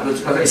 not the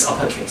class, but it's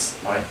uppercase.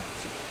 Alright.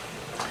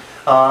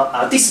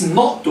 This is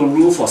not the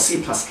rule for C++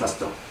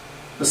 though.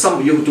 Some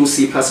of you who do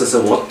C++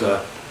 say, what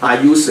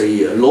I use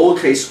a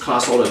lowercase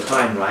class all the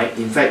time, right?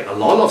 In fact, a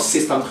lot of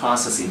system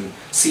classes in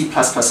C++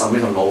 are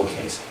written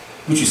lowercase,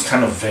 which is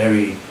kind of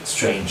very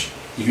strange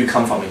if you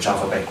come from a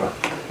Java background.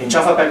 In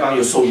Java background,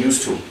 you're so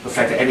used to the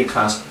fact that any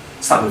class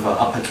starts with an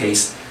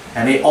uppercase,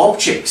 and the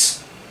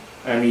objects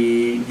and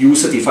the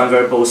user-defined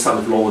variables start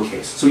with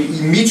lowercase. So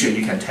immediately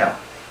you can tell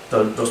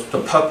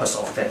the purpose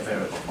of that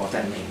variable or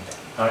that name.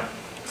 All right.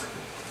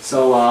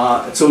 So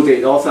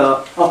the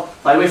author,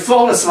 by the way,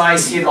 follow the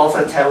slides here, the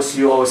author tells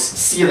you, or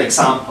see an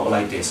example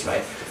like this,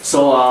 right?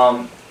 So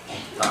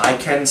I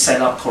can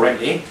set up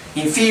correctly.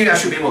 In theory, I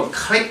should be able to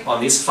click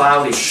on this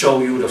file, they show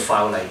you the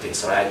file like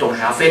this, right? I don't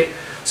have it.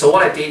 So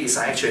what I did is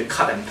I actually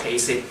cut and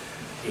paste it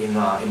in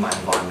my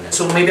environment.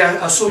 So maybe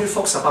I'll show you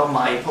folks about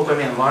my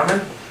programming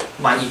environment.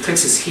 My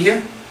Eclipse is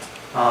here.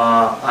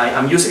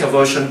 I'm using a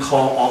version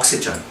called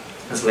Oxygen,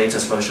 that's the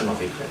latest version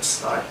of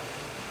Eclipse. All right.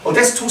 Oh,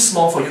 that's too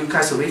small for you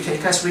guys to read. Can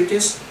you guys read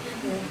this?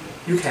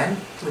 You can?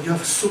 Well, you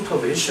have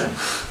supervision.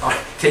 All right.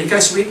 Can you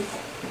guys read?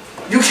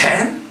 You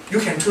can? You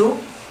can too?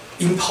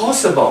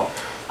 Impossible.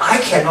 I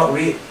cannot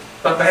read.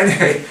 But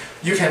anyway,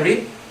 you can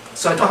read?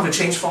 So I don't have to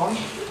change font?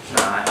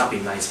 Nah, I'll be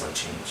nice for a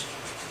change.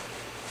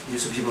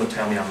 Usually people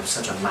tell me I'm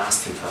such a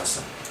nasty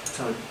person.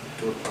 So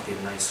I'll be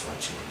nice for a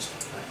change.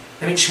 Right.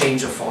 Let me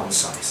change the font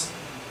size.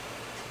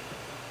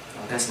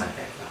 Oh, that's my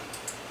background.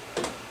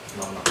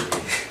 No, not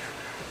really.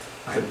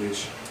 I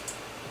wish.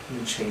 Let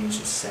me change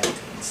the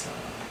settings.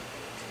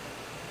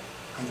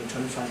 125%,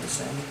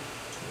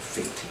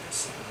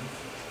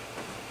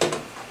 50%.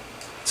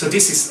 So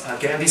this is,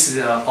 again, this is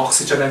an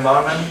Oxygen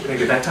environment,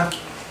 maybe better.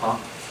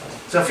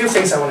 So a few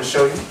things I want to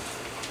show you.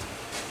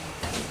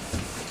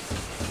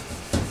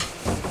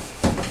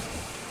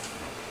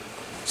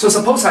 So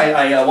suppose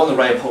I want to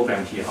write a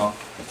program here.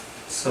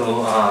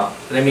 So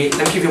let me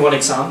give you one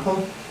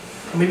example.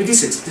 Maybe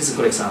this is a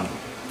good example.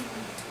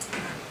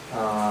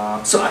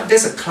 So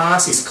there's a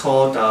class is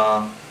called,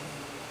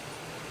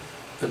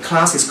 the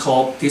class is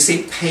called, do you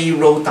see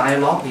payroll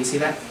dialog? Do you see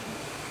that?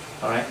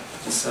 Alright,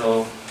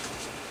 so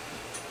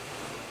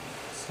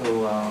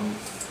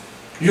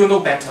you'll know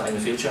better in the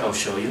future, I'll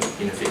show you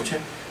in the future.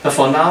 But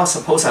for now,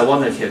 suppose I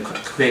want to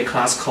create a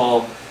class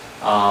called,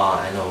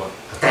 I know,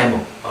 a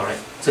demo, alright.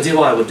 So this is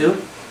what I would do.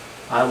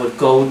 I would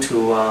go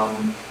to,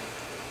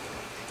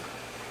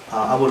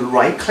 I would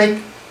right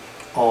click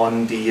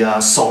on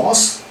the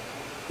source.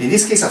 In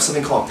this case, I have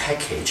something called a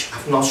package.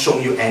 I've not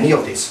shown you any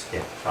of this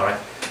yet. All right.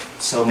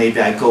 So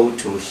maybe I go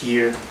to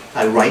here,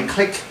 I right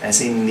click and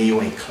say new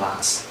a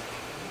class.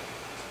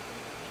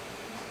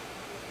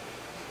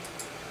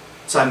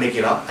 So I make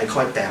it up, I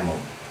call it demo.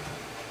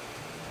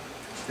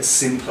 The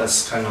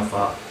simplest kind of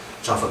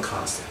Java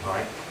class. All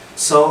right.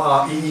 So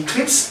in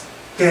Eclipse,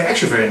 they're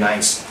actually very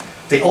nice.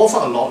 They offer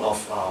a lot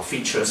of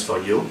features for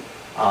you.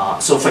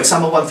 So for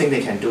example, one thing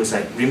they can do is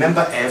like,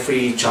 remember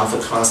every Java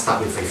class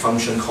starts with a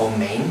function called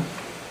main.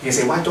 You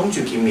say, why don't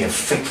you give me a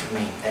fake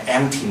main, an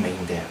empty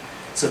main there?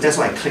 So that's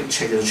why I click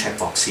check the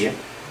checkbox here.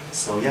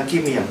 So yeah,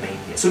 give me a main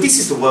here. So this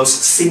is the world's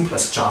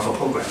simplest Java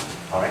program.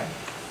 All right.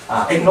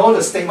 Ignore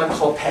the statement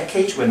called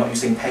package. We're not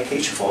using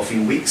package for a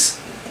few weeks.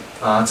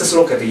 Just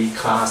look at the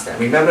class there.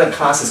 Remember the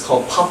class is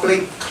called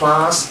public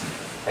class,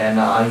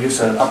 and I use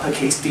an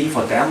uppercase D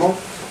for demo.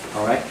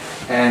 All right.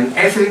 And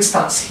everything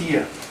starts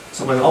here.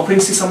 So when the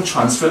operating system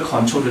transfer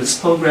control to this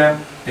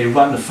program, they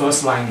run the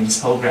first line in this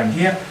program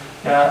here.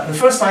 The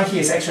first line here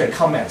is actually a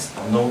comment.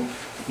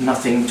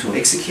 Nothing to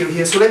execute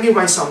here. So let me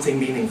write something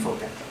meaningful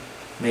then.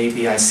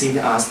 Maybe I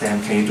simply ask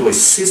them, can you do a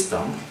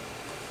system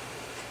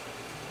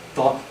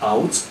dot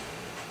out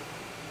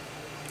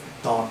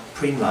dot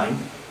print line.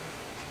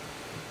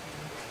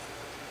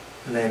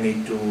 Let me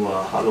do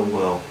hello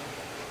world.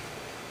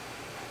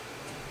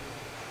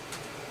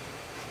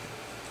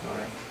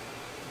 Alright.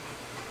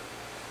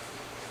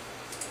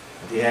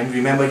 At the end,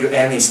 remember you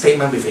end a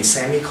statement with a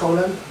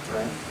semicolon,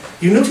 right?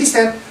 You notice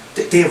that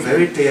they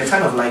are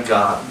kind of like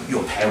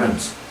your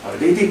parents.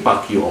 They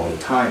bug you all the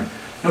time.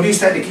 Notice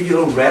that they give you a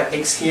little red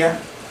X here.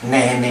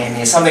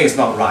 Nah, something is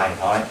not right.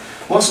 All right.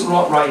 What's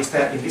not right is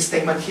that in this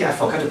statement here, I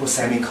forgot to put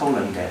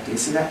semicolon there. Do you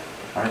see that?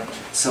 All right.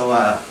 So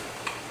I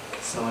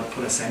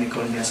put a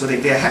semicolon there. So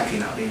they are happy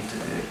now.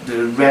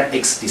 The red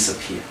X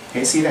disappear. Can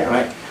you see that,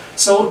 right?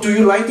 So do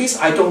you like this?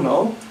 I don't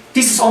know.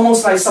 This is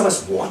almost like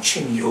someone's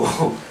watching you.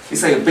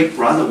 It's like a big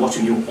brother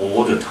watching you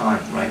all the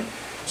time, right?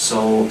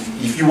 So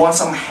if you want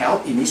some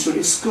help, initially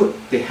it's good.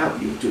 They help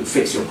you to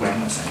fix your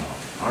grammars and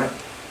all right?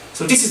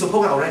 So this is the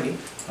program already,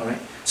 all right?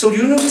 So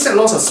you notice that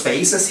lots of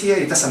spaces here,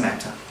 it doesn't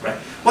matter, right?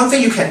 One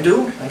thing you can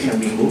do, I can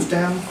remove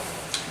them.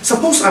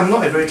 Suppose I'm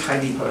not a very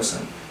tidy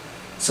person.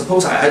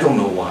 Suppose I don't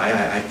know why,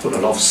 I put a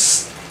lot of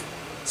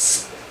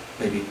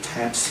maybe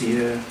tabs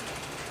here.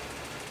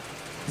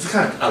 It's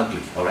kind of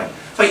ugly, all right?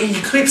 But in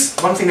Eclipse,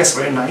 one thing that's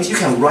very nice, you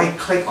can right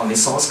click on the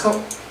source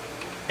code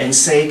and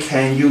say,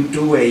 can you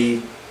do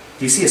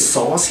you see a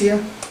source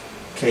here?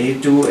 Can you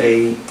do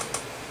a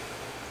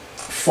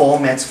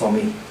format for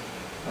me?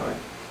 All right.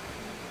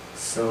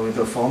 So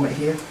the format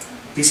here,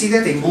 do you see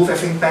that they move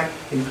everything back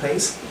in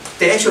place?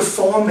 They actually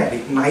format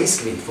it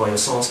nicely for your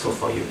source code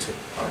for you too.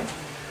 All right.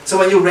 So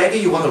when you're ready,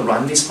 you want to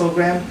run this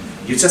program,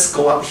 you just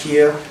go up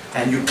here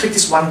and you click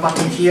this one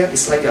button here.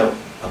 It's like a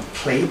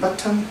play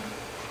button.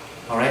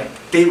 All right.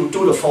 They will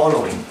do the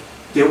following.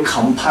 They will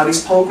compile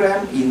this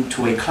program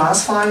into a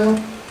class file.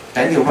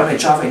 Then you run a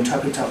Java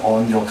interpreter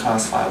on your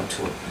class file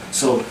too.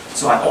 So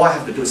all I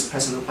have to do is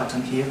press a little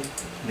button here,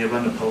 and they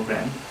run the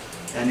program.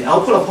 And the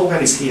output of the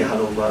program is here,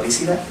 hello world. You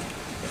see that?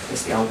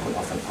 That's the output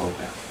of the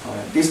program. All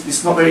right. This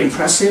is not very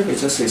impressive,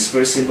 it's just a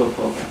very simple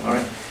program. All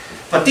right.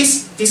 But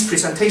this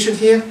presentation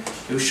here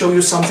will show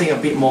you something a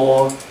bit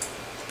more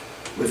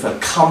with a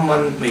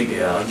common, maybe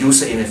a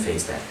user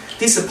interface there.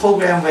 This is a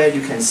program where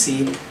you can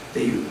see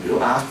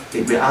we're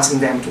asking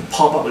them to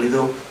pop up a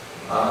little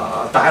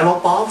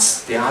dialog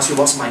box. They ask you,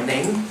 what's my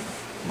name?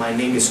 My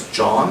name is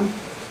John.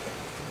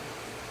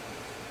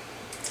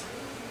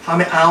 How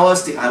many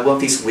hours did I work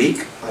this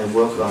week? I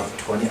worked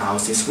 20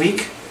 hours this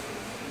week.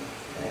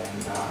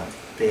 And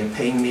they are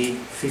paying me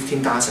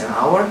 $15 an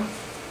hour.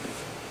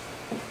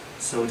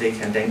 So they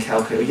can then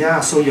calculate,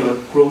 yeah, so your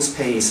gross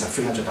pay is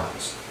 $300.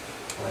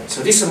 Right?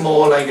 So this is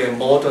more like a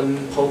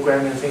modern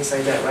program and things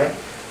like that, right?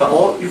 But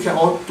you can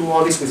do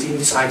all this within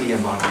this IDE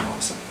environment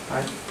also,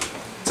 right?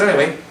 So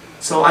anyway,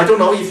 so I don't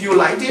know if you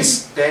like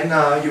this, then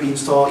you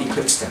install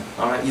Eclipse then,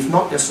 all right? If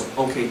not, that's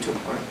okay too,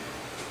 all right?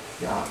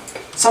 Yeah.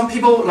 Some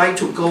people like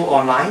to go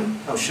online.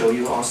 I'll show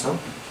you also.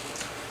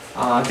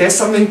 There's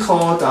something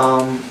called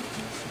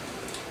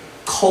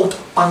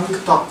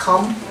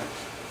codebunk.com.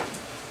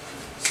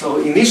 So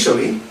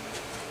initially,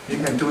 you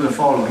can do the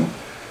following.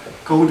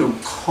 Go to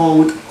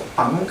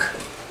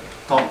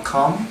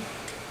codebunk.com.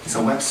 It's a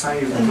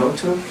website you can go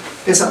to.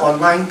 There's an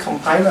online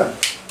compiler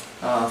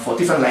for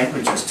different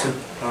languages too.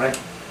 All right.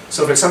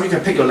 So for example, you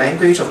can pick your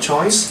language of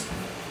choice.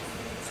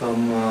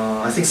 From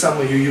I think some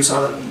of you use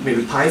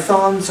maybe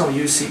Python, some of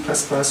you use C++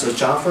 or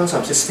Java. So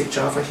I'll just stick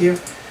Java here.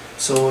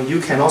 So you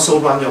can also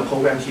run your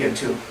program here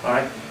too. All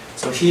right.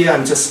 So here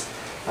I'm just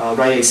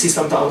write a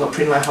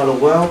system.out.println hello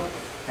world,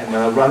 and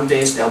when I run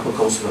this, the output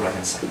goes to the right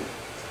hand side.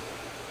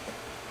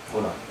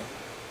 Hold on.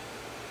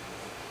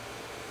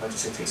 Why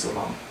does it take so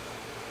long?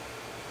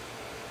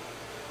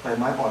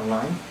 Am I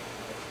online?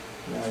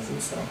 Yeah, I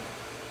think so.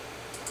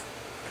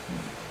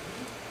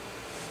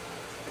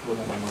 Hold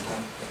on one more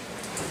time.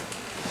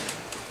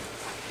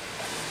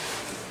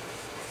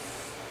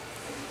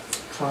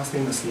 Class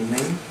name must be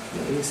name.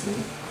 Yeah, it is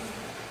name.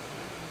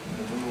 I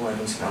don't know why I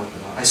don't see the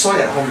output. I saw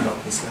it at home though.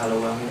 Is it hello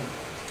world here?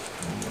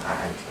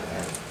 I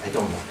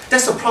don't know.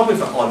 That's the problem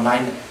with an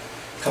online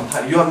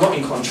compiler. You are not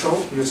in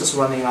control. You're just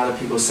running other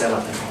people's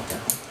setup and all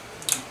that.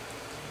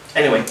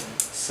 Anyway,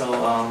 so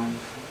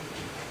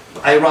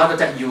I rather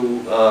that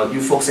you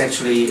folks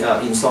actually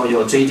install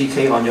your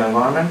JDK on your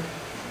environment,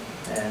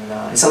 and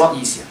it's a lot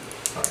easier.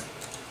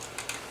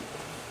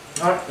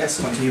 All right, let's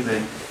continue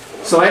there.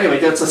 So anyway,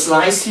 there's a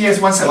slice here.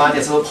 Once in a while,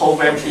 there's a little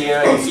program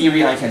here. In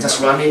theory, I can just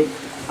run it.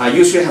 I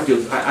usually have to.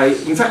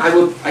 In fact,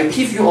 I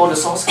give you all the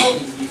source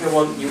code if you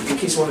want. In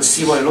case you want to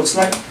see what it looks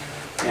like,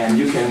 and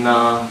you can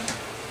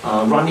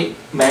run it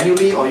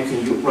manually, or you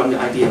can run the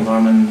IDE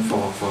environment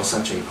for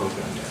such a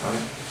program there. All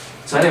right.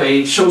 So anyway,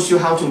 it shows you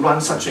how to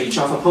run such a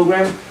Java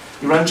program.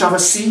 You run Java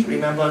C,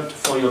 remember,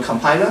 for your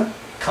compiler,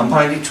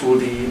 compile it to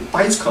the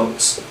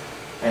bytecodes,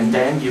 and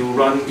then you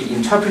run the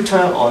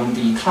interpreter on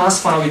the class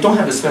file. You don't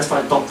have to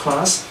specify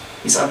 .class,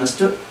 it's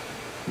understood.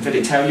 In fact,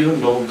 they tell you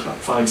no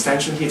file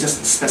extension here,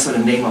 just specify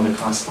the name of the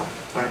class file.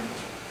 Right?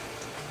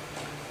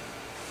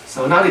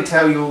 So now they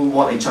tell you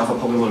what a Java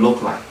program will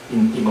look like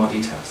in more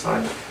details.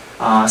 Right?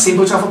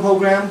 Simple Java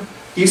program.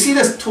 Do you see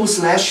this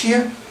 2/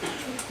 here?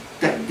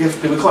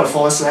 We call it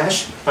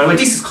 /. By the way,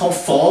 this is called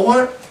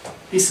forward,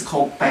 this is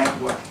called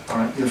backward.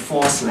 Alright, the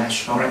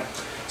 /. Alright.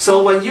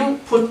 So when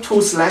you put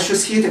 2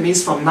 slashes here, that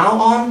means from now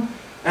on,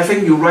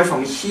 everything you write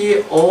from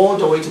here all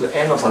the way to the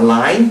end of a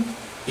line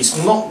is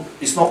not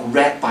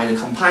read by the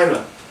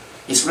compiler.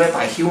 It's read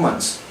by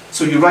humans.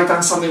 So you write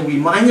down something,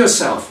 remind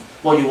yourself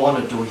what you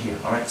want to do here.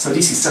 Alright. So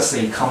this is just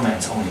a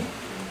comment only.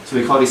 So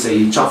we call this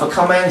a Java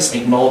comment. It's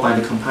ignored by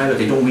the compiler.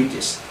 They don't read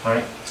this.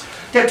 Alright.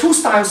 There are 2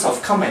 styles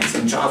of comments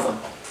in Java.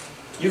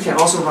 You can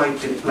also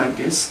write it like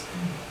this,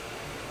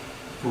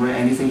 write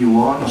anything you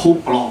want, the whole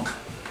block,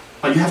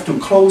 but you have to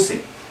close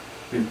it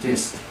with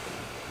this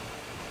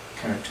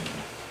character.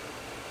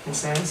 Make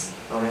sense?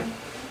 Alright.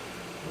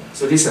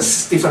 So this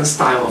is a different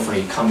style of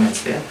a comment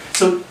there.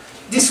 So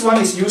this one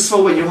is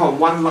useful when you have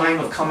one line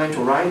of comment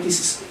to write. This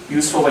is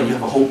useful when you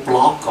have a whole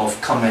block of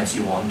comments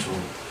you want to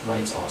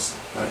write also.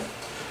 Right?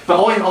 But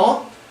all in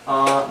all,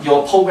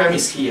 your program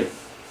is here.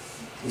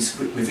 It's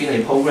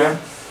within a program,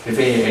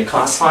 within a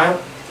class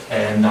file,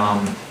 and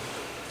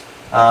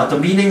the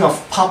meaning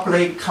of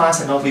public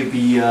class and all will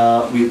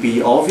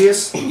be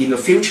obvious in the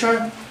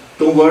future.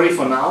 Don't worry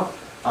for now.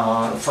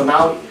 For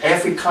now,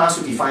 every class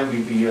you define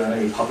will be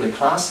a public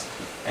class,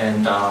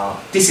 and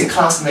this is a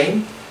class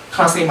name.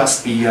 Class name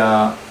must be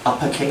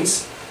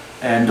uppercase,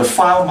 and the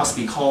file must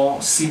be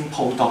called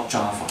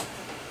simple.java.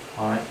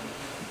 All right.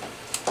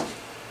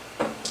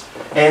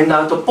 And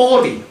the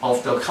body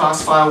of the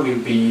class file will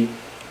be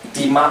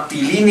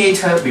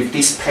delineated with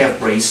this pair of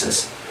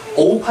braces,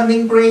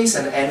 opening brace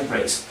and end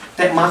brace.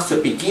 That marks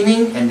the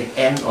beginning and the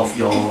end of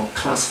your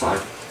class file.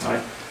 All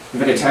right. I'm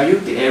going to tell you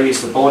the area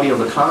is the body of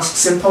the class.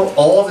 Simple.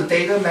 All the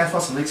data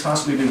methods of the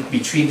class will be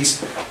between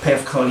this pair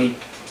of curly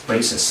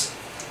braces.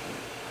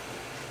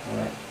 All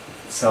right.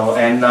 So,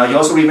 and you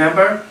also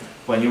remember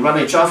when you run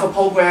a Java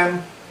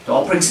program, the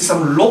operating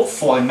system look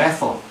for a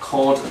method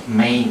called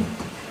main.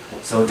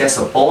 So that's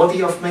the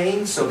body of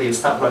main. So they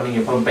start running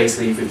your program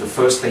basically with the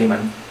first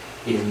statement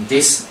in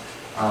this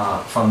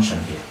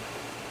function here.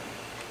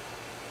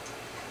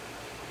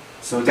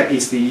 So that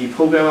is the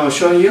program I'll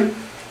show you.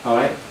 All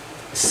right,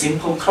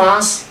 simple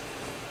class,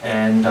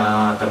 and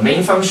the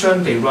main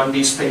function. They run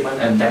this statement,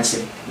 and that's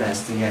it.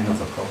 That's the end of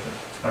the program.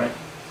 All right.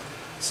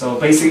 So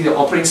basically, the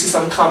operating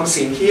system comes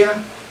in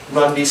here,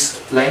 run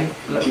this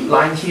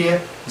line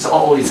here. So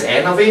all is the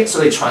end of it. So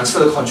they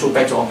transfer the control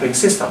back to the operating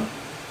system.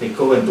 They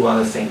go and do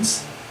other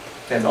things.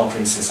 Then the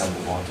operating system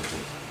will want to do.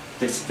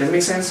 Does that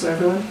make sense to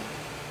everyone?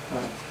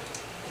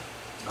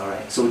 All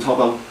right. So we talk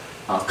about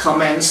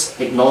comments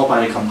ignored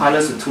by the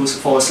compilers, the 2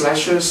 forward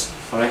slashes.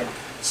 All right.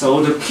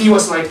 So the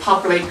keywords like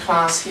public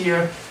class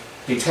here,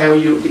 they tell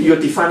you you're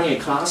defining a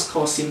class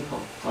called simple.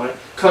 All right.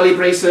 Curly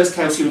braces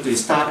tells you the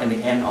start and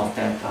the end of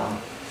that,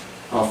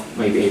 of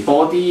maybe a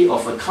body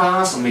of a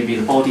class, or maybe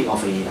the body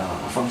of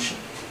a function.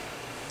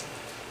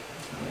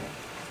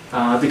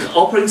 The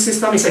operating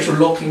system is actually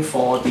looking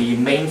for the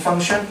main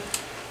function.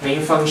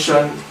 Main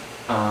function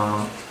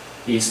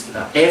is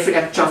every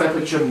Java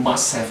application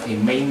must have a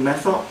main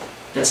method.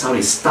 That's how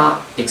they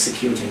start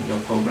executing your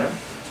program.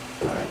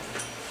 All right.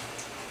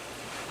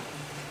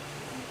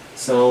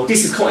 So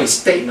this is called a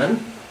statement.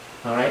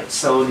 All right.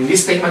 So in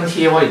this statement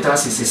here, what it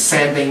does is it's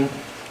sending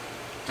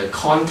the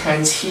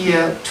contents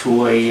here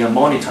to a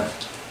monitor.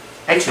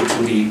 Actually,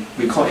 to the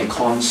we call it a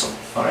console.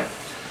 All right.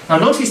 Now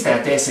notice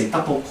that there's a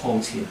double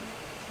quote here.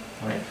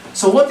 All right.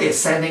 So what they're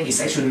sending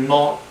is actually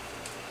not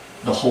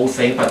the whole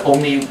thing, but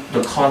only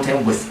the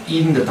content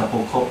within the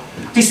double quote.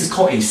 This is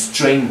called a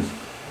string.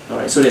 All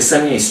right. So they're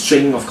sending a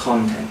string of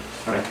content.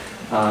 All right.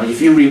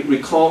 If you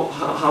recall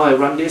how I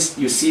run this,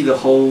 you see the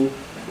whole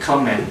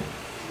comment,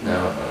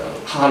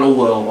 hello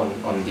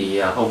world on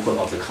the output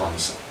of the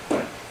console. All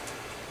right.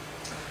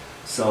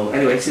 So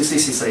anyway, this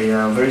is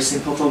a very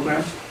simple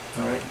program.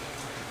 All right.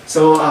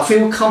 So a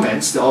few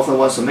comments the author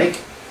wants to make.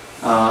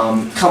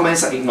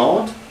 Comments are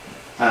ignored,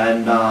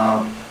 and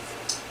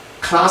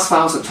class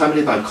files are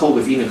terminated by code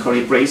within the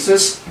curly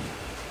braces.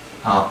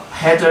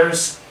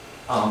 Headers,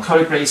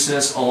 curly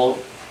braces, or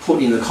put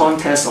in the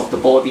context of the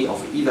body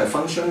of either a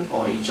function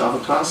or a Java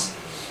class.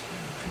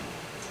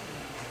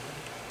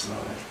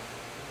 Alright.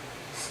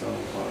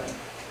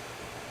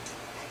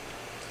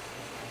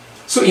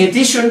 So in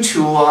addition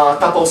to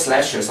double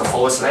slashes or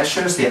forward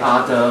slashes, there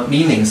are the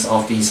meanings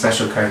of the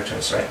special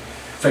characters, right?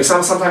 For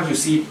example, sometimes you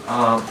see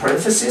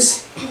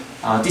parentheses.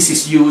 This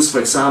is used, for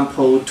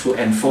example, to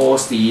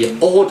enforce the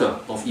order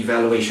of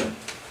evaluation.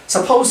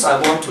 Suppose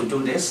I want to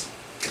do this.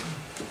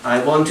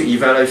 I want to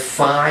evaluate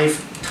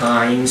 5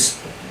 times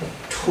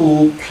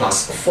 2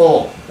 plus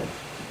 4.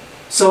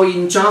 So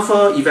in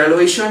Java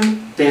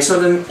evaluation, there's a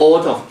certain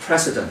order of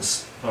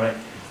precedence. All right.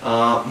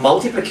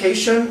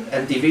 Multiplication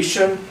and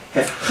division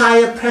have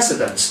higher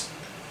precedence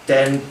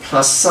than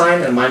plus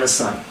sign and minus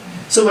sign.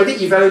 So when they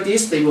evaluate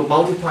this, they will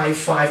multiply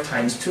 5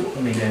 times 2.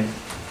 Let me then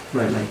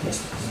write like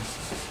this.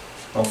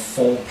 Or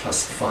 4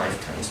 plus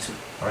 5 times 2.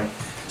 All right.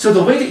 So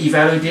the way they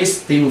evaluate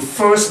this, they will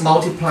first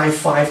multiply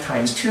 5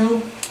 times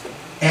 2,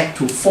 add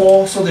to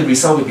 4, so the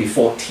result will be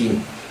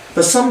 14.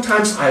 But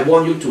sometimes I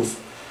want to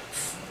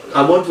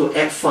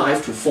add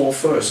 5 to 4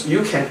 first.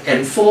 You can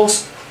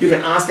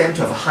ask them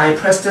to have a high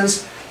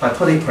precedence by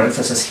putting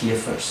parentheses here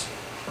first.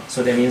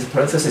 So that means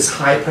parentheses is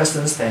higher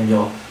precedence than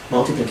your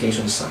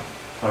multiplication sign.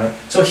 Alright.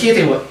 So here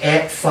they will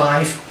add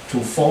 5 to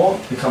 4,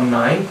 become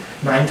 9.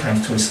 9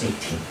 times 2 is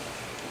 18.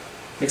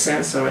 Make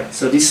sense? Alright.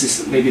 So this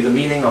is maybe the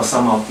meaning of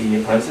some of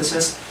the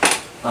parentheses.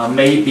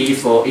 Maybe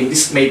for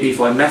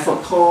a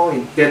method call.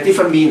 There are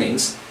different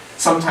meanings.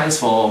 Sometimes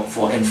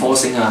for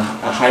enforcing a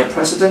higher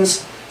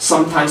precedence.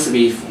 Sometimes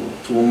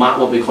to mark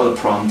what we call a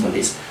prompt on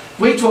this.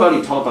 Way too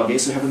early to talk about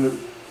this.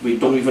 We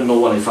don't even know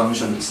what a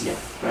function is yet,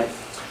 right?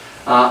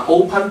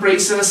 Open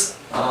braces.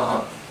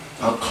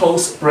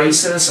 close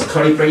braces or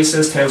curly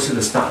braces tells you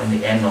the start and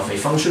the end of a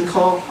function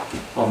call,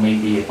 or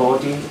maybe a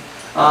body.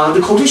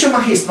 The quotation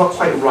mark here is not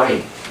quite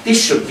right.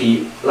 This should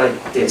be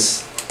like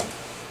this.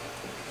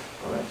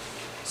 Alright.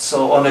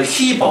 So on the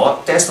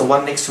keyboard, that's the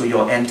one next to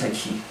your enter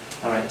key.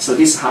 Alright. So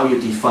this is how you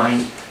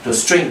define the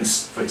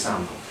strings, for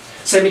example.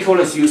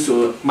 Semicolon is used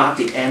to mark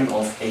the end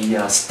of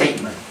a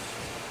statement.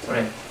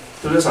 Alright.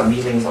 So those are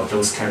meanings of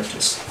those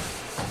characters,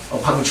 or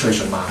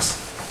punctuation marks,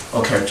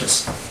 or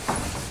characters.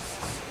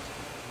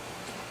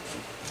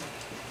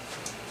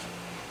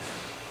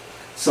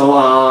 So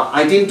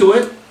I didn't do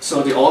it.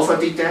 So the author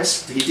did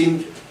this. He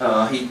didn't.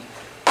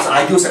 So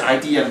I use an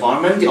IDE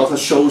environment. The author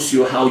shows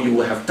you how you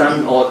would have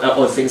done all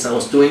the things I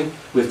was doing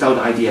without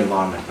the IDE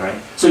environment,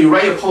 right? So you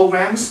write your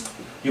programs.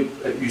 You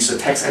use a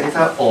text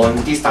editor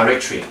on this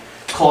directory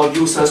called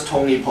users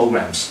Tony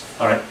programs.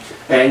 All right.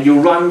 And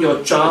you run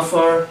your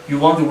Java. You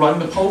want to run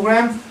the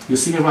program. You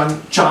simply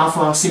run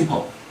Java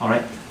simple. All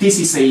right. This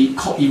is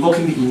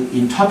evoking the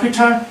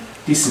interpreter.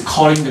 This is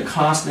calling the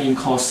class name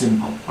called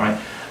simple. All right.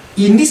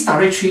 In this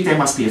directory, there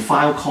must be a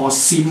file called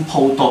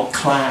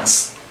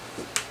simple.class.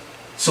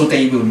 So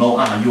they will know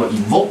you are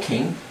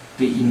invoking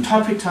the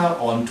interpreter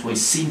onto a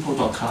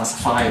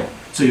simple.class file.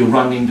 So you're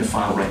running the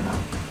file right now.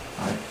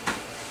 Right.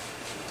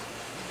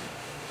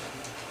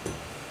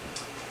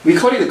 We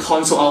call it the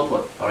console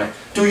output. All right.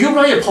 Do you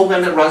write a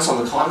program that runs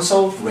on the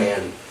console?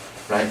 Rarely.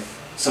 Right.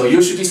 So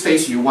usually these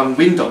days you run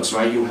Windows,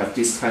 right? You have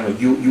this kind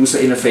of user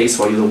interface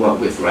for you to work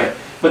with, right?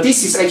 But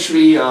this is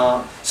actually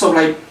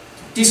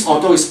this,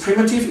 although it's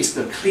primitive, is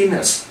the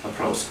cleanest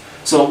approach.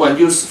 So when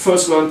you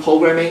first learn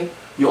programming,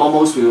 you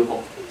almost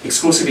will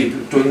exclusively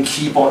be doing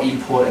keyboard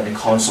input and the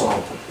console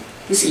output.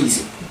 It's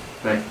easy,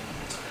 right?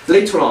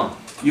 Later on,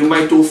 you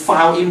might do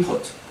file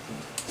input.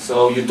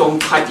 So you don't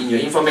type in your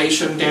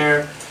information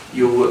there,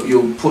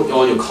 you put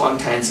all your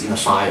contents in a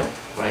file,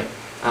 right?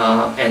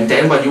 And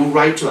then when you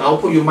write to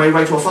output, you might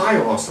write to a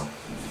file also.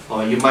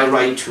 Or you might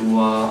write to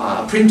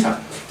a printer,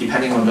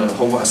 depending on the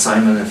homework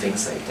assignment and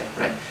things like that,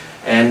 right?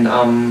 And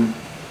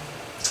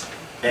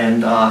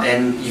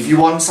if you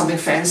want something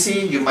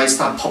fancy, you might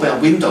start popping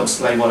up windows,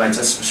 like what I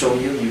just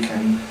showed you. You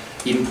can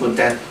input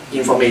that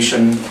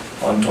information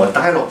onto a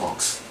dialog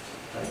box.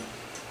 Right?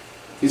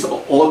 It's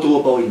all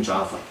doable in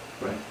Java.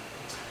 Right?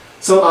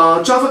 So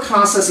Java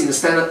classes in the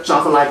standard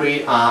Java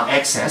library are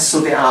accessed, so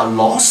there are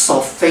lots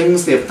of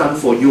things they've done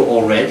for you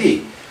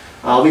already.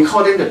 We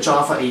call them the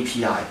Java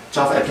API,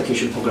 Java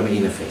Application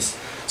Programming Interface.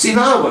 So in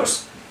other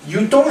words,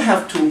 you don't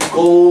have to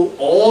go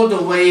all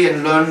the way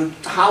and learn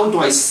how do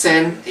I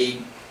send a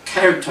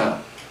character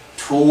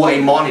to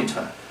a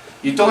monitor.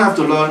 You don't have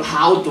to learn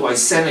how do I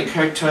send a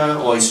character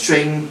or a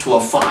string to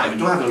a file. You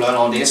don't have to learn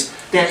all this.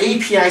 There are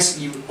APIs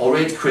you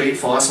already created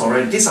for us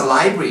already. These are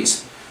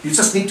libraries. You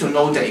just need to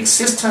know their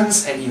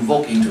existence and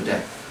invoke into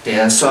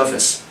their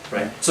service.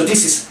 Right? So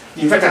this is,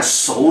 in fact, there are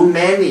so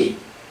many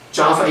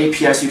Java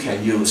APIs you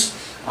can use.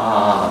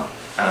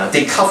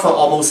 They cover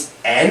almost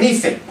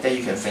anything that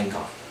you can think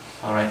of.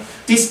 All right.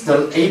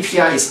 The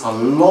API is a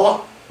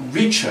lot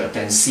richer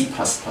than C++.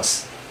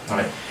 All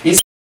right. In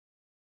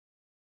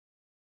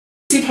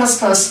C++,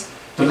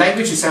 the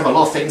language itself, a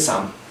lot of things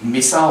are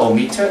missile or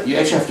metered. You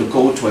actually have to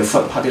go to a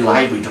third-party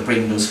library to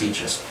bring those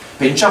features.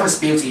 But in Java, it's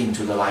built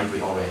into the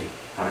library already.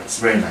 All right. It's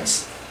very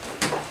nice.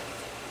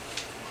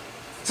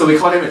 So we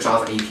call them the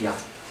Java API.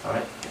 All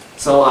right.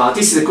 So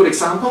this is a good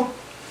example.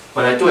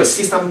 When I do a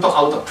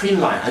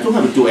system.out.println, I don't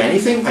have to do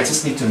anything. I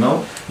just need to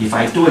know if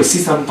I do a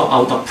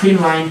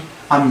system.out.println,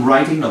 I'm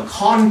writing the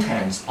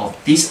contents of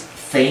these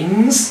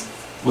things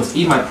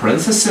within my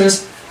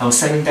parentheses. I'm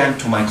sending them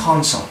to my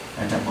console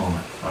at that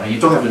moment. All right? You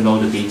don't have to know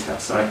the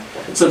details. All right?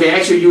 So they're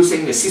actually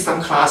using the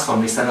system class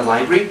from the standard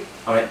library.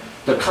 All right?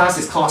 The class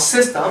is called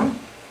system.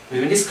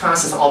 Within this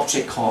class is an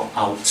object called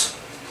out.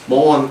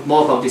 More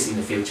about this in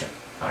the future.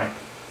 All right?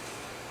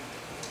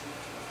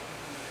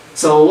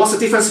 So what's the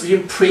difference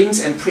between print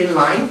and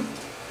println?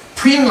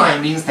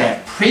 Println means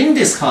that print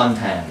this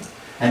content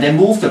and then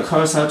move the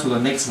cursor to the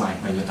next line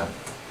when you're done.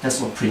 That's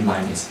what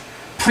println is.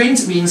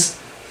 Print means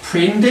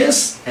print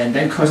this and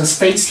then cursor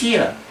stays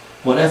here.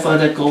 Whatever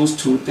that goes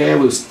to there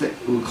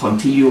will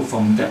continue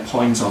from that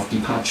point of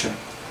departure.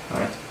 All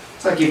right.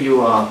 So I give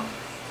you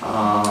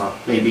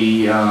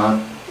maybe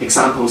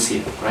examples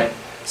here. Right.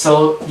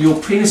 So you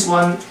print this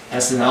one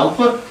as an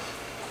output,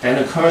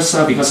 then the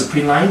cursor, because of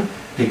println,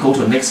 they go to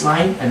the next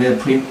line and then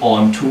print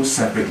on two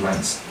separate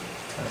lines.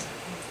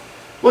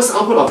 What's the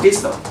output of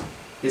this though?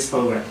 This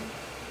program.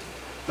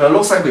 Well, it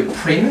looks like we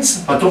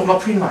print, but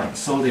not print line.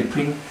 So they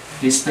print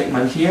this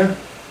statement here,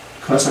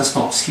 cursor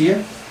stops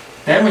here.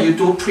 Then when you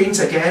do print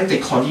again, they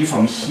continue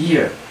from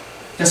here.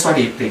 That's why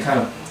they kind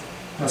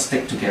of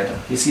stick together.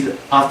 You see that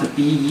after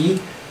BE,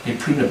 they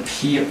print the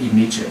P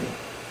immediately.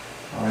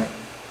 Alright.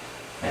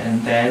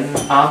 And then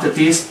after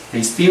this,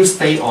 they still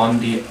stay on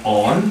the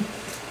on.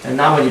 And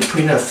now when you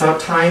print a third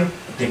time,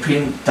 they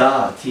print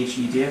the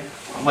THE there.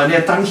 When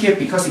they're done here,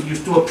 because you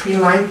do a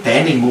print line,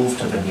 then they move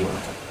to the new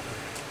line.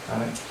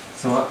 Alright.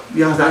 So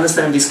you have to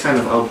understand this kind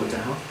of output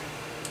there, huh?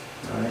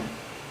 Alright.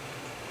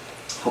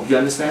 Hope you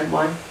understand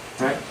why,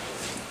 right?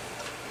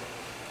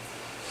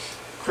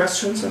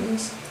 Questions on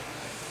this?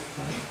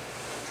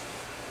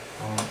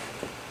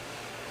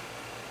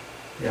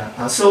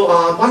 Yeah. So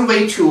one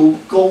way to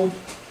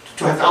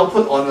have the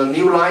output on a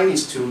new line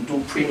is to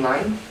do print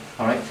line.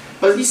 All right.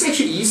 But it's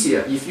actually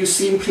easier if you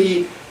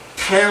simply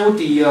tell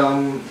the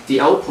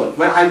output,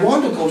 well, I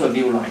want to go to a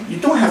new line. You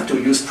don't have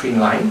to use print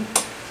line.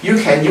 You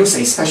can use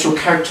a special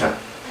character.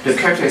 The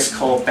character is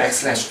called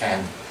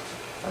 \n.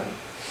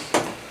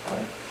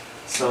 Right.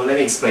 So let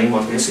me explain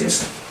what this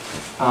is.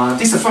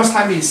 This is the first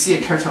time you see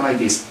a character like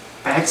this,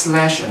 \n.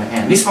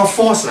 This is not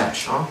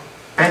 /,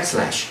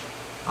 backslash.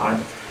 All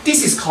right.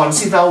 This is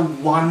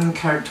considered one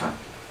character.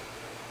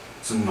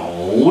 So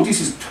no, this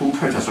is two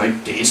characters, right?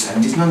 This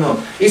and this. No.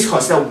 It's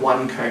considered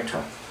one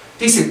character.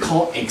 This is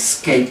called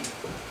escape.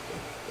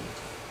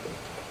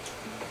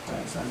 I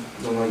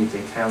don't know if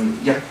they tell you.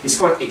 Yeah, it's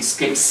called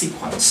escape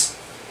sequence.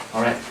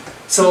 Alright.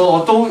 So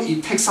although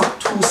it takes up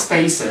 2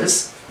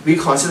 spaces, we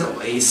consider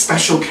a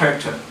special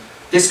character.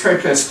 This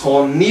character is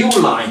called new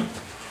line.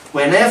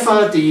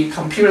 Whenever the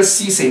computer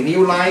sees a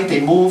new line,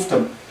 they move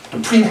the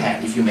print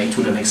head, if you may,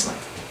 to the next line.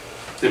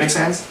 Does that make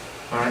sense?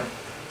 Alright.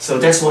 So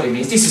that's what it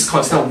means. This is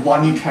considered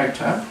one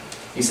character.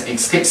 It's an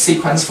escape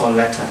sequence for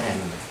letter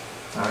N.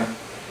 Alright.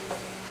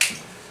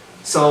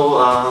 So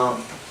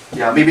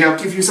yeah, maybe I'll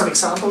give you some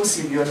examples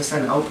if you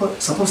understand the output.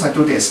 Suppose I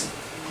do this.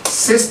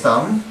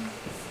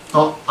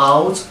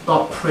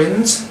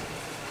 System.out.print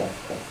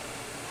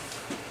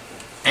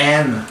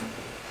N.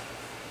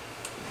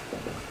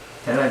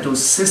 Then I do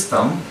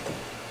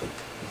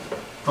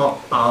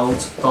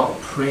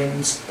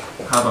system.out.print,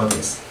 how about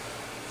this?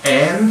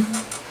 N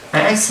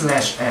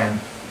 \n.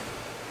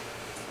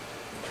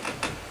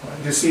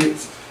 You see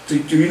it?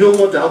 Do you know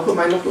what the output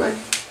might look like?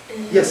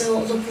 Yes.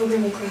 No, the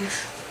program will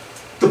crash.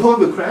 The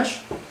program will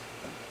crash?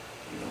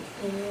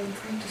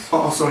 Practice.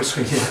 Oh, sorry,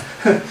 yeah.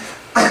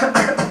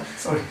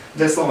 Sorry,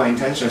 that's not my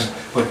intention.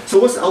 But, so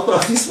what's the output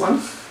of this one?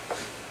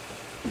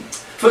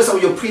 First of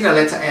all, you print a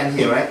letter N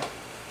here, right?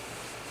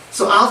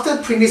 So after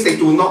print this, they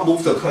do not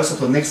move the cursor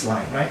to the next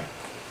line, right?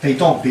 They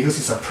don't, because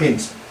it's a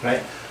print,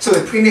 right? So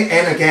they print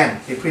N again.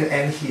 They print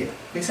N here.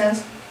 Make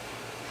sense?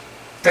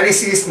 Then they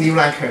see this new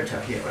line character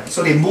here, right?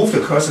 So they move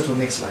the cursor to the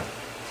next line.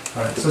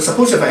 Alright, so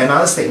suppose you have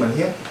another statement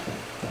here.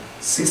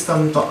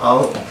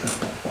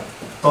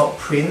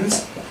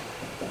 System.out.print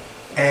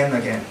N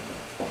again.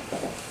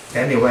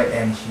 Then they write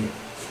N here.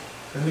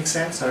 Does that make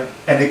sense? Right?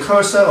 And the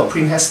cursor or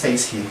print head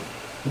stays here,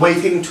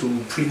 waiting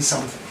to print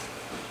something.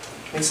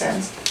 Make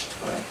sense?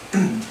 Alright.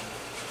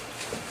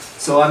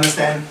 So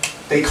understand,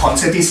 they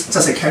consider this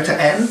just a character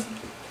N,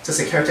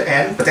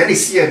 but then they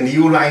see a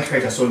new line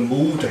character, so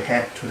move the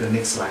head to the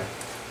next line.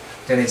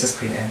 Then they just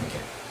print N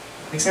again.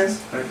 Make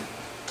sense? Right?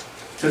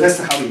 So that's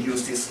how we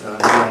use this new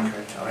line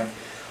character. Right?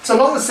 So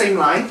along the same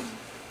line,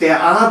 there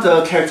are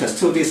other characters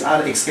too. These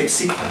are the escape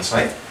sequence,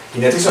 right?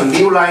 In addition to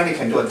new line, they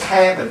can do a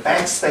tab, a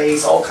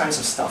backspace, all kinds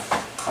of stuff.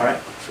 All right.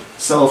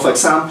 So for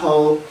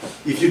example,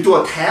 if you do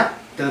a tab,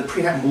 the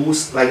printhead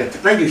moves like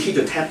you hit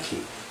the tab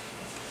key.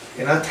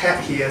 You know,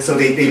 tab here. So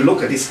they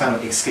look at this kind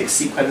of escape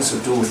sequence to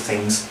do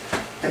things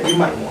that you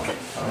might want.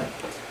 All right.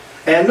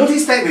 And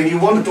notice that when you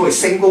want to do a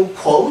single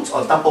quote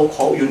or double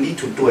quote, you need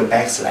to do a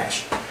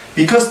backslash,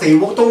 because they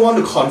don't want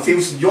to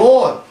confuse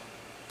your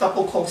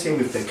double quote here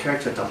with the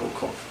character double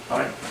quote. All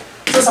right.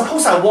 So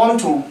suppose I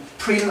want to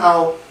print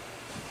out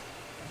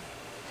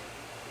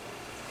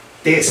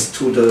this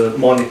to the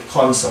monitor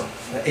console,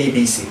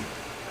 ABC,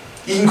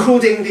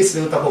 including this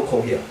little double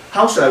quote here.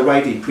 How should I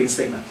write the print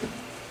statement?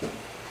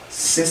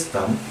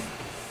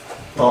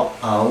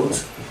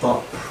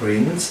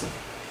 System.out.print.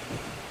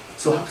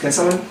 So can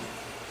someone?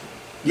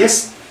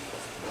 Yes.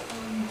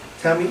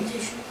 Tell me.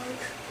 Quotation mark.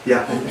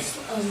 Yeah.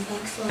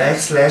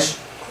 Backslash.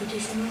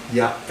 Quotation mark.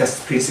 Yeah, that's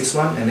print this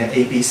one, and then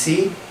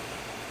ABC,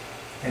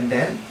 and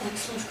then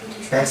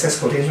Backslash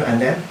quotation, and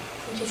then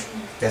quotation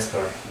mark. that's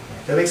correct.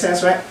 That makes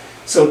sense, right?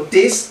 So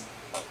this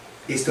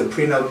is to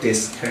print out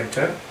this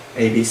character,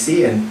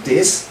 ABC, and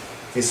this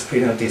is to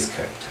print out this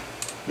character.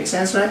 Make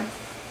sense, right?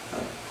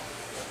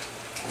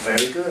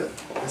 Very good.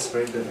 That's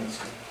very good,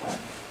 actually.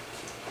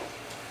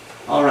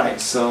 All right.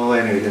 So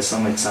anyway, there's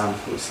some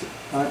examples here.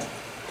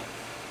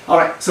 All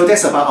right. So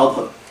that's about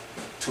output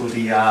to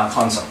the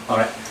console. All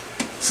right.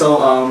 So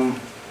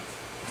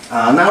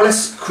now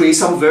let's create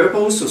some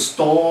variables to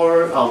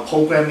store our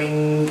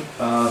programming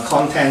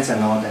contents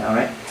and all that. All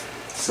right.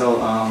 So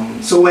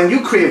so when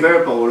you create a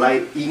variable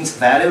like int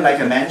value, like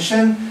I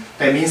mentioned,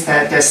 that means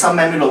that there's some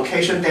memory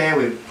location there.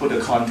 We put the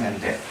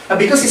content there. But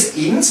because it's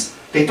int,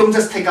 they don't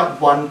just take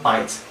up 1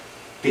 byte.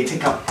 They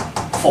take up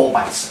 4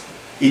 bytes.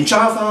 In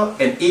Java,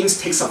 an int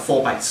takes up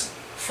 4 bytes,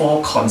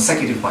 4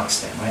 consecutive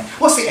bytes then, right?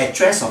 What's the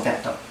address of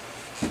that though?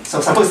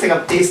 So suppose take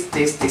up this,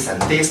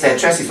 and this. The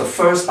address is the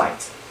first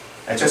byte.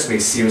 Address will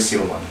be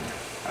 001,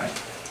 right?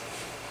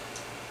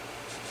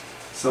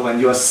 So when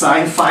you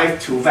assign 5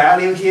 to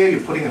value here,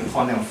 you're putting a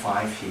content of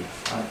 5 here,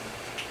 right?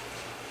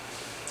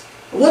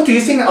 What do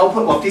you think the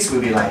output of this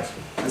will be like?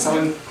 Can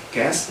someone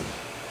guess?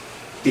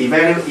 the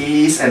value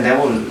is, and then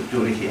we'll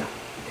do it here.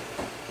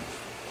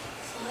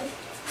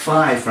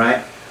 5,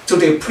 right? So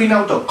they print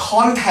out the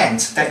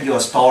content that you are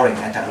storing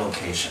at that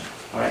location.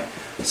 Alright?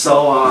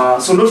 So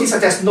so notice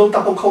that there's no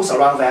double quotes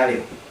around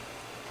value.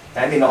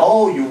 Then you know,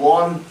 oh, you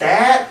want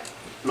that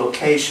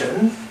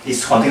location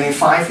is containing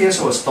 5 here,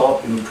 so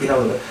you print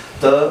out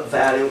the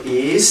value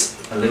is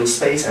a little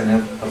space and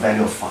then a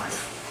value of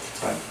 5.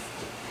 Right?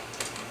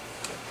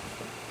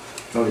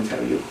 Let me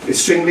tell you. The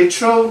string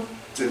literal,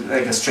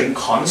 like a string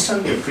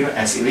constant, you print it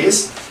as it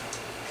is.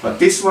 But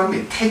this one,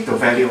 they take the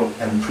value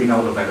and print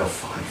out the value of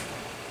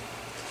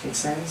 5. Make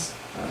sense?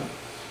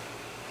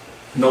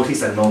 Notice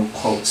that no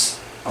quotes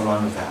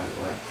around the value,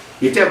 right?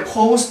 If there are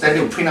quotes, then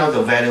they'll print out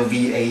the value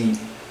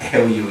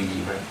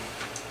VALUE, right?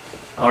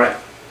 Alright.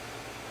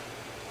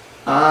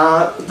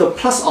 The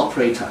plus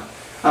operator.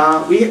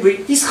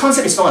 This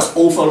concept is known as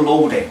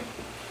overloading.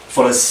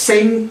 For the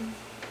same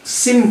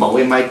symbol,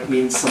 it might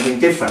mean something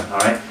different,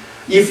 alright?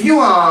 If you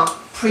have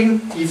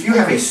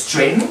a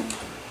string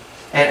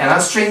and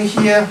another string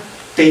here,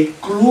 they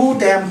glue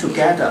them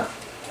together.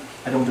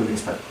 I don't do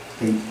this, but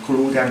they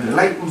glue them together.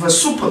 Like with a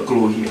super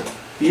glue here.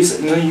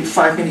 These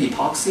 5-minute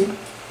epoxy,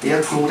 they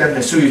are glue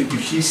them, so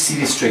you see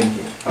this string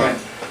here. Alright?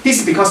 This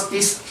is because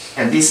this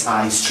and these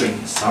are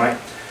strings. Alright?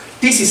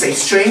 This is a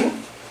string,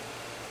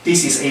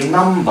 this is a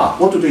number.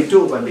 What do they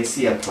do when they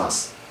see a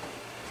plus?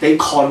 They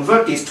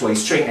convert this to a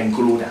string and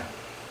glue them.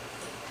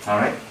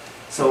 Alright?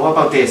 So what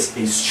about this?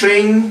 A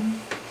string,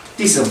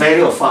 this is a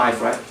value of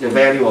 5, right? The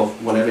value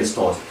of whatever is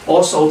stored.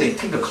 Also, they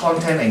take the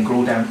content and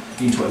glue them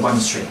into one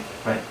string,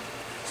 right?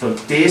 So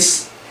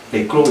this,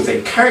 they glue with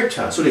a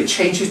character, so they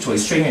change it to a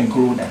string and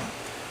glue them.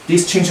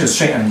 This changes to a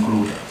string and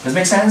glue them. Does it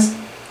make sense?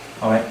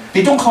 Alright?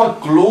 They don't call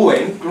it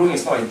gluing. Gluing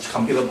is not a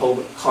computer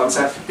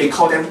concept. They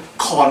call them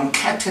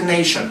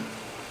concatenation.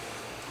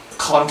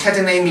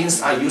 Concatenate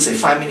means I use a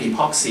 5-minute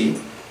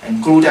epoxy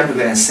and glue them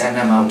together and send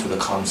them out to the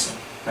console,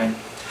 right?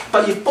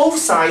 But if both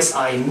sides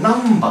are a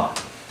number,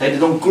 then they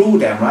don't glue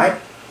them, right?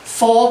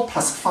 4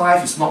 plus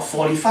 5 is not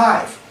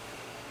 45.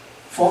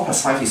 4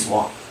 plus 5 is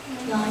what?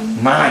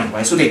 9. 9,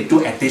 right? So they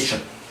do addition,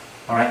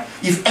 alright?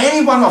 If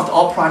any one of the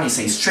operand is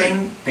a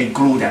string, they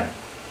glue them.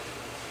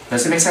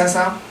 Does it make sense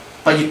now?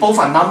 But if both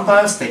are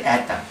numbers, they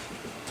add them,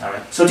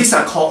 alright? So these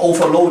are called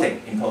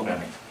overloading in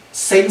programming.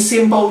 Same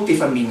symbol,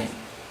 different meaning,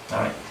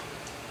 alright?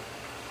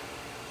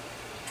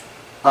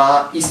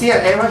 Is there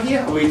an error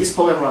here, or will this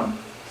program run?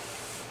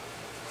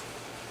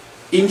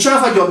 In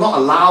Java, you're not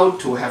allowed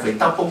to have a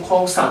double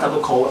quote, start double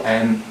quote,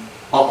 and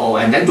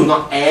and then do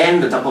not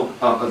end the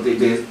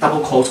double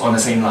quotes on the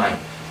same line.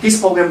 This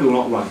program will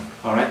not run.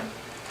 All right.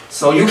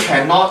 So you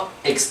cannot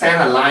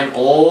extend a line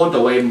all the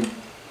way,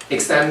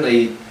 extend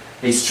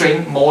a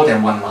string more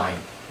than one line.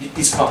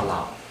 It's not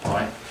allowed. All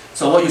right.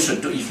 So what you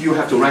should do if you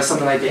have to write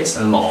something like this,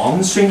 a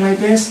long string like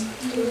this,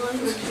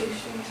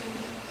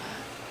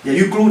 yeah,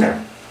 you glue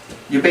them.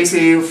 You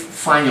basically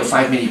find your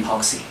 5-minute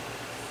epoxy.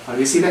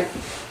 You see that?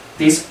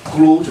 This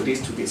glue to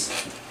this.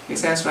 Make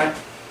sense, right?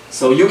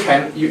 So you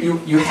cannot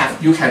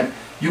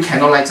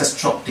like just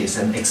drop this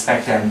and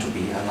expect them to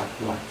be like.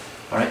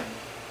 All right?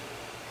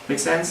 Make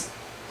sense?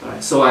 All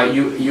right. So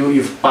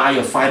you buy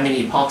your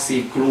 5-minute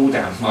epoxy, glue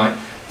them. Right?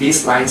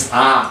 These lines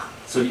are,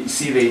 so you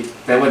see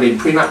then when they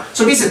print out.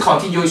 So this is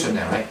continuation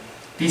there, right?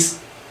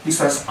 These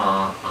lines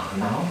are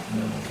now.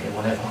 Okay,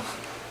 whatever.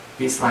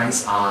 These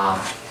lines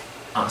are.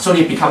 So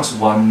it becomes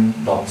one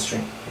long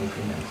string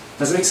increment.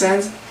 Does it make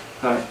sense?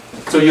 Alright.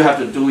 So you have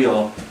to do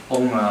your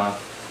own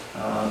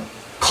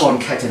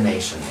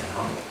concatenation.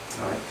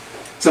 Alright.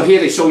 So here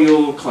they show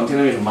you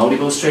continuing with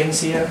multiple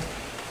strings here.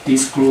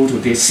 This glue to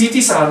this. See,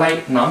 these are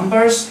like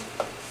numbers.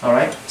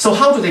 Alright. So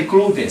how do they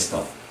glue this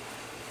though?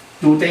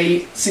 Do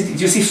you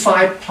see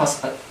 5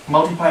 plus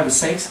multiply with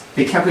 6?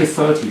 They calculate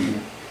 30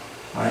 here.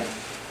 Alright.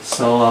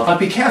 So but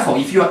be careful,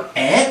 if you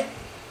add,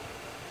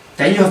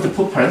 then you have to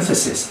put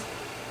parentheses.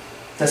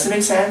 Does it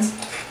make sense?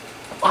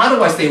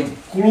 Otherwise, they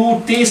glue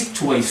this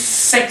to a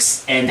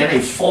 6 and then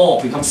a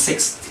 4 becomes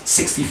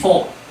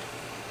 64,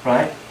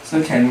 right? So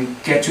it can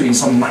get you in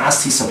some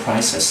nasty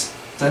surprises.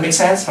 Does that make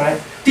sense, right?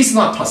 This is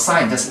not a plus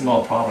sign, that's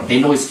not a problem. They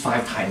know it's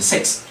 5 times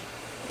 6,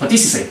 but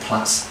this is a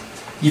plus.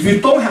 If you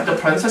don't have the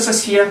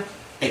parentheses here,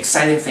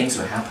 exciting things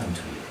will happen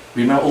to you.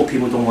 Remember, old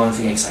people don't want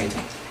anything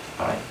exciting,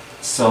 all right?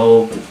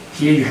 So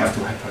here you have to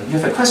have. You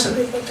have a question?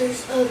 Wait, but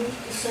there's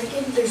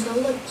there's no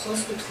like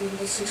plus between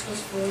the 6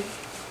 plus 4.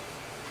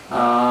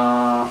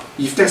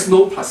 If there's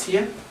no plus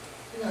here?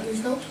 No,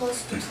 there's no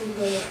plus between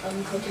the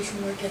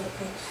quotation mark and the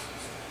plus.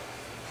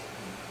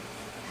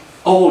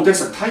 Oh,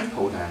 there's a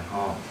typo then.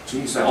 Oh,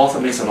 geez, the author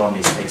makes a lot of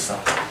mistakes.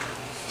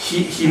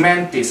 He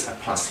meant this a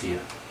plus here.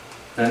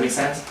 Does that make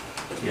sense?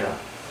 Yeah.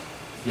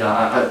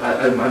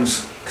 Yeah, I'm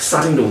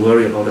starting to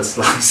worry about the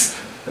slides.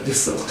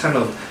 This kind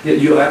of,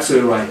 you're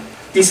absolutely right.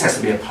 This has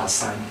to be a plus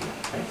sign here.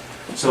 Right?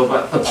 So,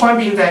 but the point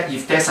being that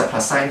if there's a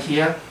plus sign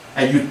here,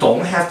 and you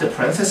don't have the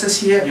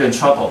parentheses here, you're in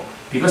trouble.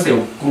 Because they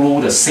will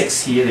glue the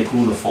 6 here, they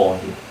glue the 4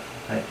 here.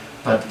 Right?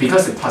 But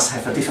because the plus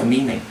have a different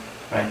meaning,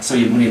 right? So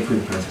you need to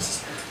put the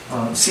parentheses.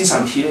 Since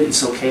I'm here,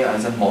 it's okay,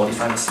 I just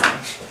modify the slide.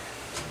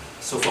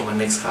 So for my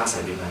next class,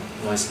 I remember,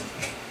 no, it's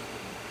okay.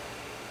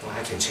 Well,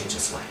 I can change the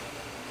slide.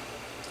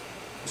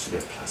 There should be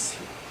a plus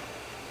here.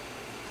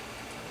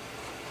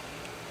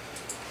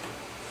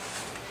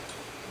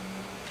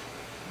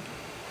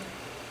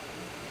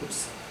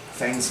 Oops.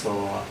 Thanks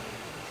for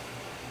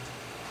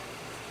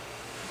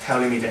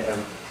telling me that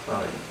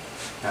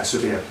there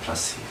should be a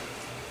plus here.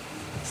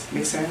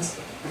 Make sense,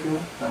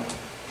 everyone? No.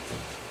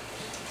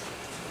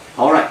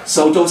 Alright,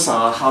 so those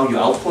are how you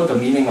output the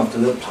meaning of the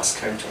little plus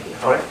character here.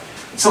 Alright?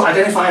 So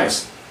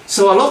identifiers.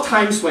 So a lot of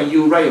times when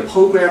you write a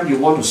program, you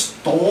want to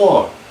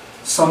store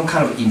some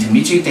kind of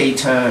intermediate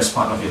data as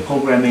part of your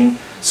programming.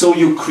 So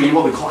you create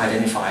what we call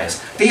identifiers.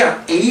 They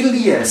are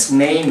alias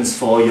names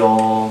for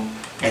your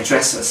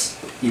addresses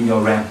in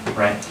your RAM,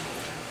 right?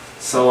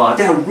 So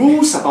there are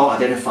rules about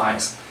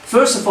identifiers.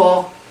 First of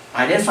all,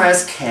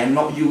 identifiers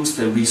cannot use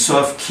the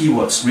reserved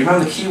keywords.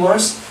 Remember the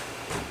keywords?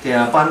 There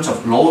are a bunch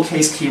of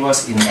lowercase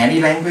keywords in any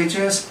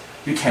languages.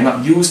 You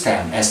cannot use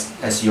them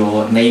as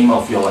your name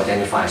of your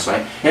identifiers,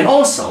 right? And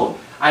also,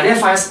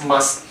 identifiers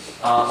must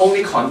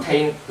only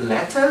contain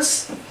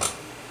letters,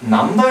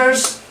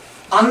 numbers,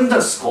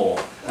 underscore.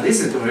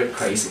 This is very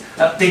crazy.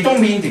 They don't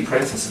mean the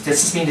parentheses.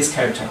 This just means this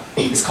character.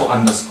 It's called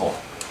underscore.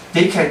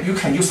 You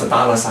can use the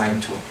dollar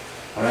sign too,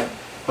 all right?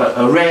 But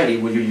rarely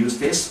will you use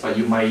this, but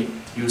you might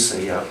use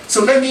a.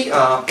 So let me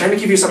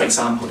give you some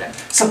example then.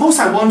 Suppose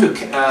I want to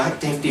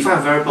define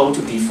a variable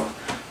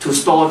to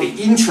store the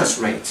interest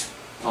rate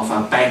of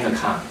a bank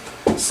account.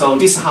 So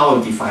this is how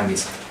I define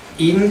this.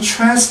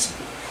 Interest,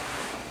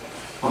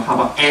 or how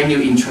about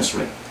annual interest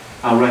rate?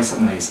 I'll write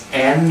something like this.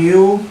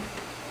 Annual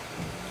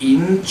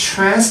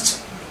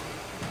interest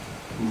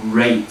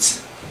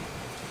rate.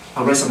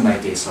 I'll write something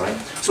like this, alright?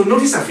 So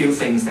notice a few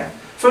things there.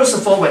 First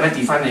of all, when I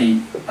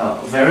define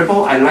a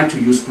variable, I like to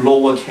use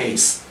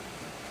lowercase.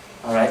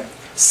 Alright?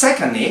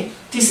 Secondly,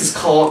 this is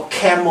called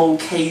camel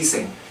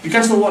casing. You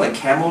guys know what a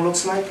camel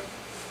looks like?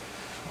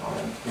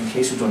 Alright, in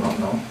case you do not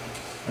know.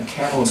 A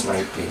camel is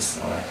like this,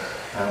 alright?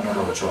 I don't know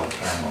how to draw a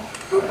camel.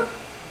 Right?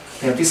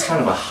 They have this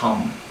kind of a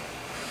hump.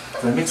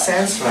 Does that make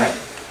sense, right?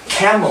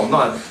 Camel,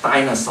 not a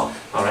dinosaur,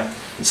 alright?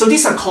 So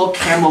these are called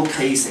camel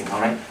casing,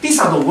 alright? These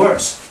are the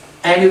words.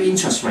 Annual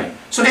interest rate.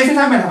 So every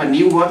time I have a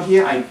new word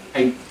here, I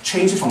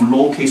change it from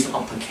lowercase to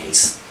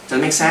uppercase. Does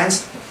that make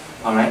sense?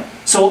 Alright?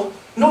 So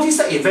notice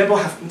that a variable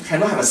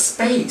cannot have a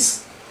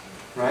space,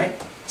 right?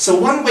 So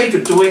one way to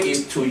do it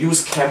is to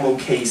use camel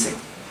casing.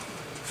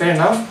 Fair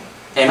enough?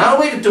 Another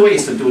way to do it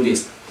is to do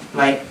this,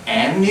 like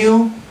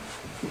annual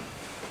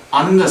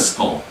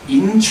underscore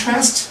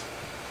interest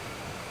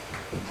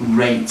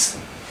rate.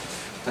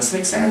 Does that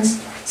make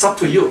sense? It's up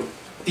to you.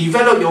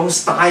 Develop your own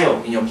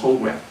style in your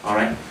program,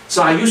 alright?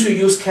 So I usually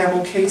use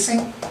camel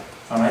casing,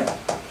 alright?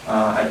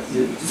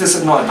 This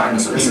is not a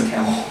dinosaur, this is a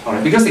camel,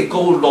 alright? Because they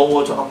go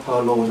lower to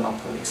upper,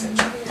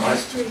 essentially, alright?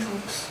 Three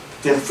humps.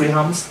 They have three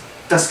humps?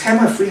 Does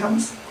camel have three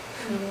humps?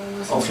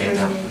 No, Okay,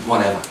 then,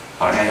 whatever.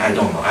 Alright, I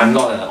don't know. I'm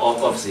not,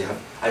 obviously,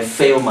 I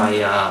failed my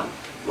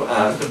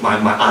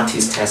my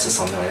artist test or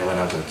something like that when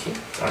I was a kid,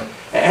 alright?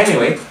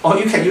 Anyway, or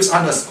you can use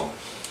underscore.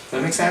 Does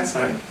that make sense,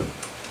 alright?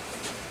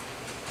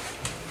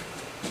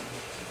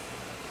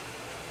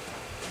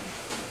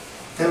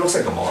 That looks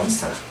like a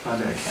monster,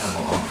 rather than a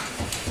camel.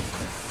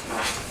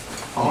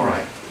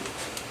 Alright.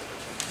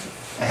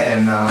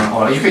 And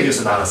or you can use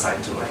the dollar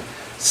sign too, right?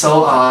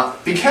 So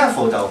be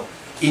careful though.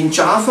 In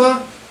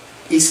Java,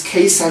 it's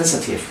case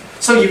sensitive.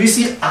 So if you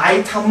see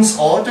items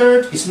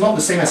ordered, it's not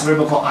the same as a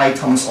variable called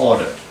items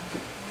ordered.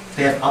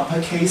 They have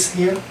uppercase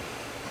here,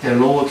 they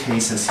have lower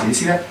cases here. You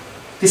see that?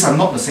 These are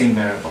not the same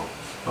variable.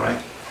 Alright?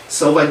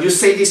 So when you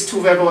say these two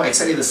variables are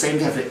exactly the same,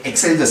 they have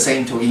exactly the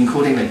same too,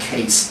 including the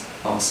case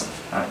also.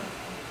 Alright?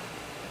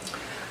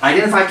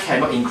 Identifier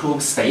cannot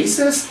include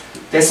spaces.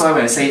 That's why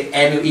when I say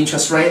annual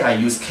interest rate, I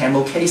use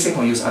camel casing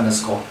or use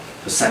underscore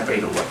to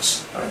separate the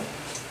words. Alright?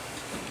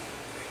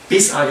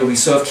 These are your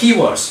reserved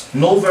keywords.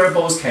 No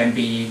variables can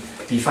be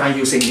defined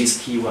using these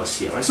keywords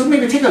here. Right? So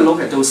maybe take a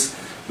look at those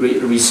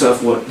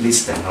reserved word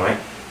listed. Alright?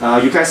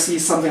 You guys see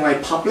something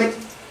like public?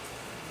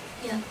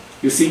 Yeah.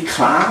 You see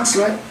class,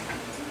 right?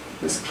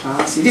 This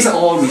class. These are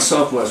all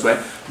reserved words, right?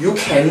 You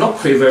cannot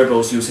create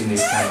variables using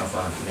this kind of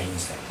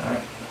names there.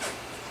 Alright?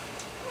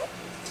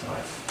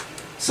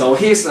 So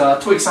here's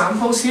two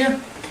examples here.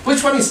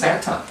 Which one is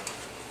better?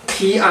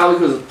 TR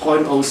equals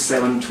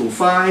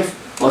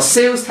 0.0725 or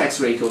sales tax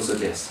rate equals to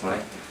this,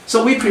 right?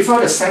 So we prefer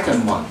the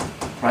second one,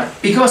 right?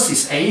 Because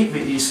it's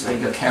it's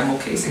like a camel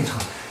casing.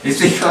 It's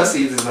because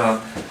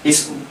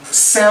it's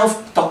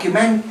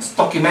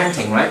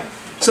self-documenting, right?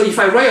 So if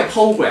I write a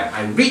program,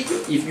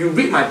 if you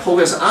read my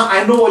program,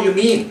 I know what you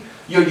mean.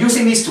 You're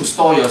using this to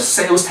store your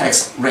sales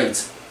tax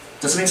rate.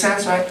 Does it make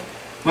sense, right?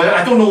 Well,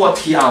 I don't know what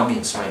TR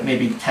means, right?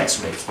 Maybe tax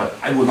rates, but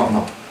I would not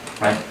know,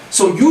 right?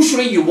 So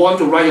usually you want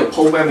to write your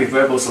program with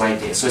variables like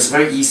this, so it's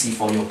very easy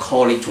for your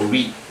colleague to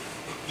read.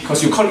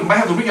 Because your colleague might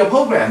have to read your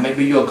program,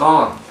 maybe you're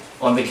gone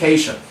on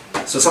vacation,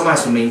 so someone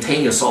has to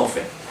maintain your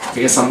software.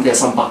 Because there are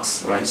some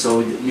bugs, right? So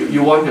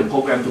you want the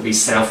program to be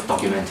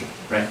self-documenting,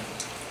 right?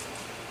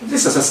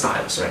 This is a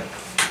styles, right?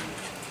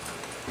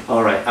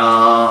 All right.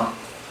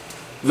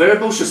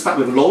 Variables should start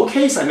with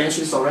lowercase. I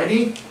mentioned this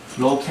already.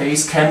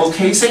 Lowercase, camel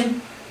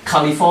casing,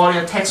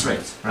 California tax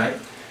rate, right?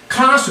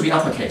 Class should be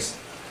uppercase.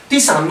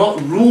 These are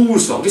not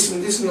rules, though. This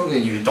is not that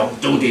you don't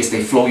do this,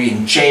 they throw you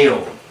in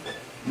jail.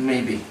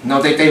 Maybe.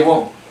 No, they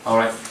won't. All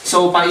right.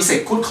 So, but it's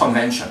a good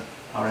convention.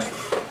 All right.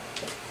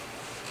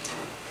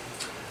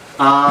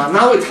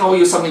 Now we tell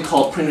you something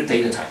called primitive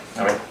data type.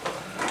 All right.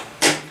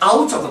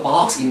 Out of the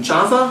box in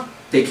Java,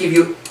 they give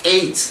you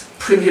 8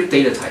 primitive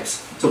data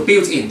types. So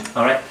built in.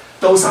 All right.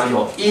 Those are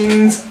your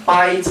int,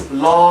 byte,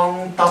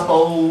 long,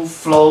 double,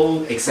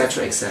 float,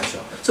 etc., etc.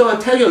 So I'll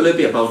tell you a little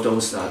bit about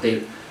those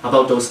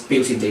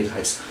built-in data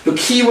types. The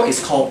keyword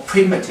is called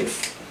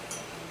primitive,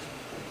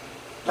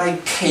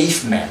 like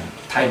caveman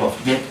type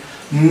of it.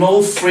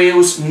 No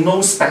frills,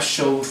 no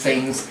special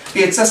things.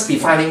 They're just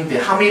defining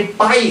how many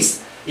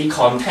bytes it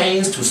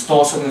contains to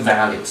store certain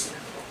values.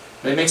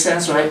 That makes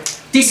sense, right?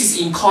 This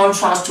is in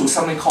contrast to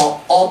something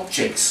called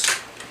objects.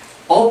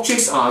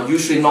 Objects are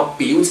usually not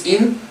built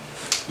in.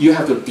 You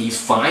have to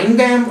define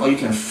them, or you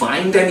can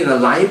find them in a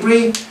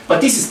library, but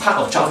this is part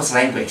of Java's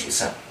language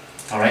itself.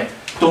 Alright?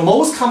 The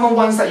most common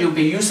ones that you'll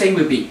be using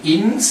will be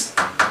ints,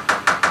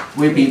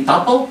 will be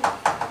double,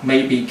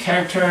 maybe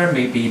character,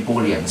 maybe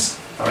booleans.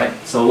 Alright?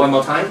 So one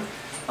more time.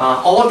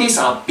 All these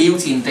are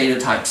built-in data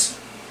types.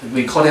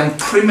 We call them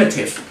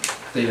primitive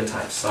data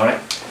types.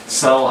 Alright?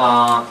 So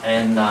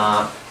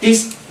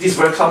this is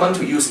very common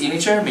to use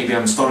integer. Maybe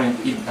I'm storing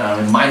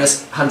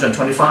minus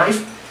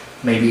 125.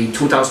 Maybe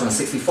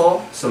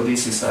 2064, so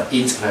this is an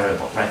int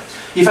variable, right?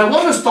 If I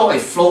want to store a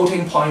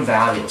floating point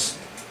values,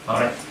 all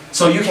right,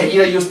 so you can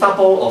either use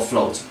double or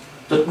float.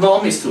 The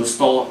norm is to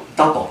store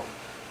double.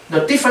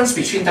 The difference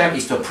between them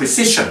is the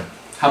precision,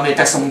 how many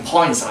decimal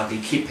points are they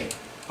keeping,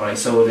 all right?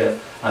 So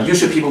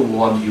usually people will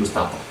want to use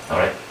double, all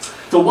right?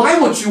 So why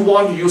would you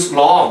want to use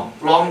long?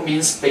 Long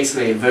means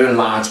basically a very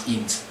large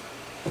int,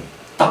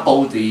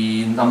 double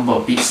the number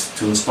of bits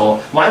to store.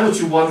 Why would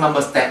you want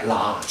numbers that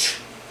large?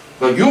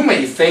 Well, you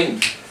may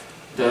think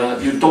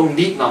that you don't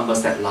need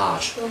numbers that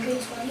large. Okay,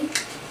 it's funny.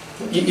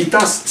 It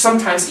does.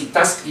 Sometimes it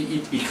does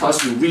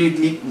because you really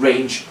need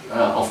range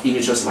of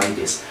integers like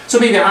this. So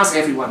maybe I ask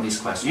everyone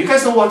this question. You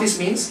guys know what this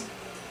means?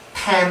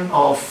 10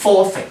 or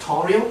 4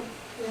 factorial?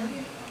 Yeah.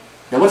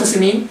 Yeah, what does it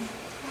mean?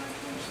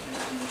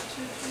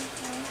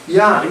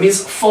 Yeah, it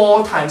means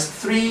 4 times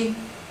 3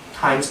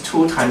 times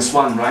 2 times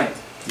 1, right?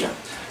 Yeah.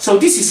 So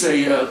this is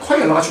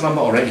quite a large number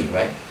already,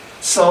 right?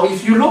 So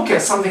if you look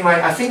at something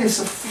like, I think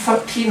it's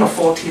 13 or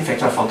 14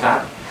 factor, I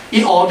forgot,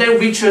 it already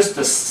reaches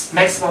the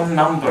maximum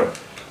number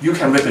you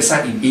can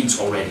represent in ints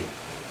already.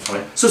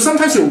 Right? So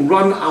sometimes you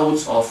run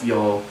out of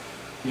the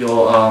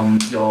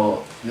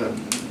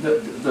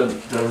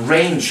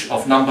range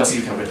of numbers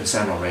you can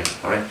represent already.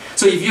 Alright?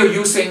 So if you're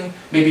using,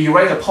 maybe you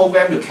write a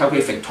program to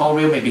calculate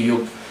factorial, maybe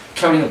you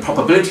calculate the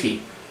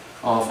probability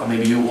of,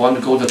 maybe you want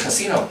to go to the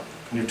casino,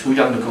 you're too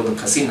young to go to the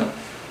casino.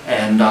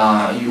 And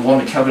you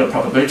want to calculate the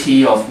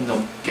probability of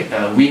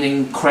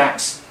winning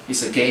craps.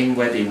 It's a game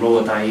where they roll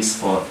a dice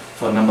for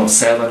a number of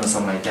 7 or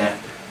something like that.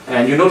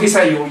 And you notice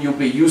that you'll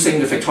be using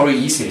the factorial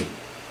easily.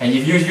 And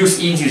if you use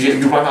int,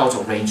 you run out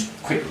of range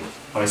quickly.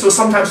 Alright, so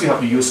sometimes you have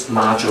to use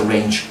larger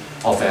range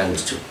of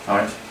values too.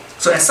 Alright.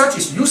 So as such,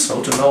 it's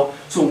useful to know,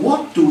 so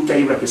what do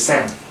they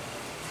represent?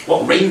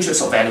 What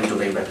ranges of value do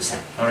they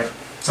represent? Alright.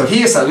 So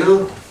here's a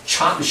little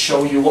chart to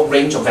show you what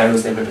range of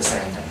values they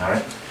represent.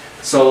 Alright.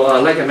 So,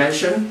 like I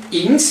mentioned,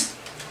 int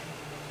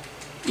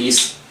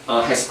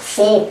has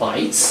 4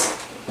 bytes,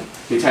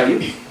 they tell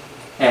you,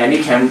 and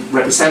it can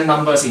represent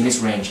numbers in this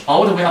range,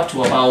 all the way up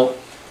to about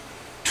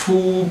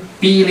 2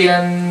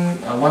 billion,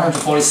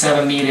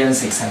 147 million,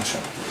 etc.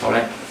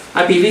 Alright?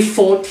 I believe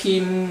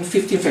 14,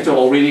 15 factor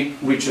already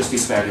reaches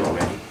this value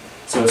already.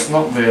 So it's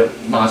not very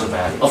large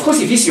value. Of course,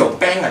 if it's your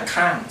bank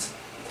account,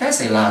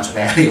 that's a large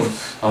value.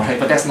 Alright,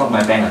 but that's not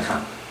my bank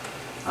account.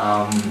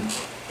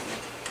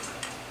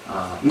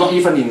 Not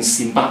even in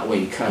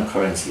Zimbabwe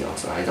currency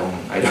also. I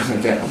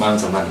don't get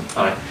amounts of money.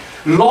 Alright.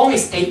 Long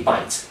is 8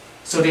 bytes.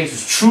 So they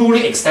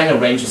truly extend the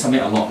range to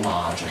something a lot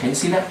larger. Can you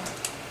see that?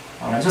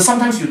 Alright. So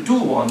sometimes you do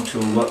want to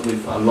work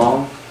with a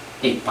long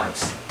 8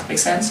 bytes. Make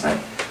sense, right?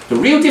 The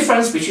real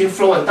difference between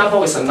float and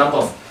double is the number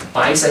of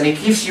bytes, and it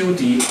gives you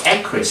the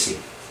accuracy.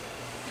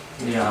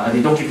 Yeah,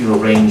 they don't give you a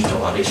range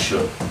though, or they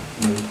should.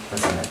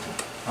 Doesn't matter.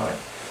 Alright.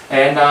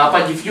 And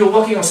but if you're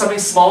working on something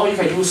small, you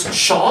can use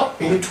short,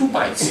 maybe 2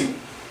 bytes.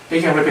 They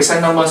can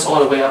represent numbers all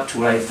the way up to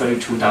like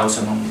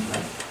 32,000 only,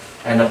 right?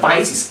 And the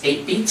bytes is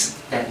 8 bits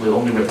that will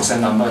only represent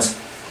numbers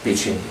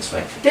between this,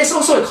 right? There's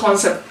also a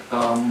concept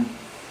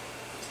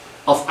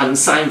of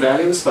unsigned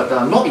values, but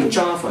not in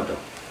Java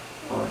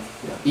though. All right.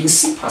 Yeah. In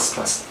C++,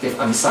 they have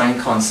unsigned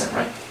concept,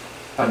 right?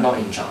 But not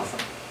in Java.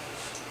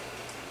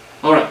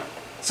 All right.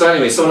 So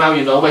anyway, so now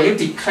you know when you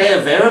declare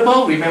a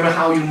variable, remember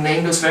how you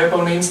name those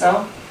variable names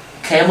now?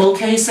 Camel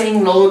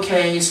casing,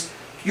 lowercase.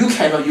 You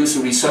cannot use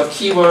the reserved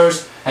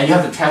keywords, and you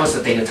have to tell us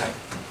the data type.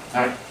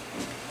 Alright.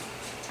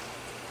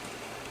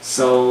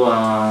 So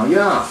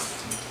yeah,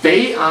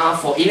 they are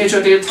for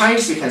integer data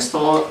types. You can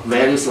store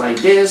values like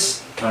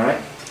this.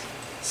 Alright.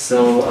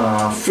 So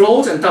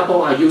float and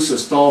double are used to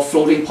store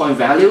floating point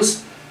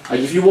values.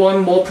 If you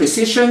want more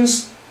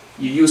precisions,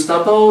 you use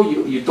double.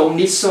 You don't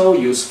need so,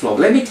 use float.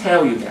 Let me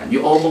tell you then,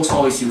 you almost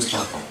always use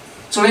double.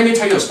 So let me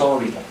tell you a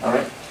story then.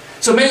 Alright.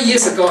 So many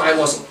years ago, I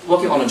was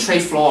working on a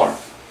trade floor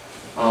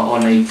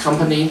on a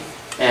company,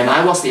 and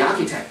I was the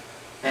architect.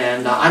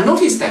 And I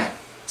noticed that,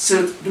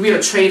 so we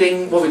are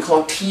trading what we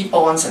call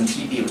T-bonds and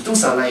T-bills.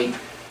 Those are like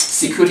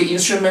security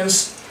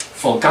instruments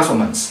for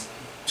governments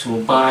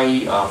to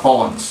buy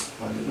bonds,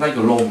 like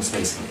loans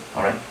basically,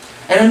 all right?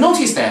 And I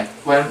noticed that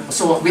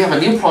so we have a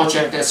new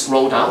project that's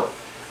rolled out.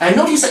 I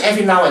noticed that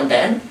every now and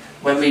then,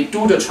 when we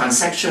do the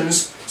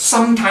transactions,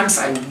 sometimes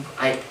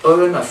I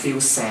earn a few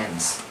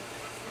cents.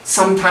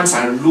 Sometimes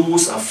I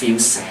lose a few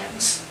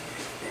cents.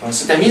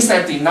 So that means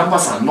that the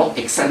numbers are not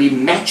exactly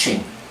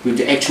matching with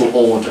the actual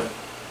order.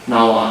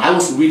 Now, I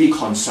was really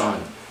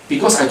concerned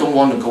because I don't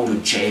want to go to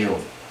jail.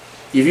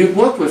 If you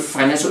work with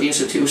financial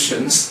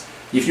institutions,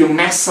 if you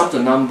mess up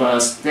the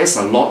numbers, there's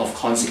a lot of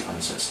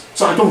consequences.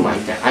 So I don't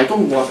like that. I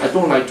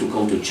don't like to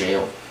go to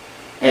jail.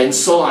 And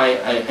so I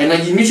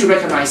immediately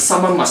recognize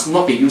someone must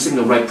not be using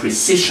the right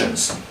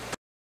precisions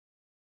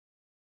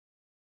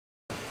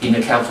in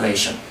the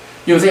calculation.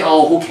 You think,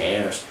 oh, who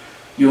cares?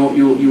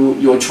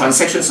 Your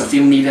transactions a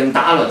few $1 million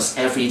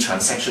every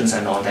transactions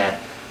and all that.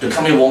 The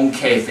company won't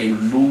care if they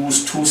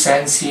lose 2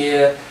 cents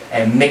here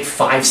and make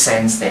 5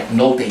 cents there.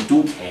 No, they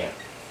do care.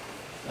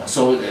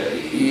 So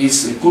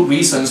it's good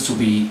reasons to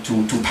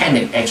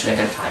panic actually at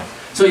that time.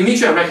 So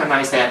immediately I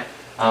recognize that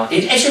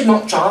it's actually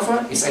not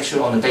Java, it's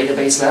actually on the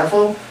database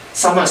level.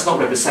 Someone is not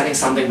representing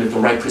something with the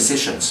right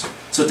precisions.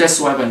 So that's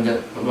why when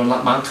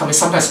company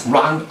sometimes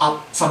round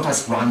up,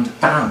 sometimes round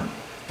down.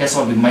 That's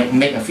why we might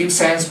make a few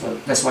cents,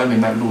 but that's why we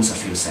might lose a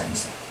few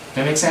cents.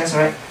 That makes sense,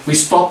 right? We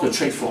stop the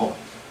trade floor,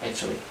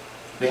 actually.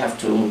 We have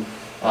to,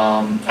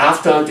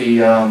 after the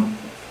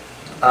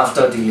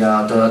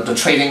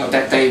trading of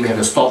that day, we have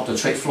to stop the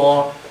trade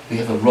floor, we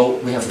have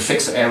to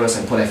fix the errors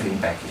and put everything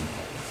back in.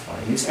 All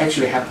right. This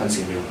actually happens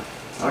in real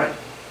life. Alright?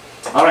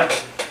 Alright.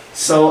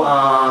 So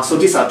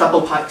these are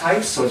double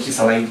types, so these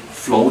are like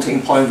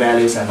floating point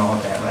values and all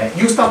that, right?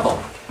 Use double.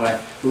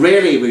 Right.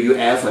 Rarely will you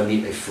ever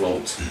need a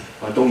float,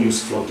 or don't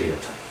use float data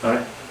type. All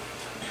right.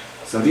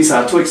 So these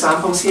are 2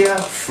 examples here.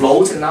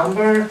 Float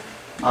number.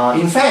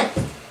 In fact,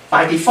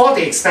 by default,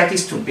 they expect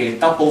this to be a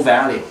double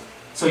value.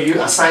 So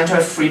you assign to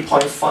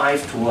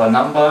 3.5 to a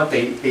number,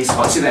 they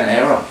consider an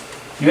error.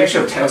 You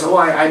actually tell us, oh,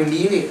 I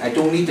mean it. I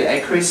don't need the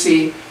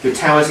accuracy. You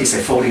tell us it's a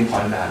floating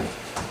point value.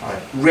 All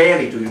right.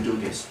 Rarely do you do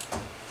this.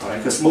 All right,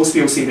 because most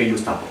people simply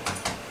use double.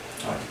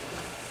 All right.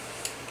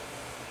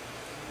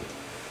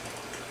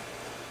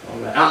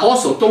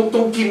 Also,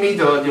 don't give me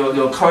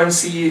your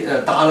currency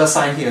dollar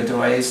sign here,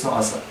 right? It's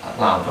not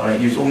allowed, all right?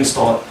 You only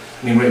store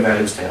numeric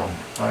values there, all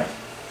right?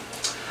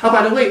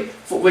 By the way,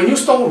 when you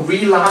store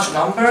really large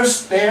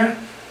numbers there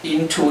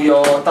into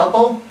your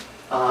double,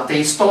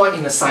 they store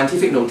in a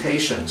scientific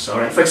notations, all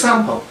right? For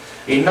example,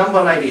 a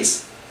number like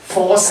this,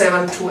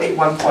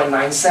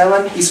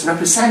 47281.97 is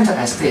represented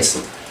as this,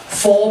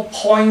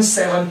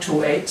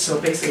 4.728. So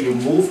basically, you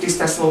move this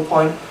decimal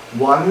point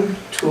 1,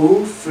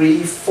 2,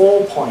 3,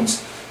 4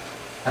 points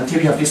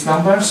until you have this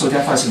number, so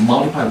therefore it's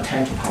multiplied by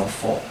 10 to the power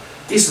 4.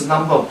 This is the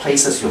number of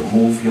places you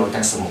move your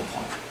decimal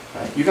point.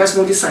 Right? You guys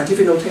know this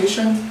scientific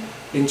notation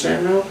in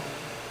general?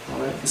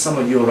 Alright, some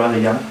of you are rather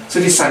young. So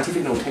this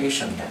scientific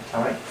notation then,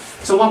 alright?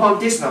 So what about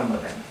this number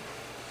then?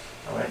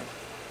 Alright.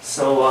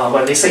 So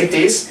when they say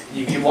this,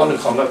 you want to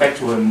convert back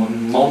to a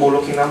normal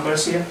looking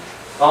numbers here.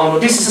 No,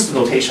 this is just the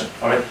notation,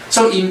 alright?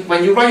 So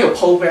when you write your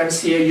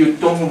programs here, you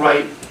don't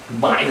write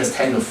minus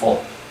 10 to the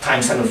 4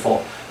 times 10 to the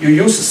 4. You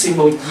use the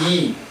symbol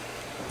E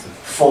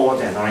for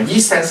then, alright? E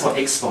stands for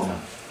exponent,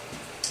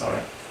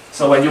 alright?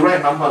 So when you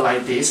write a number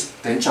like this,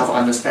 then Java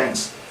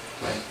understands,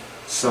 right?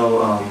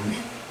 So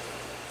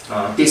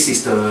this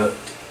is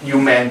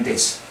you meant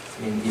this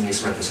in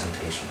this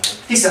representation.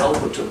 This is the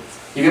output too.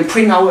 If you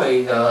print out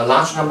a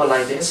large number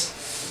like this,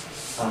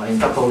 in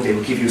double they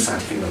will give you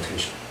scientific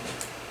notation.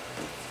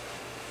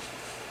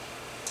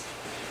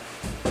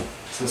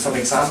 So some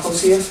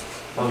examples here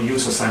of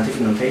use of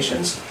scientific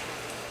notations.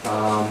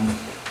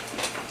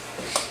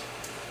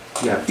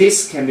 Yeah,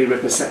 this can be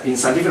represented in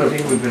scientific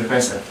notation. We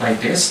represent like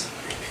this.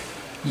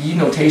 E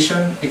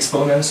notation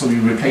exponent. So we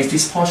replace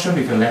this portion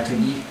with the letter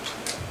E.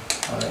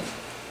 All right.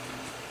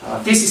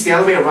 This is the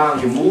other way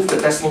around. You move the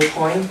decimal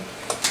point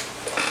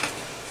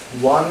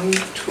 1,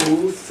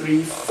 2,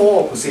 3,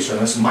 4 position.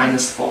 That's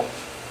 -4.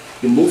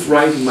 You move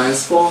right with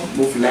 -4.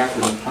 Move left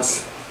with a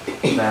plus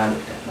value.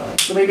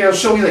 Right. So maybe I'll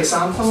show you the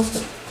example.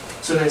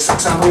 So the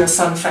example here,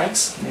 sun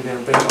facts. Maybe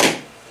I'll bring it up,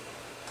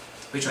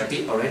 which I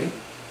did already.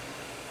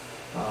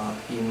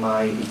 In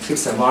my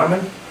Eclipse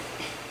environment,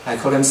 I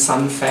call them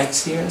sun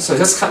facts here. So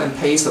just cut and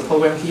paste the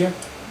program here.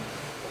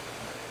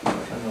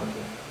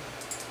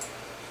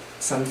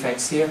 Sun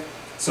facts here.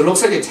 So it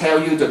looks like they tell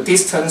you the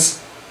distance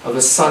of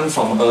the sun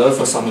from Earth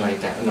or something like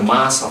that, and the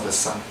mass of the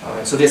sun. All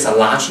right. So there's a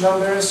large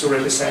number to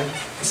represent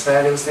these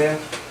values there.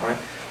 All right.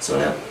 So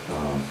that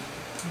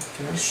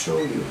can I show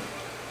you?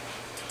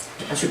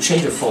 I should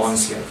change the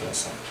fonts here for a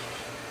second.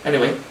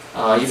 Anyway,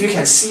 if you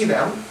can see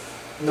them,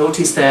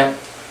 notice that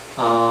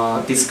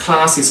this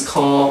class is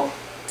called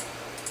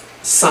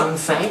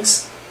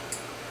sunfacts.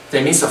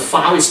 That means the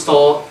file is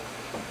stored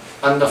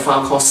under a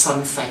file called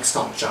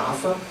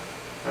sunfacts.java.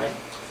 Right?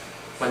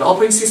 When the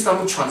operating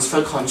system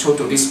transfer control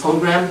to this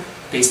program,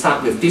 they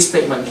start with this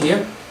statement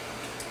here.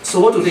 So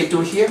what do they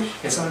do here?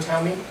 Can someone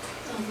tell me?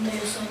 They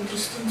assign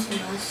distance and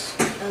mass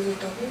as a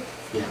double.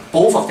 Yeah,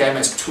 both of them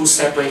as two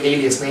separate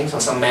alias names or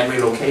some memory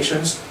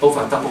locations. Both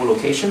are double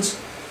locations.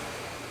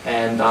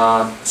 And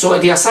so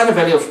they assign a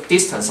value of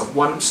distance of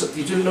 1. So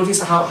did you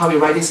notice how we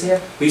write this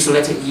here? We use the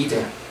letter E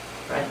there,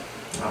 right?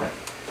 All right.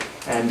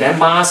 And then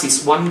mass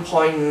is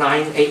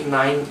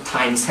 1.989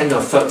 times 10 to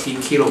the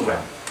 13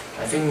 kilogram.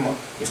 I think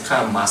it's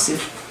kind of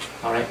massive.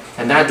 All right.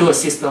 And then I do a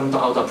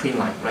system.out.print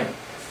line, right?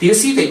 Do you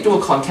see they do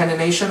a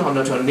concatenation on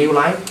the new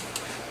line,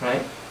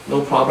 right?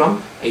 No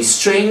problem. A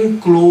string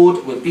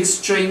glued with this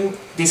string,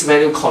 this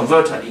value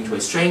converted into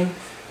a string,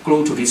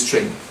 glued to this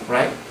string,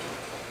 right?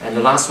 And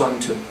the last one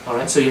too.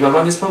 Alright, so if I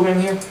run this program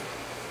here,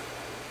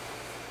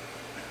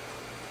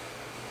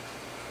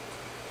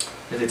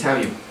 let me tell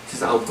you, this is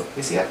the output.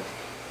 You see it?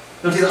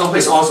 Notice the output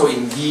is also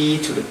in E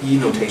to the E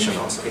notation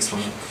also,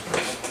 exponential.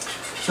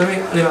 So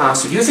let me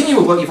ask you, do you think it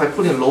would work if I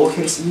put in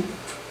lowercase e?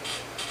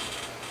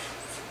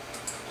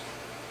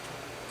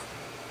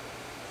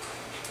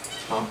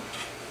 Huh?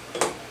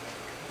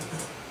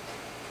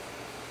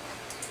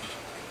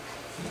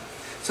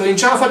 So in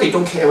Java, they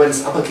don't care whether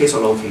it's uppercase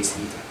or lowercase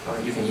either.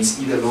 Right? You can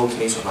use either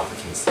lowercase or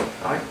uppercase.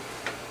 Alright?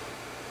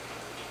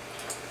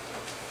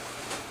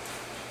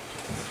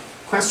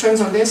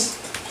 Questions on this?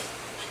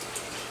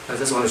 I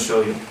just want to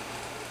show you.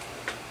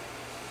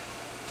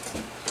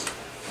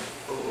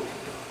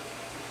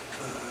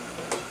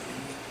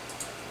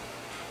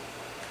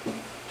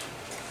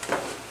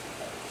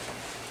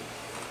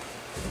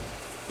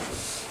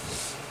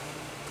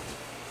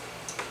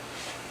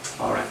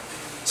 Alright.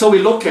 So we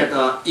look at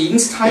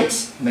ints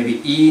types, maybe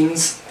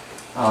ints,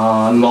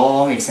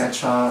 long,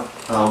 etc.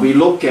 We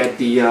look at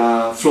the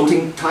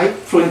floating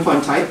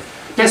point type.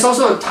 There's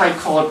also a type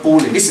called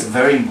Boolean. This is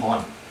very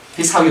important.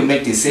 This is how you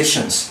make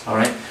decisions. All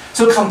right.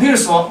 So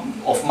computers are not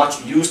of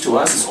much use to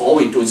us. It's all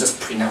we do is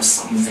just print out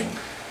something,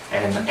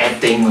 and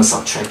adding or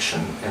subtraction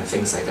and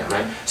things like that,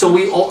 right? So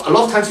a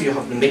lot of times you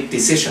have to make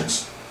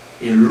decisions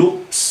in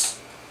loops,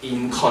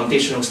 in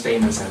conditional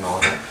statements, and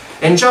all that.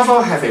 And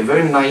Java have a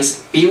very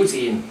nice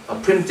built-in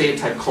print data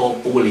type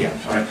called Boolean.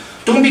 All right.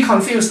 Don't be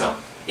confused though.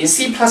 In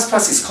C++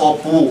 it's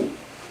called bool,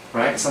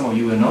 right? Some of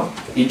you will know.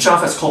 In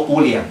Java it's called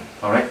Boolean.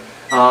 All right.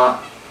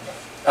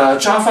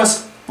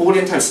 Java's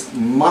Boolean type is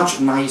much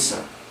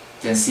nicer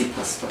than C++.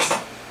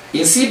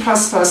 In C++,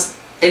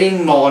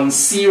 any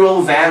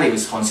non-zero value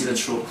is considered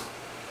true.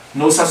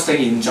 No such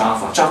thing in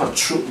Java. Java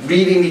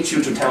really needs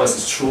you to tell us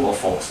it's true or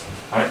false.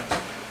 All right.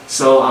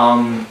 So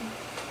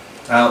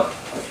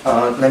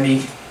let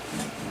me.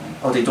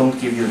 Oh, they don't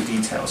give you the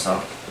details.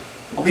 Or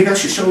maybe I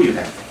should show you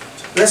that.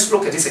 Let's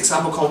look at this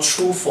example called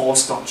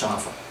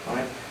trueFalse.java. All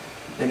right.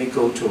 Let me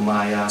go to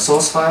my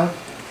source file.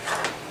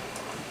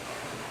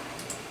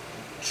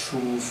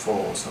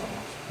 TrueFalse.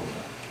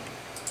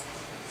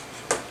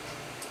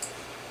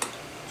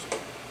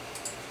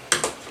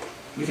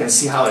 You can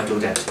see how I do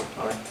that.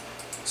 All right.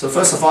 So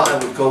first of all, I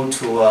would go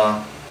to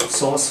a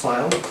source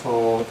file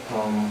called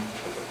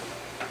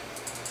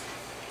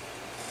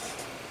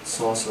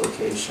source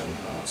location,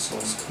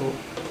 source code.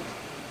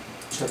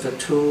 Chapter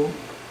 2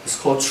 is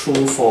called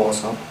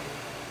TrueFalse.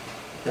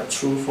 Yeah,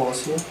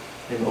 TrueFalse here.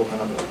 Let me open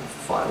up a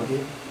file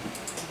here.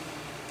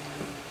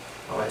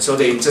 Alright, so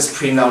they just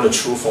print out the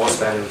true-false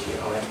value here.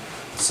 Alright,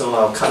 so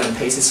I'll cut and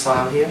paste this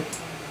file here.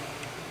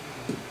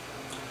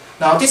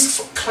 Now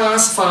this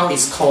class file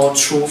is called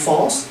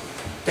TrueFalse.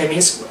 That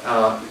means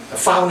the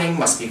file name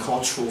must be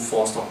called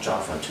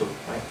TrueFalse.java too.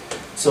 Right?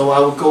 So I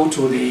will go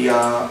to the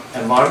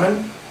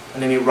environment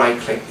and let me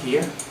right-click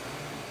here.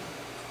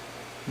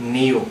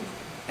 New,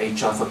 a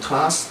Java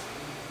class.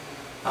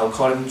 I'll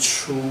call it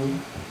TrueFalse.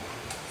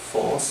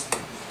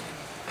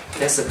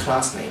 That's the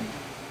class name.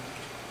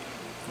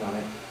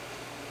 Alright.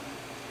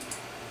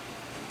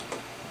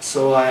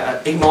 So I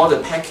ignore the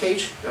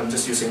package. I'm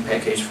just using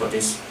package for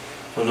this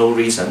for no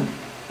reason,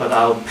 but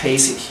I'll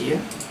paste it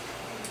here.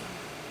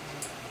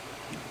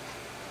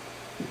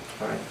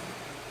 Alright.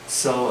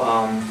 So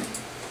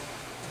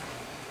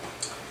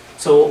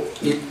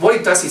what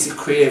it does is it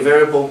creates a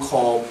variable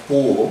called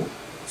bool.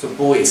 So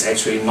bool is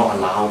actually not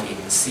allowed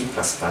in C++,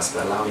 but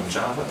allowed in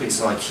Java. But it's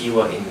not a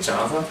keyword in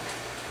Java.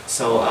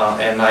 So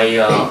and I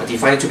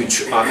define it to be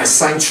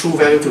assign true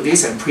value to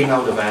this and print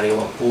out the value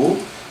of bool.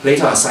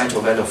 Later assign to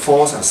a value of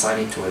false, assign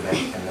it to a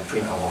value and then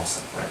print out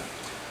also. Right.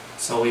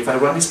 So if I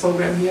run this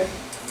program here,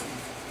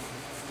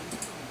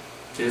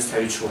 just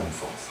tell you true and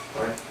false.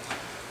 Alright.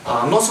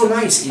 Not so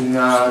nice in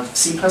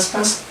C++.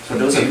 For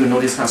those of you who know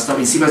this kind of stuff,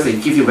 in C++ they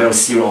give you value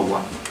 0 or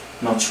 1,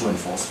 not true and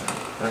false.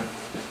 Right?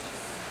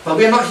 But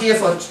we are not here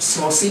for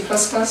C++.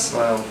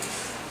 Well,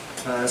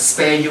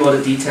 spare you all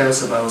the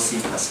details about C++.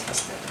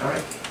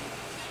 Alright.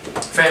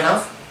 Fair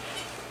enough?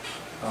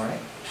 Alright.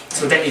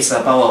 So that is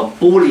about a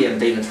Boolean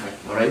data type.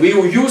 Alright. We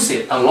will use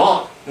it a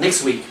lot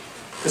next week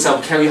because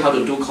I'll tell you how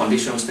to do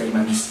conditional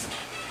statements,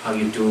 how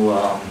you do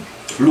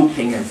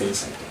looping and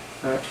things like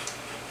that. Alright.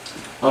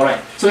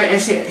 Alright. So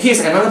here's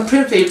another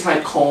primitive data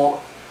type called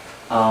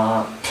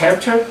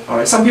character.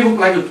 Alright. Some people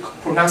like to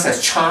pronounce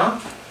as char.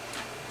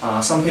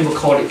 Some people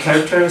call it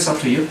character. It's up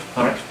to you.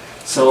 Alright.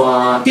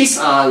 So these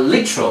are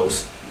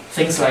literals,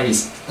 things like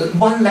this.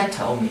 One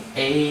letter only,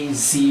 A,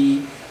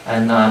 Z,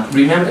 and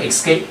remember the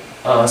escape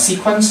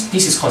sequence.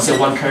 This is considered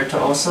one character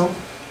also,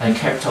 and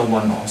character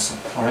one also.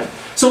 All right.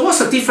 So what's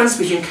the difference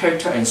between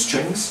character and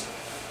strings?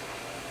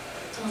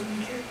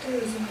 Character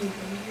is only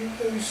one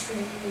character.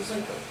 String is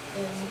like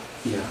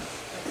yeah.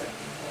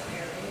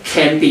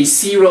 Can be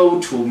 0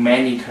 to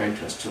many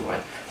characters too,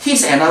 right?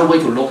 Here's another way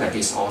to look at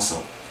this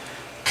also.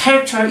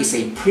 Character is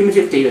a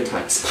primitive data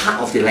type. It's part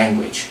of the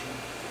language.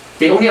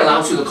 They only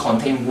allow you to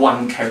contain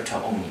one character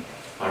only,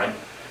 all right?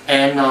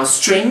 And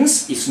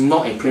strings is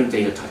not a primitive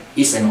data type,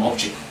 it's an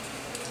object.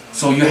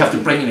 So you have to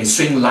bring in a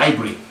string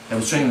library,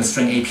 and bring in a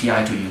string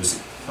API to use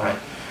it, all right?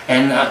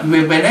 And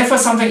whenever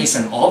something is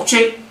an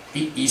object,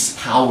 it is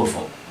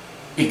powerful.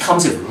 It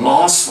comes with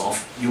lots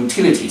of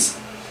utilities,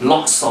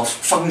 lots of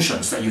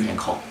functions that you can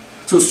call.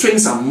 So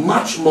strings are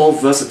much more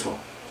versatile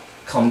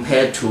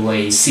compared to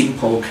a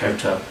simple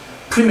character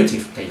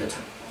primitive data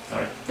type, all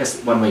right?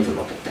 That's one way to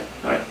look at that,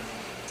 all right?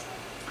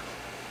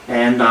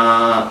 And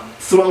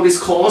throughout this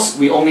course,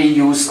 we only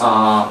use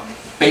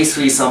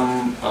basically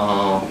some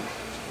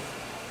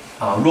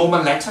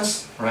Roman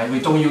letters, right? We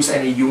don't use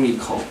any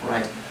Unicode,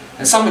 right?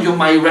 And some of you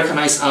might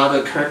recognize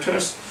other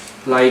characters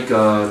like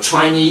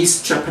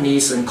Chinese,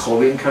 Japanese, and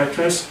Korean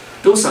characters.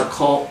 Those are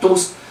called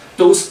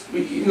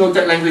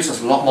that language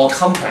is a lot more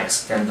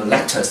complex than the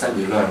letters that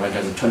we learn, right?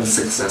 Than the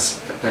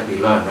 26s that we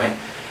learn, right?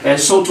 And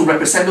so to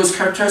represent those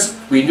characters,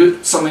 we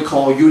need something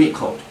called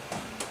Unicode.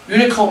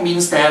 Unicode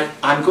means that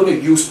I'm going to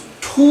use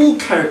two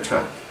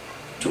character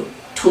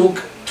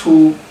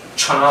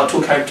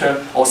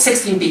or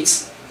 16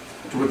 bits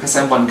to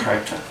represent one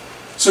character.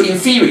 So in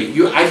theory,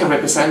 I can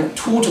represent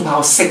 2 to the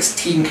power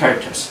 16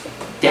 characters.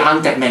 There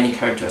aren't that many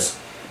characters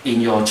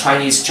in your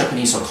Chinese,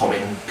 Japanese, or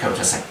Korean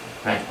character set,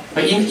 right?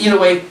 But in either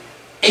way,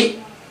 8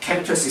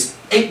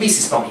 bits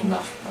is not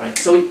enough, right?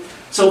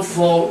 So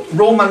for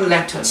Roman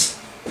letters,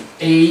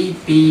 A,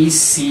 B,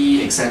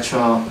 C,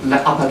 etc.,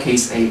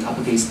 uppercase A,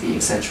 uppercase B,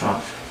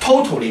 etc.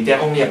 Totally, there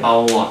are only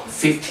about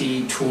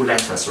 52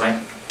 letters,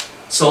 right?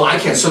 So I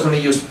can certainly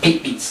use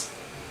 8 bits,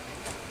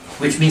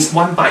 which means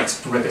 1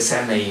 byte to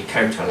represent a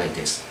character like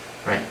this,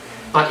 right?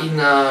 But in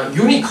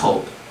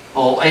Unicode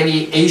or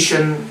any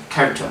Asian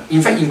character,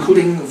 in fact,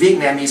 including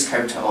Vietnamese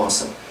character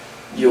also,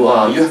 you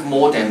have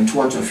more than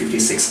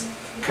 256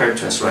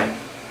 characters, right?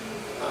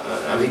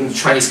 I think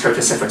Chinese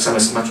character set, for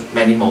example, is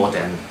many more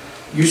than.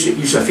 Usually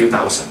a few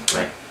thousand,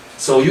 right?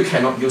 So you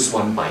cannot use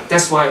 1 byte.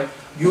 That's why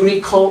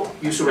Unicode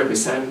usually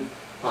represent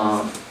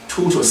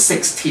 2 to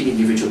 16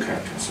 individual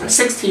characters, right?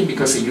 16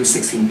 because they use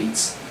 16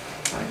 bits,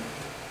 right?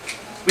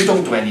 We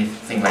don't do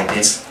anything like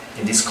this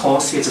in this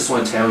course. Here, just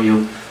want to tell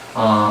you,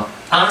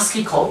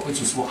 ASCII code, which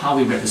is how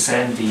we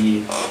represent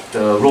the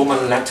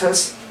Roman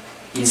letters,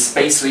 is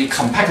basically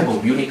compatible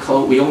with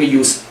Unicode. We only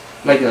use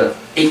like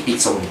 8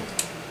 bits only,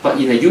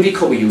 but in the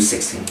Unicode we use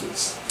 16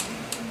 bits.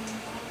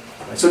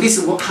 So this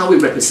is how we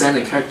represent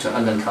a character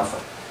under the cover.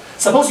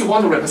 Suppose you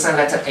want to represent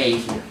letter A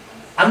here.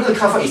 Under the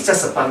cover is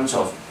just a bunch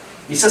of,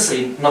 it's just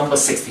a number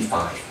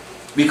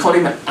 65. We call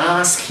it an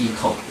ASCII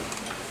code.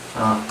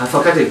 I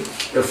forgot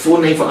the full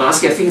name for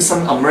ASCII. I think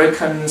some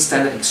American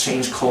Standard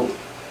Exchange Code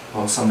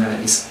or something like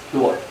this.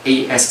 What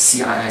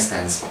ASCII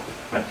stands for.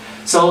 Right?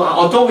 So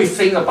although we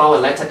think about a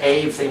letter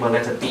A, we think about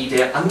letter B,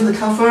 they are under the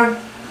cover.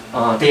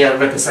 They are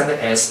represented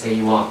as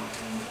a what?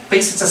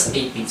 Basically just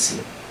 8 bits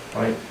here.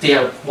 Right? They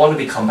want to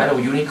be compatible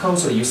with Unicode,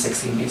 so they use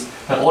 16 bits,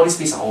 but all these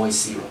bits are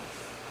always 0.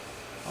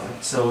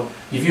 Right? So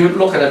if you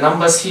look at the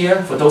numbers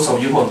here, for those of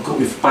you who are good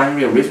with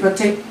binary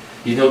arithmetic,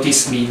 you know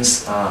this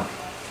means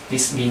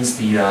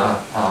the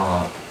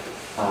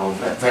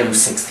value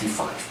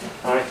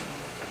 65. All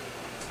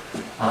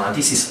right.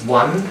 This is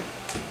 1,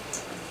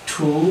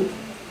 2,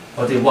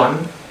 or the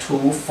 1,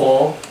 2,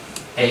 4,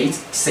 8,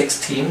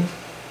 16,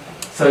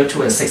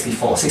 32, and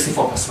 64.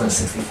 64 plus 1 is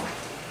 65.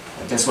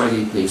 That's why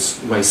they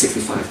write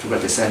 65 to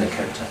represent the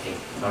character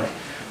A. All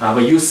right.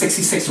 We use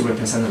 66 to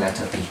represent the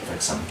letter B, for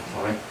example.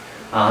 All right.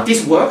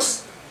 This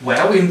works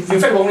well. In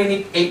fact, we only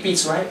need 8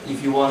 bits, right?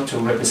 If you want to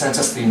represent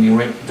just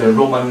the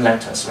Roman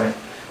letters, right?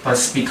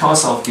 But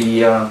because of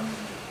the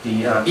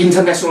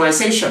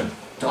internationalization,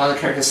 the other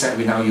character set,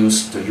 we now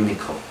use the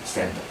Unicode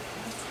standard.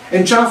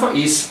 And Java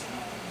is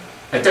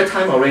at that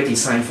time already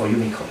designed for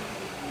Unicode.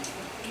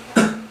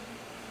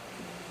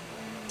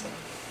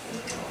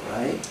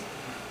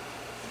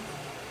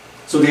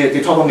 So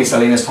they talk about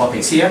miscellaneous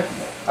topics here.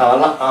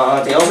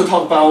 They also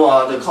talk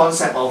about the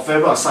concept of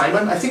variable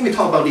assignment. I think we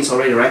talked about this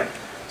already, right?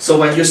 So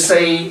when you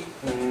say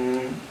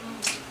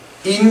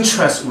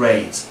interest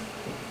rate,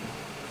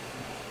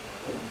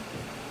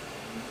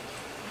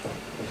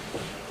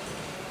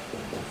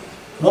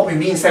 what we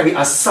mean is that we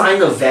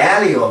assign a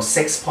value of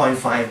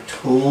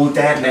 6.5 to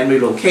that memory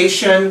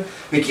location.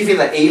 We give it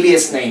an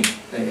alias name,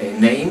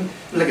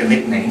 like a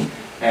nickname.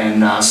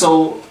 And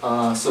so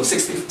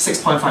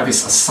 6.5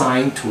 is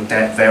assigned to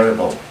that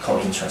variable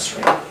called interest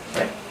rate.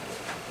 Right?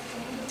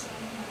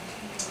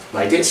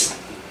 Like this.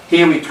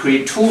 Here we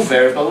create two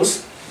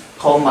variables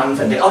called month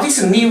and day. Oh, this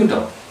is new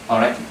though.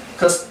 Alright?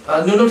 Because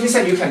you notice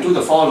that you can do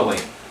the following.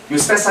 You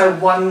specify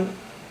one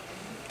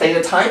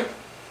data type,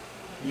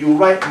 you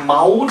write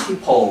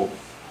multiple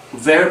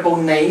variable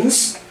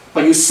names,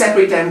 but you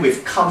separate them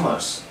with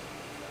commas.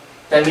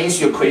 That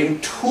means you're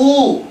creating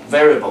two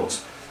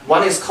variables.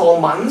 One is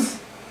called month,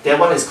 the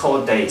other one is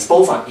called days.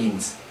 Both are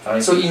ints.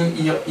 Alright, so in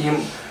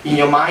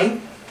your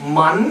mind,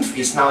 month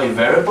is now a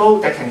variable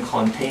that can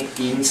contain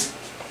int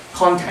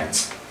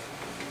contents.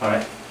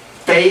 Alright.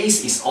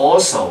 Days is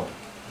also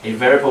a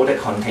variable that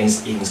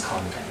contains int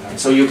content. Right?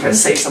 So you can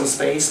save some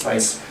space by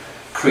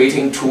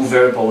creating two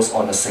variables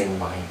on the same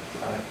line.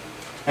 Alright.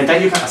 And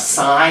then you can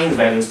assign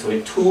values to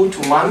it. 2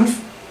 to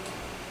month,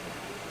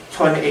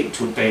 28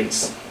 to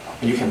days.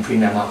 And you can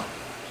print them out.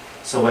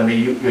 So when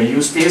you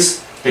use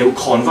this, they will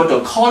convert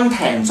the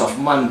contents of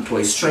month to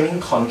a string,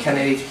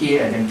 concatenate it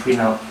here, and then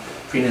print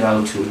it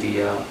out to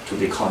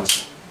the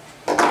console.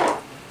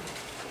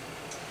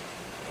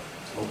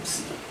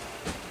 Oops.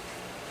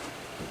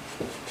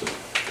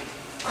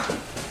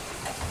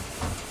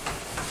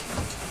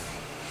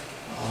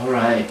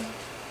 Alright.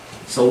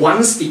 So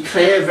once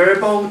declare a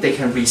variable, they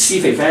can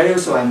receive a value,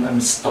 so I'm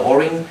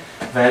storing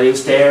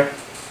values there.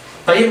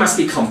 But it must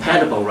be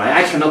compatible,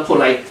 right? I cannot put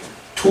like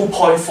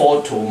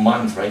 2.4 to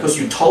month, right? Because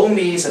you told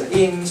me it's an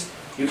int,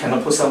 you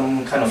cannot put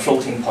some kind of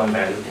floating point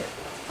value there.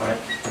 Alright.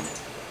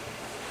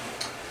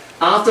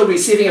 After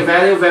receiving a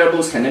value,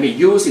 variables can then be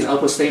used in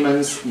output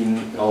statements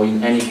or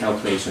in any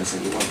calculations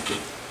that you want to do.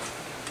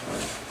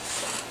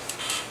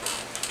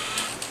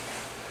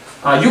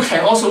 Alright. You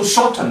can also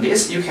shorten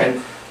this. You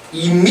can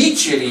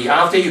immediately,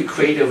 after you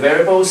create the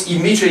variables,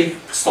 immediately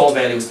store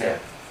values there.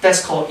 That's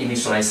called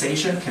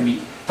initialization, can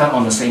be done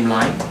on the same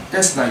line.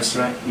 That's nice,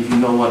 right? If you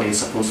know what it's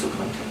supposed to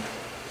contain.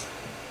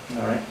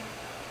 Alright.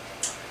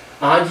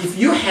 If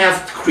you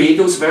have created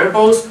those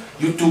variables,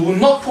 you do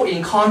not put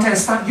in content,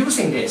 start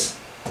using this.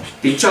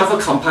 The Java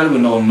compiler will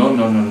know,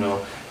 no.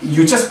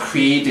 You just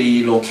create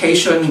the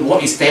location,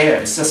 what is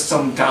there, it's just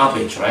some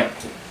garbage, right?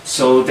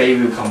 So they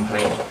will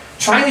complain.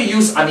 Trying to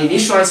use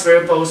uninitialized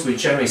variables will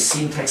generate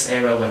syntax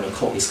error when the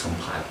code is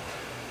compiled.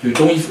 You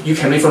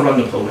can even run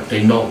the program,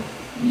 they know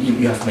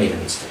you have made a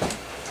mistake.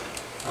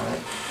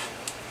 Alright.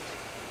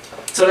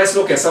 So let's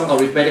look at some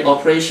arithmetic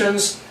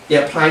operations.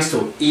 It applies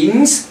to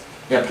ints,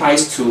 it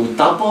applies to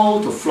double,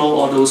 to float,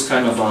 all those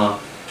kind of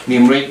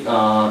numeric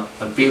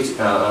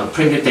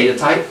printed data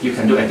type. You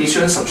can do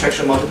addition,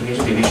 subtraction,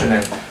 multiplication, division,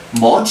 and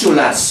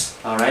modulus.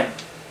 Alright.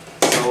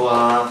 So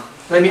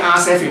let me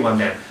ask everyone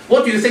then.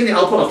 What do you think the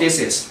output of this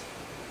is?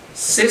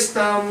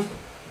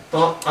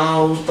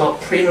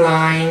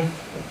 System.out.println.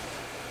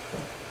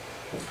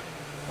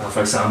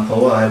 For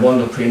example, I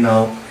want to print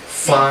out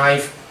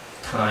 5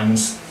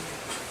 times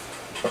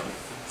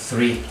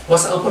 3.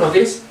 What's the output of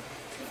this?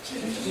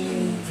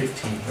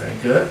 15. Very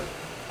good.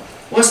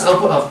 What's the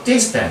output of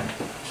this then?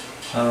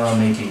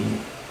 Maybe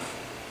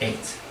 8.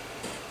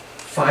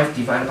 5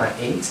 divided by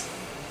 8.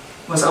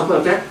 What's the output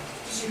of that?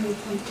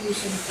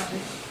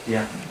 0.275.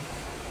 Yeah.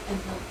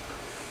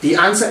 The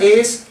answer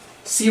is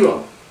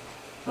 0.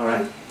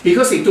 Alright?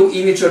 Because they do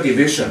integer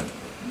division.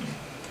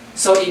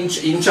 So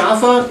in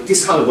Java,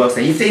 this is how it works.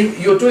 If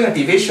you're doing a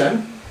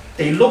division,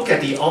 they look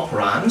at the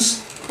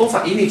operands, both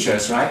are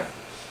integers, right?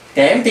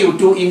 Then they will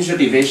do integer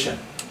division.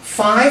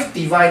 5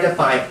 divided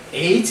by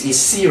 8 is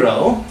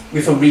 0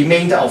 with a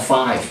remainder of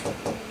 5.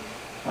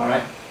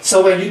 Alright?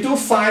 So when you do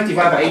 5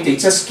 divided by 8, they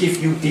just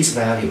give you this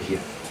value here.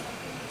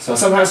 So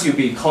sometimes you'll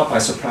be caught by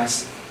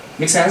surprise.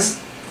 Make sense?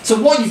 So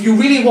what if you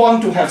really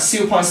want to have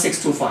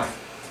 0.625?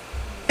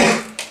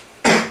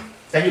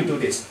 Then you do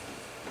this.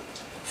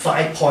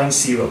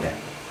 5.0 then.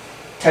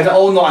 Tell them,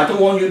 oh no, I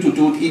don't want you to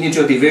do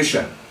integer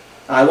division.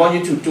 I want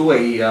you to do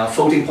a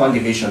floating point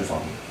division for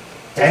me.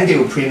 Then they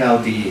will print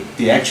out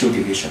the actual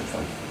division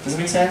for you. Does it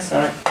make sense?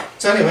 Alright.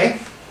 So anyway,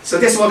 so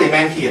that's what they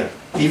meant here.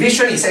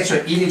 Division is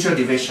actually integer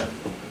division.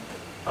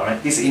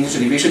 Alright, this is integer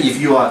division if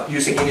you are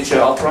using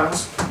integer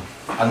operands.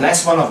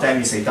 Unless one of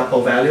them is a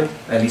double value,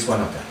 at least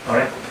one of them.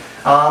 Alright.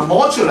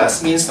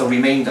 Modulus means the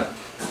remainder.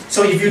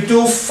 So if you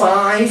do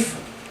 5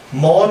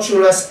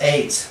 modulus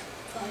 8,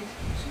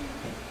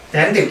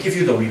 then they'll give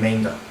you the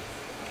remainder.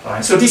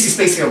 Alright, so this is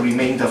basically a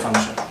remainder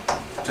function.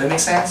 Does that make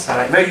sense?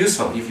 Alright, very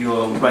useful if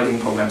you're writing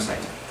programs like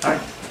that.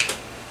 Alright.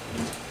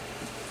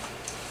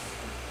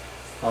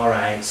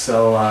 Alright,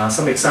 so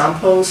some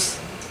examples.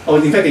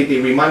 Oh, in fact,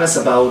 they remind us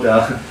about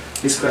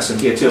this question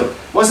here too.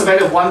 What's the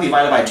value of 1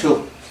 divided by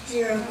 2?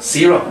 0.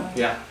 0,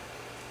 yeah.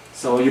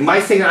 So you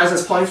might think the answer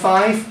is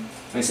 0.5,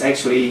 and it's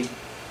actually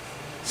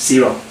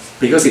 0,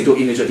 because it do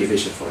integer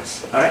division for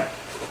us, alright?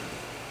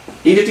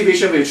 Integer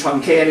division will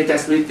truncate any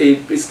decimal,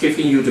 it's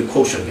giving you the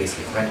quotient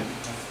basically, right?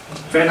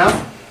 Fair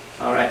enough?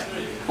 Alright.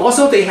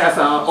 Also they have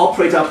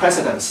operator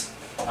precedence,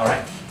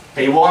 alright?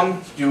 They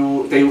want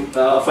you,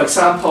 for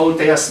example,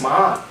 they are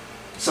smart.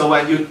 So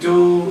when you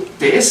do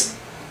this,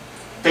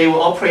 they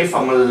will operate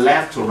from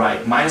left to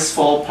right.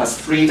 -4 plus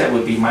 3, that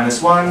would be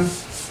 -1.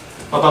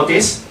 What about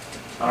this?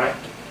 Alright.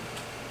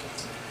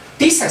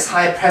 This has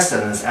higher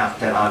precedence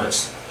than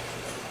others.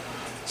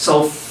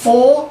 So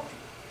 4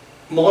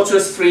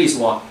 modulus 3 is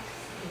what?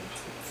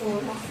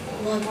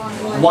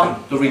 1.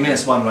 The remainder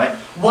is 1, right?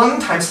 1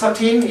 times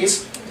 13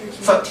 is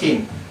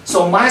 13.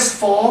 So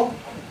 -4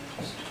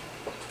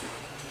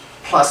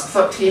 plus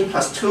 13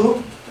 plus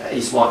 2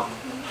 is what?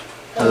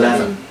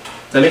 11.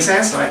 That makes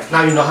sense, right?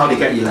 Now you know how they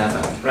get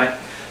 11, right?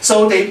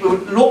 So they will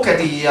look at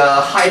the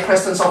high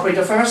precedence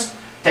operator first,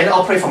 then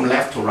operate from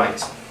left to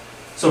right.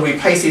 So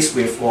replace this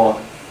with what?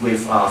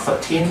 With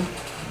 13.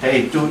 Then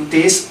they do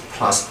this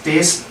plus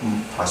 2.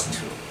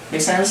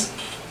 Make sense?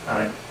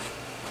 Alright.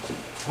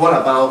 What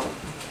about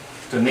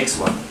the next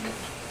one?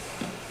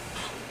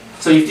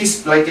 So if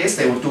this like this,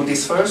 they will do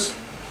this first.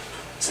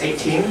 It's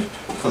 18.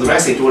 For the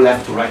rest, they do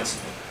left to right.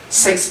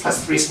 6 plus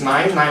 3 is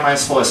 9. 9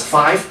 minus 4 is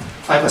 5.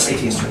 5 plus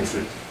 18 is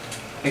 23.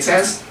 Make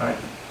sense? Alright.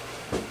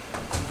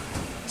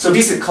 So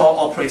this is called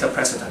operator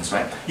precedence,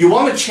 right? You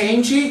want to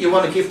change it, you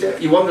want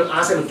to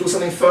ask them to do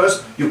something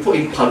first, you put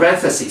in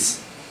parentheses.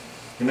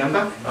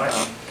 Remember? Alright.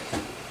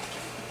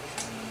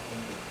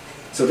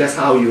 So that's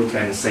how you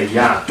can say,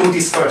 yeah, do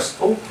this first.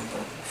 Oh,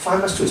 5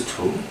 plus 2 is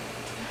 2.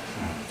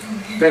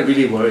 That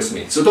really worries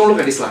me. So don't look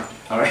at this line,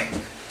 alright?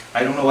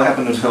 I don't know what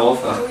happened to 12.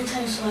 3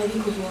 times 5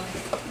 equals 1.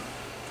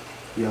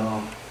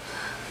 Yeah.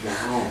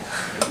 Wow.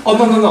 Oh,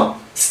 no.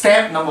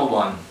 Step number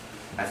 1,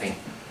 I think.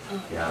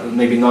 Yeah,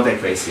 maybe not that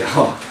crazy.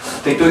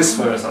 They do this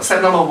first.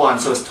 Step number 1,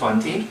 so it's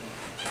 20.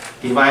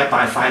 Divided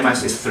by 5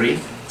 minus is 3.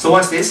 So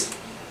what's this?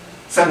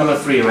 Step number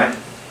 3, right?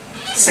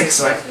 6,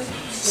 right?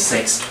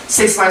 6.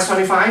 6 minus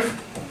 25?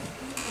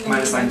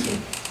 Minus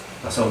 19.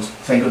 So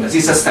thank goodness,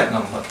 this is a step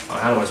number.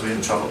 Otherwise we're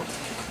in trouble.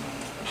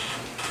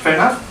 Fair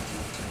enough?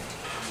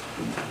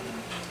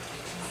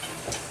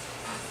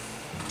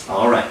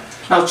 Alright.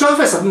 Now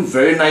Java has some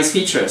very nice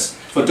features.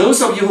 For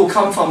those of you who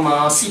come from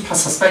C++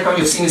 background,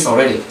 you've seen this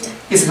already.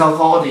 This is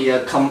called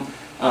the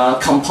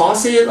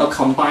composite or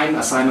combined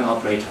assignment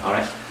operator.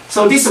 Alright.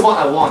 So this is what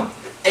I want.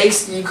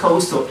 X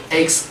equals to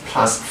x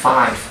plus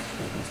 5.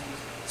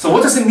 So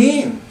what does it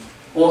mean?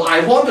 Well, I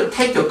want to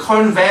take the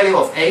current value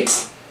of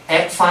x,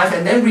 add 5,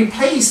 and then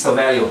replace the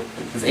value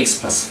with x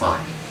plus 5.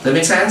 Does that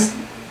make sense?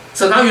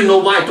 So now you know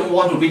why I don't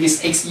want to read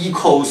this x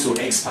equals to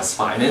x plus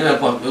 5. And then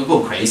it'll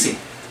go crazy.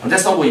 And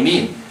that's not what we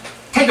mean.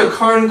 Take the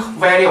current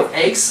value of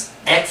x,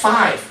 add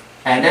 5,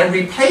 and then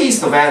replace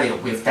the value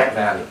with that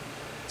value.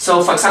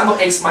 So for example,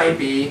 x might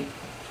be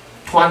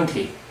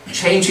 20.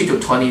 Change it to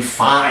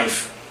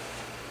 25.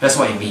 That's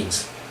what it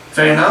means.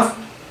 Fair enough?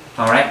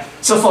 Alright.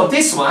 So for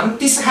this one,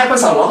 this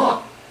happens a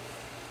lot.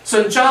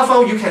 So in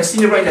Java, you can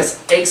see it right as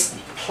x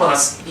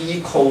plus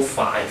equal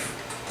 5.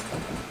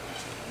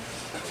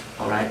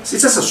 Alright. So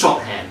it's just a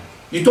shorthand.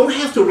 You don't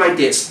have to write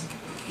this.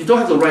 You don't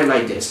have to write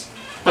like this.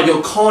 But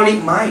your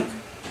colleague might.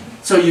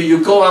 So you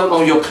go out,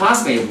 or your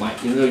classmate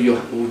might,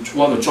 you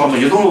want to join, but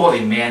you don't know what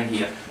it meant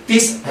here.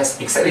 This has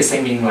exactly the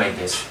same meaning like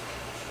this.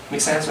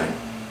 Make sense, right?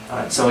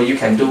 Alright, so you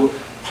can do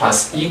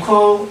plus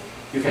equal,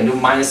 you can do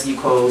minus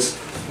equals,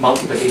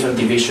 multiplication,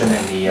 division,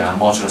 and the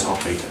modulus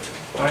operator.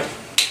 Alright?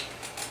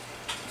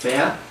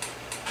 Fair?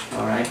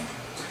 Alright.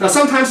 Now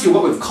sometimes you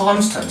work with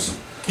constants.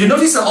 You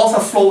notice the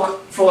author flow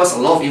us a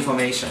lot of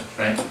information,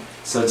 right?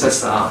 So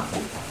just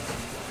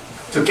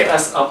to get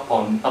us up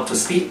to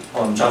speed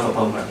on Java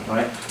programming,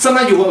 alright?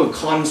 Sometimes you work with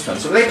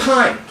constants, so like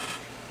pi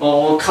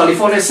or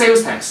California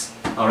sales tax,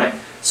 alright?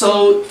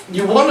 So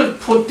you want to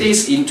put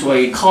this into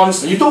a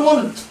constant. You don't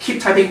want to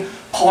keep typing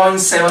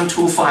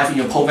 0.725 in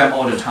your program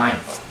all the time.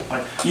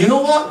 Right? You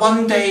know what?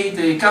 One day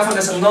the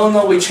government said,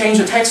 no, we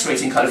changed the tax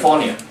rate in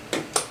California.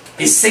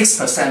 It's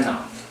 6%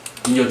 now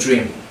in your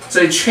dream. So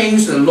they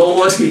changed the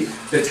lower the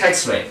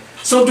tax rate.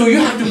 So do you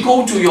have to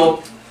go to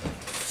your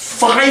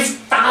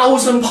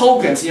 5,000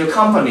 programs in your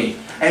company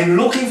and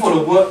looking for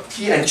the word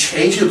T and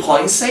change to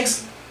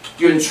 0.6?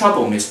 You're in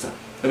trouble, mister.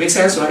 That makes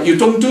sense, right? You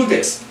don't do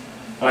this.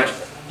 Right?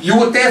 You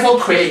would therefore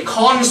create a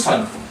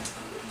constant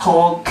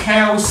called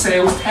cal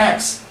sales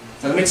tax.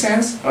 Does that make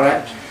sense?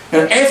 Alright?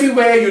 And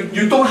everywhere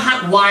you don't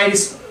hardwire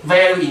this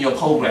value in your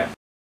program.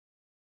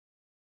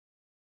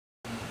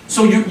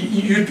 So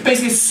you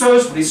basically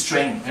search for this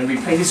string and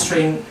replace this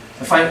string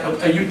and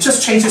find you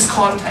just change this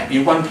content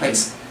in one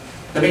place.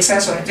 That makes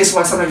sense, right? This is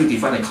why sometimes you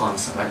define a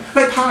constant, right?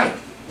 Like pi.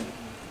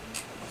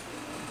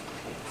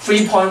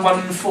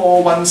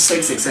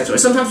 3.1416, etc.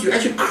 Sometimes you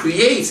actually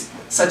create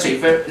such a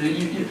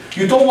very,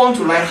 you don't want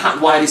to like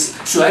hardwire this.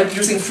 Should I be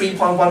using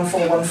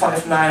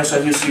 3.14159 or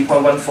should I use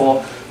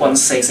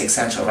 3.1416,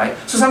 etc. Right?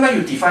 So sometimes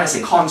you define as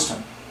a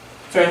constant.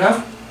 Fair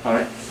enough?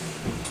 Alright.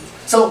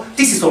 So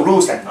this is the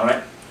rules then,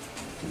 alright?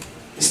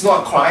 It's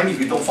not a crime if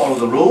you don't follow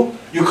the rule.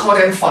 You call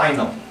them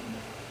final.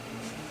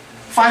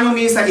 Final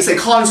means that it's a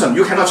constant,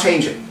 you cannot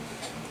change it.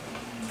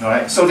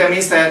 Alright, so that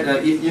means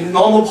that in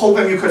normal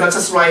program you could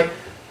just write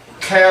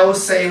cal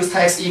sales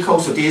tax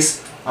equals to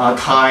this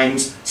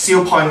times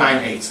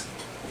 0.98.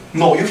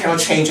 No, you cannot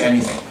change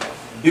anything.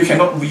 You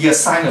cannot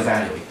reassign a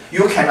value.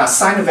 You can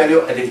assign a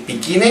value at the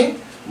beginning.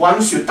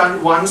 Once you've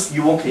done once,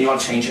 you cannot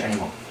change it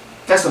anymore.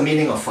 That's the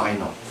meaning of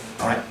final.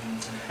 Alright?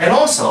 And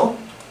also,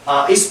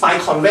 it's by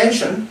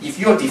convention, if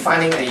you are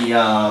defining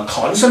a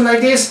constant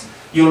like this,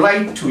 you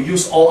like to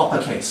use all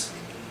uppercase.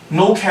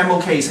 No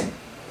camel casing,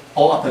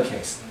 all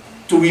uppercase.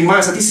 To remind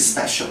us that this is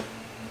special.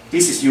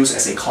 This is used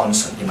as a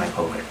constant in my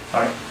program.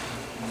 Alright?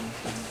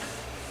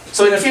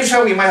 So in the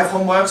future, we might have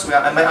homeworks where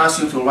I might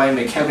ask you to write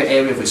a calculate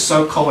area with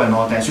circle and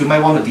all that. So you might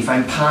want to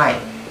define pi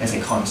as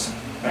a constant.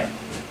 Right?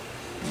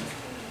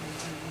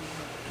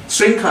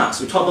 String class.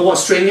 We talk about what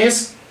string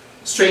is.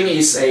 String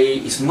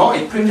is not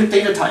a primitive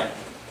data type.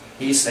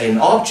 It's an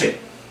object.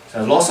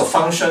 There are lots of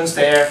functions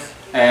there,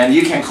 and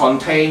you can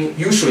contain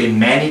usually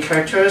many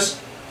characters,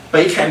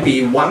 but it can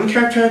be one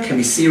character, can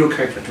be 0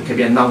 character, it can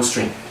be a null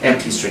string,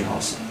 empty string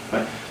also.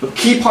 Right? The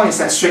key point is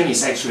that string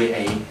is actually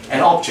an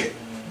object.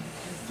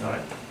 All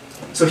right.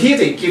 So here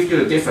they give you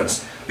the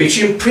difference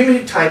between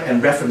primitive type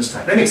and reference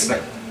type. Let me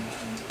explain.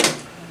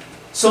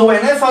 So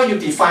whenever you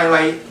define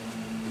like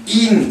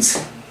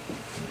int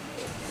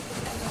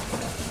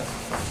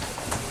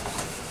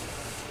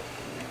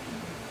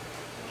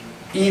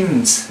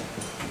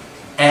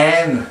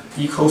n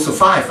equals to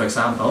 5, for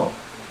example.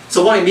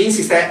 So what it means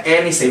is that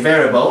n is a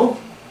variable.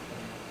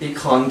 It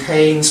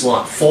contains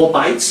what? 4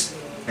 bytes,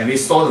 and we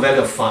store the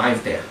value of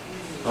 5 there.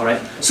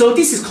 Alright. So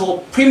this is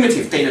called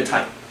primitive data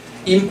type.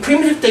 In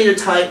primitive data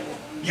type,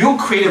 you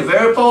create a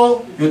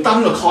variable, you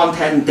dump the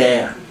content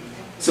there.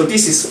 So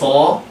this is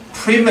for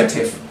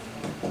primitive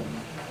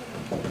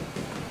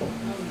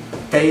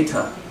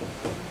data.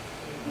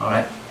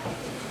 Alright.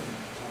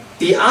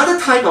 The other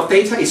type of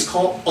data is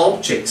called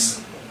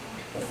objects.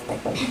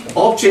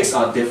 Objects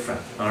are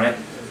different. Alright.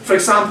 For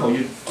example,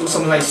 you do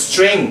something like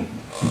string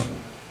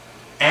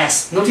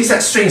s. Notice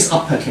that string is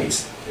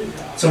uppercase.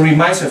 So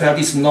remind yourself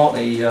this is not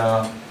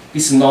a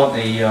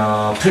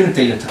primitive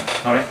data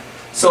type. Alright.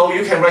 So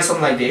you can write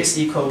something like this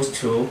equals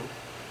to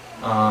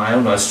I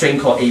don't know, a string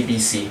called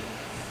ABC.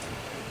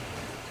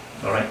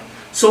 Alright.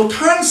 So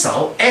turns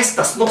out S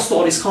does not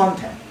store this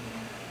content.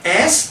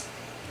 S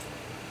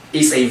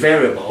is a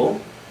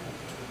variable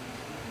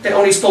that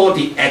only stores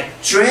the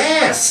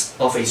address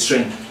of a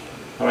string.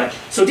 Alright.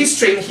 So this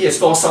string here is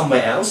stored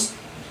somewhere else.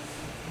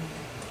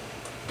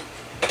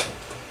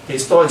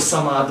 It's stored in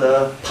some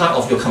other part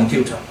of your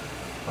computer.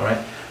 Alright.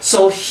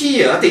 So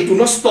here they do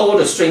not store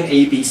the string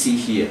ABC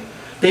here.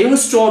 They will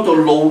store the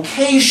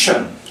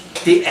location,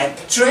 the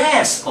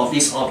address of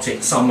this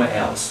object somewhere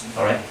else.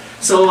 Alright.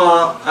 So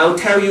I'll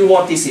tell you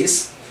what this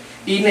is.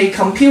 In a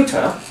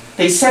computer,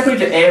 they separate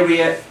the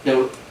area,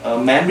 the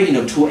memory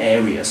into 2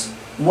 areas.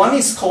 One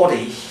is called a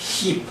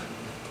heap.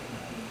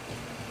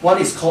 One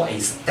is called a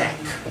stack.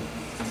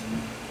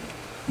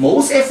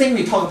 Most everything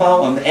we talk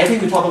about,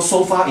 everything we talk about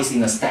so far is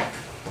in a stack.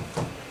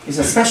 It's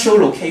a special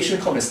location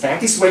called a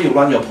stack. This is where you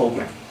run your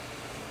program.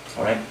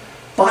 Alright.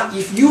 But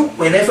if you,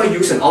 whenever you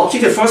use an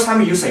object, the first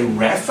time you use a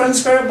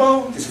reference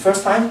variable, this is the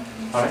first time,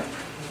 alright,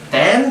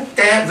 then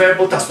that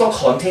variable does not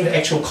contain the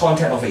actual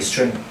content of a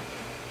string.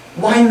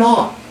 Why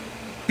not?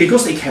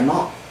 Because they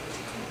cannot.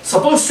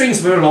 Suppose string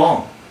is very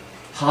long.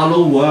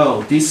 Hello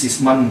world, this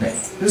is Monday.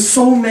 There's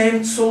so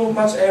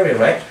much area,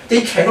 right?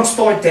 They cannot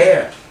store it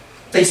there.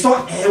 They store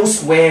it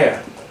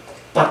elsewhere.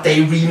 But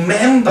they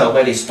remember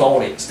where they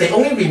store it. They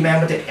only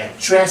remember the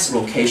address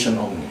location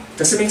only.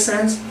 Does it make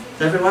sense,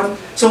 everyone?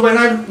 So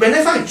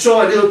whenever I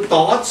draw a little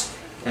dot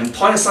and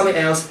point at something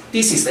else,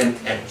 this is an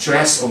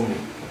address only.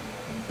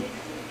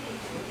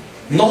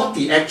 Not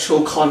the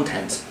actual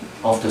content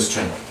of the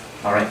string.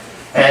 Alright?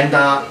 And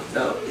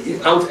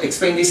I'll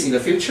explain this in the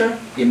future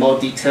in more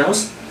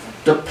details.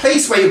 The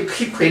place where you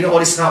keep creating all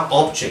these kind of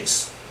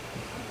objects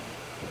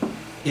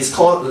is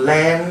called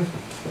land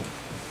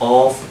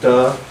of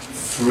the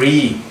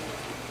free.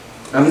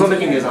 I'm not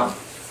making this up.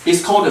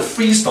 It's called the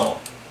free store.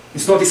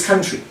 It's not this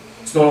country.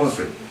 It's no longer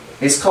free.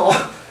 It's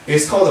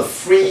called a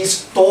free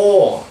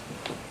store.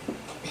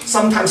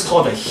 Sometimes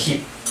called a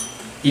heap.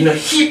 In a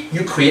heap,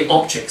 you create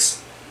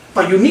objects,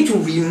 but you need to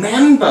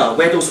remember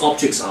where those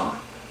objects are.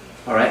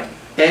 All right.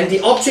 And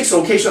the objects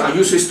location are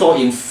usually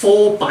stored in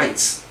 4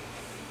 bytes,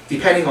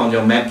 depending on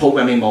your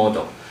programming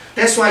model.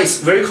 That's why it's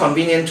very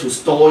convenient to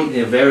store in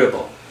a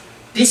variable.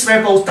 This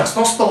variable does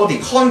not store the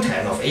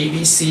content of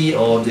ABC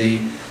or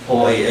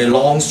a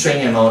long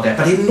string and all that,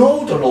 but it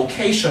knows the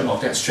location of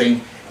that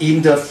string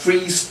in the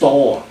free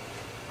store.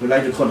 We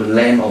like to call the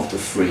land of the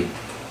free.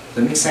 Does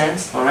that make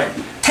sense? All right.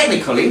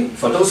 Technically,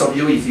 for those of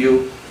you, if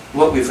you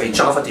work with a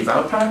Java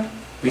developer,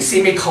 we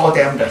simply call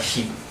them the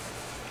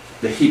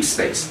heap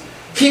space.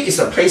 Heap is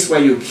a place where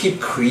you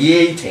keep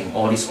creating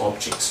all these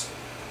objects.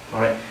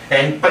 All right.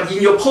 But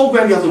in your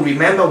program, you have to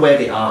remember where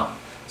they are.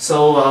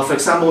 So, for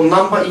example,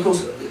 number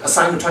equals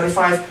assigned to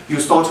 25, you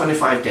store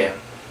 25 there.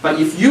 But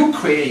if you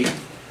create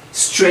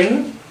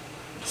string,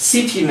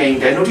 city name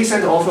there, notice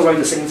that they also write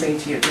the same thing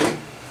here too.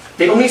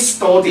 They only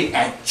store the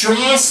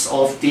address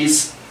of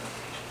this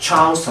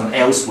Charleston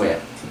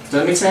elsewhere. Does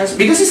that make sense?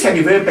 Because this can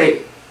be very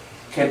big,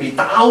 can be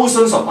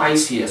thousands of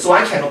bytes here, so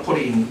I cannot put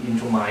it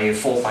into my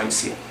 4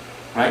 bytes here,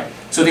 right?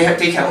 So they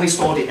can only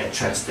store the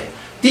address there.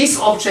 This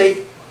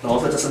object, the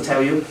author doesn't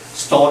tell you,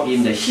 stored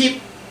in the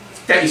heap.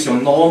 That is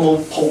your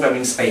normal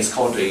programming space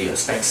called the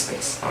stack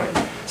space. All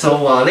right.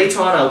 So later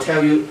on,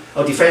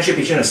 I'll differentiate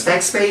between the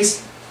stack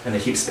space and the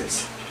heap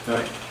space. All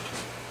right.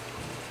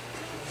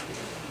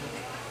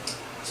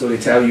 So they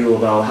tell you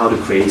about how to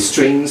create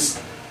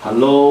strings.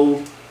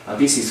 Hello.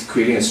 This is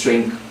creating a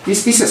string.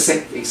 This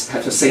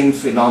has the same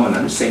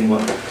phenomenon, same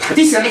word. But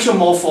this is actually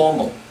more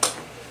formal.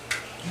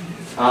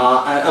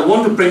 I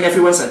want to bring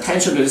everyone's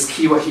attention to this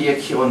keyword here,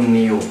 keyword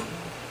new.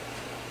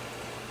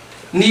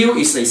 New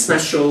is a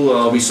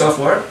special reserved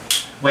word.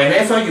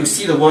 Whenever you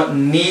see the word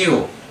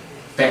new,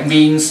 that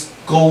means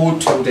go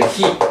to the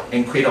heap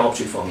and create an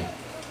object for me.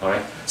 All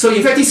right. So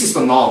in fact, this is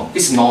the norm.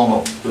 This is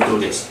normal to do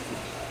this.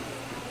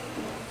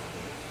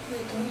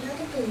 Wait, don't you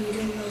have to delete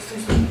it or else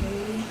there's no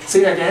memory?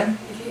 Say that again.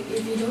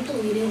 If you don't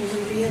delete it,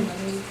 there's be a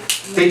memory.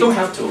 They don't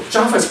have to.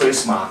 Java is very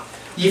smart.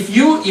 If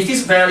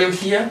this value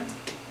here,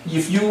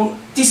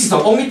 this is the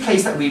only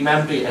place that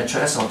remember the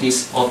address of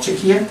this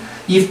object here.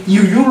 If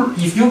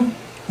you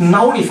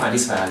nullify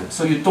this value,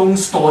 so you don't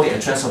store the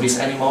address of this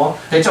anymore,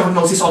 then Java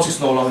knows this object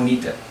is no longer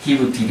needed. He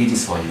will delete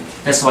this for you.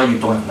 That's why you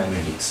don't have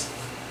memory leaks.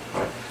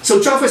 Right.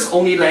 So Java is the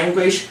only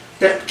language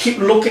that keep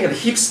looking at the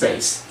heap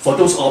space for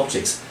those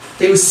objects.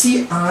 They will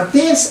see, are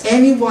there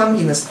anyone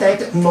in the stack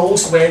that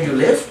knows where you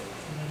live?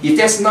 If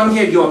there's none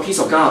here, you're a piece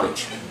of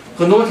garbage.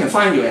 Because no one can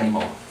find you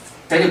anymore.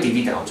 Then you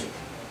delete the object.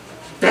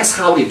 That's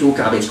how they do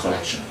garbage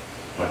collection.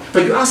 Right.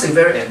 But you ask a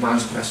very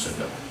advanced question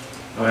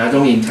though. Right. I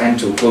don't intend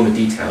to go into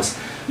details.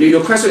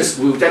 Your question is,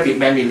 will there be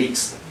memory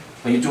leaks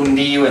when you do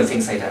new and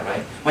things like that,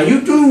 right? When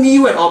you do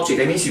new an object,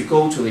 that means you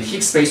go to the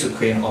heap space to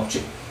create an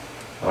object.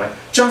 All right.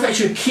 Java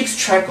actually keeps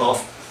track of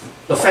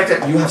the fact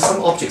that you have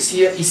some objects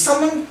here. Is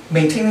someone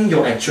maintaining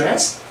your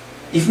address?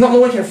 If not,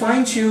 no one can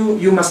find you.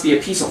 You must be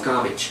a piece of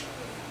garbage.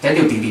 Then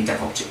they'll delete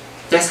that object.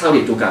 That's how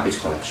they do garbage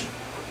collection.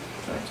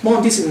 Right. More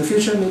on this in the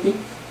future, maybe.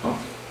 Oh,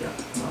 yeah.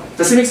 Right.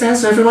 Does it make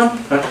sense to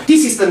everyone? Right.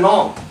 This is the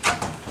norm.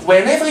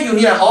 Whenever you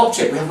need an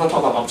object, we have not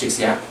talked about objects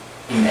yet.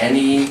 In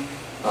any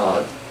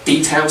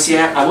details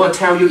yet, I want to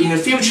tell you in the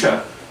future,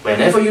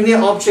 whenever you need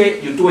an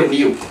object, you do a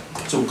new.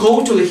 So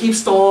go to the heap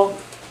store,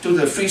 to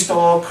the free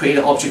store, create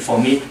an object for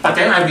me, but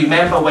then I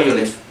remember where you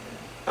live.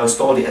 I'll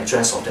store the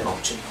address of the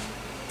object.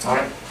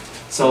 Alright?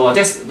 So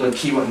that's the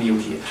keyword new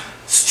here.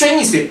 String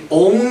is the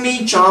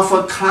only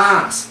Java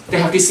class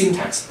that have this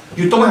syntax.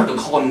 You don't have to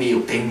call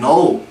new. They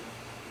know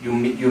you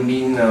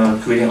mean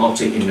creating an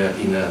object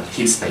in the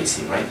heap space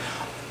here, right?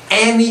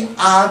 Any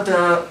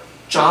other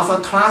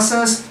Java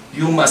classes,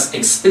 you must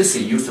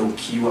explicitly use the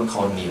keyword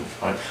called new.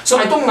 Right? So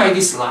I don't like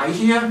this slide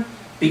here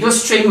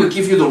because string will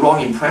give you the wrong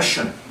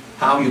impression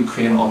how you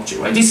create an object.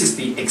 Right? This is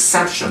the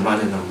exception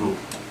rather than the rule.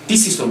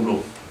 This is the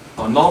rule.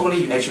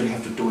 Normally, you actually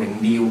have to do a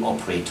new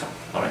operator.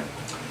 All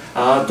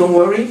right. Don't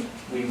worry,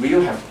 we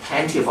will have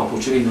plenty of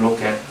opportunity to look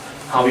at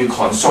how you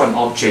construct an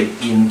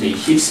object in the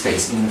heap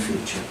space in the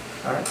future.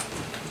 All right.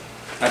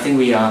 I think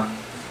we are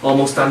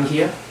almost done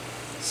here.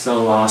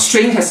 So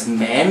string has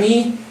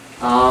many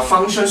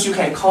functions you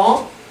can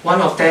call.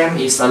 One of them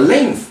is a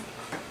length,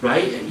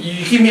 right?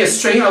 You give me a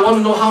string, I want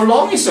to know how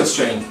long is your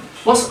string.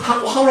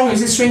 How long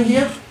is this string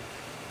here?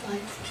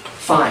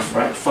 5,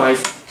 right?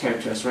 5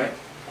 characters, right?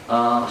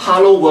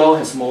 Hello world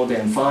has more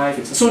than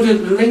 5. So the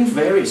length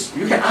varies.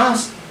 You can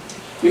ask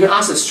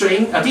a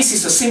string. This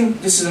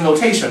is a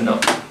notation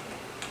though.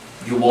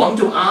 You want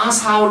to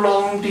ask how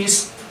long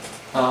this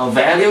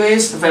value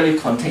is. The value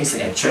contains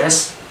the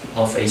address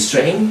of a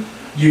string.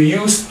 You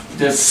use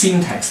the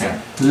syntax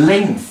here,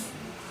 length,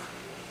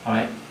 all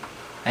right,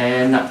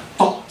 and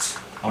dot,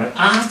 all right.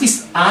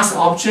 Ask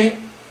object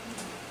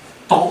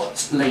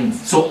dot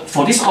length. So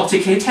for this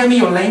object, can you tell me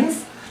your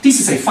length? This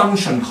is a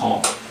function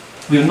call.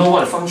 We'll know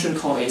what a function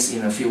call is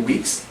in a few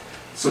weeks.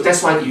 So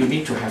that's why you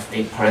need to have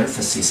a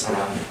parenthesis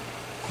around it.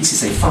 This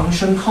is a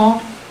function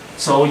call.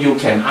 So you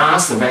can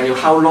ask the value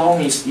how long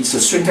is the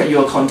string that you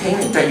are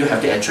containing, that you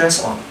have the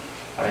address on.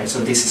 All right. So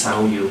this is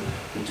how you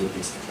do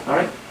this. All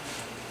right.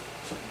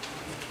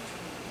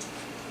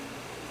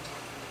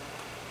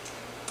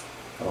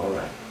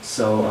 Alright,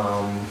 so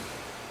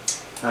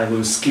I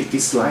will skip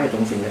this slide, I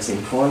don't think that's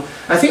important.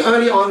 I think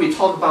early on we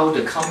talked about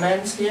the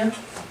comments here.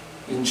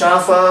 In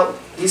Java,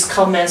 this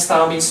comment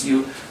style means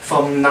you,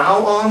 from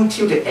now on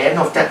till the end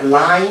of that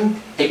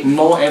line,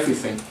 ignore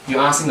everything.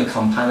 You're asking the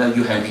compiler,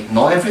 you have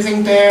ignore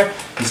everything there,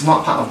 it's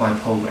not part of my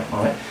program,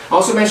 alright? I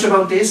also mentioned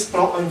about this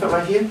block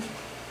right here,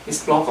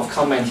 this block of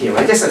comment here,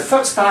 right? There's a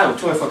third style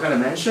too, I forgot to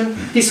mention.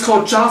 This is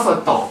called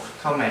Java doc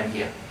comment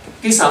here.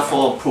 These are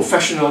for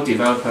professional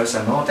developers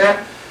and all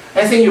that.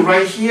 anything you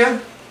write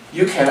here,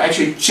 you can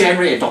actually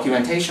generate a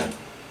documentation.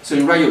 So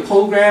you write your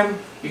program,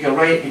 you can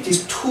write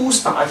these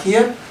tools that are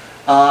here.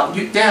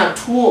 There are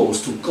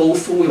tools to go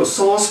through your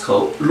source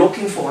code,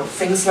 looking for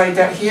things like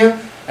that here,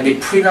 and they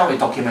print out a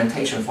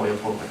documentation for your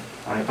program.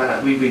 All right,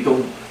 but we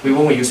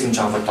won't be using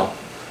Java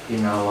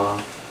in our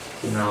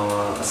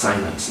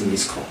assignments in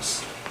this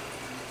course.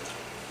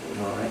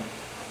 All right.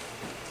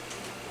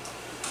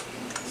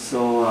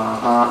 So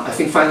I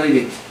think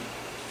finally,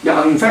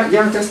 in fact,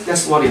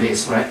 that's what it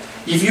is, right?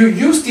 If you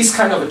use this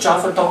kind of a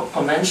Java doc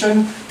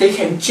convention, they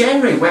can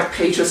generate web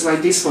pages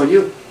like this for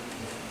you.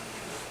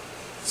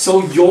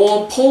 So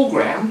your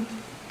program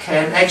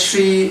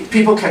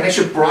people can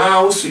actually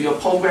browse your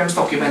program's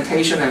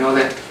documentation and all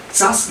that,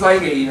 just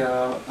like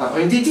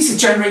this is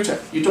generated.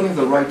 You don't have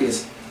to write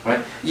this,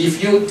 right?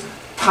 If you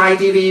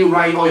tidily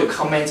write all your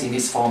comments in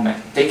this format,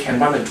 they can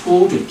run a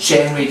tool to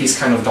generate this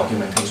kind of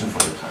documentation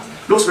for your class.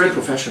 Looks very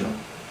professional,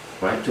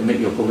 right? To make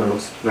your program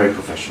look very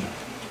professional,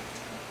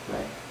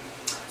 right?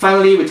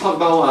 Finally, we talk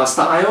about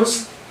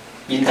styles,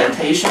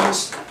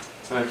 indentations.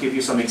 So I'll give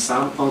you some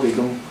example.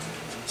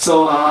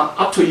 So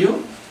up to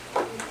you.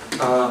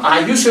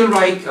 I usually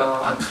write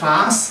a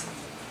class,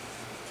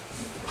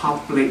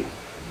 public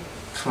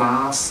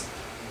class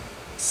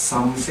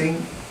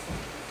something.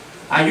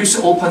 I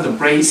usually open the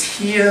brace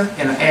here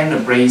and end the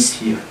brace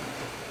here.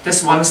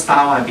 That's one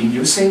style I've been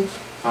using.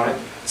 All right.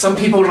 Some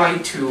people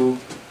like to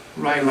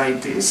write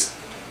like this.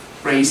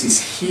 Brace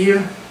is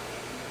here.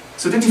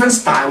 So there are different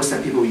styles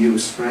that people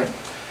use, right?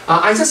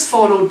 I just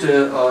follow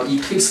the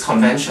Eclipse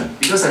convention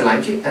because I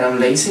like it and I'm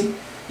lazy.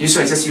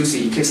 Usually I just use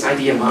the Eclipse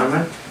IDE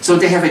environment. So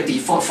they have a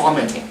default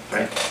formatting,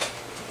 right?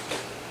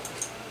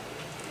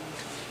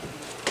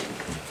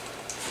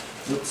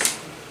 Oops.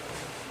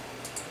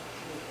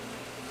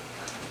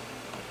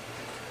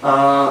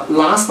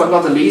 Last but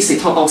not the least, they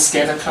talk about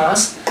scatter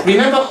class.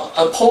 Remember,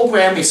 a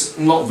program is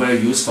not very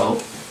useful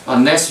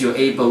unless you're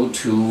able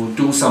to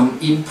do some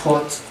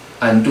input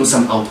and do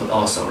some output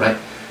also, right?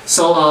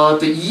 So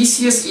the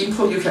easiest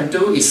input you can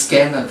do is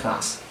scanner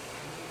class.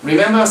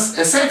 Remember, a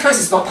scatter class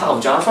is not part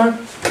of Java,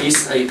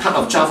 it's a part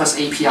of Java's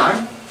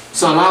API,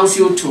 so allows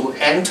you to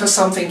enter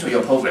something to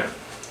your program.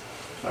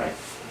 Right?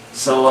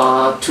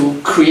 So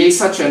to create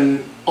such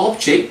an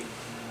object,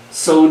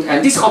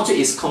 and this object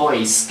is called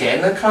a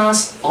scanner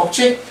class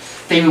object,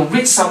 they will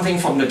read something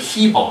from the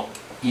keyboard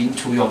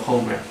into your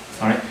program.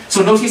 Alright?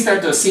 So notice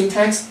that the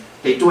syntax,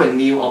 they do a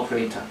new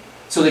operator.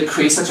 So they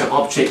create such an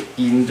object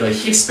in the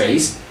heap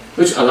space,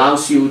 which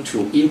allows you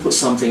to input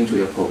something to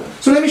your program.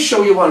 So let me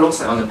show you what it looks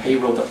like on the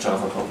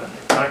payroll.java program.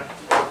 Alright?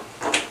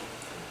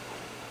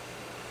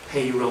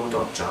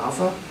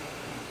 Payroll.java.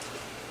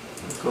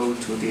 Go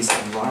to this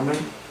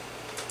environment.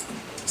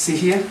 See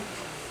here?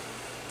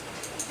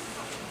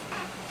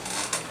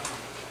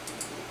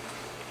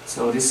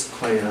 So this is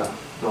quite a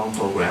long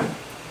program.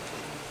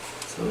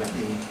 So let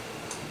me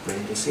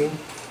bring this in.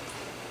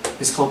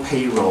 It's called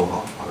payroll.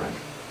 Alright.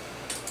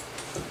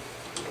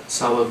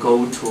 So I will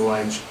go to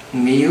a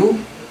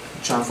new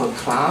Java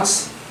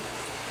class.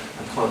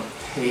 I call it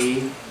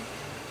payroll.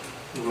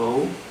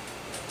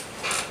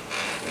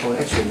 Oh,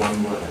 actually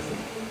one word, I think.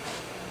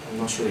 I'm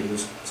not sure they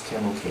use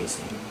camel case.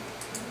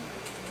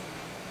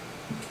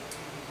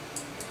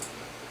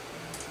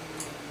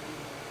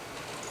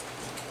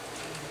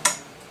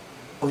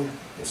 Oh yeah,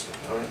 this one.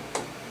 Alright.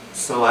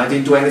 So I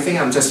didn't do anything.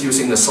 I'm just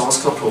using the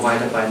source code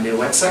provided by the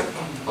website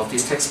of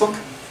this textbook.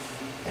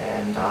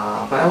 And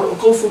but I will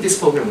go through this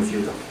program with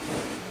you though.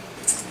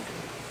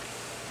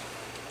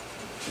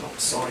 Oh,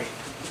 sorry.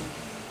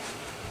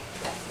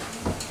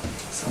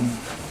 Some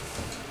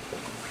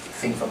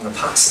thing from the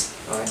past.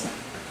 Alright.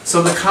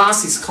 So the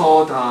class is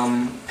called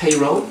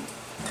payroll.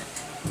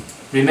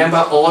 Remember,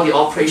 all the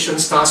operation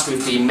starts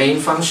with the main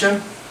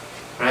function,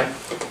 right?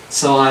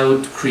 So I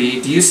would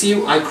create. Do you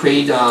see? I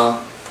create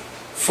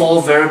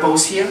 4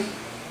 variables here.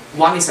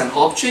 One is an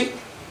object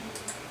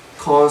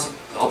called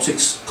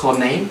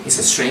name. It's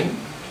a string.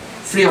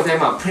 3 of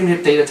them are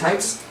primitive data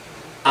types: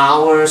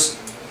 hours,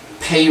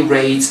 pay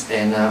rates,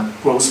 and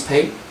gross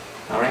pay.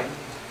 All right.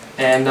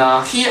 And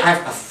here I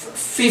have a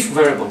 5th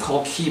variable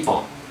called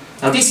keyboard.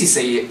 Now this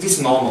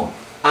is normal.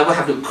 I will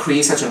have to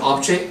create such an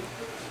object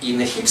in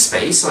the heap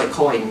space, so I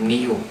call a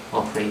new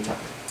operator.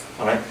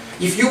 All right.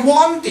 If you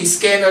want the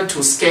scanner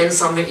to scan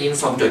something in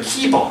from the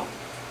keyboard,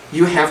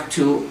 you have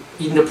to,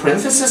 in the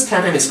parentheses,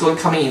 tell them it's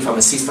coming in from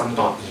a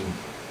system.in.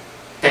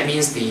 That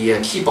means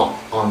the keyboard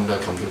on the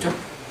computer.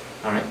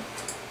 All right.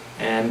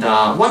 And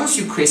once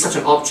you create such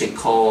an object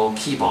called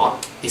keyboard,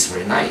 it's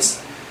very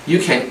nice. You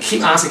can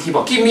ask the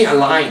keyboard, give me a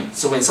line.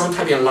 So when someone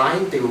types a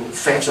line, they will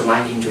fetch a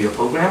line into your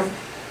program.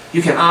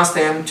 You can ask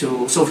them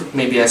to, so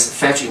maybe as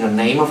fetch in the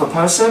name of a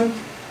person.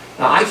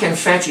 I can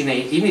fetch in an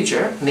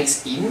integer,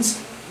 next int.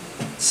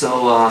 So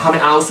how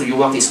many hours do you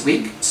work this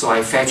week? So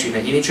I fetch in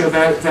an integer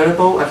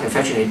variable. I can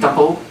fetch in a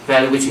double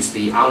value, which is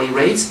the hourly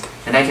rate,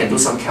 and I can do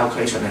some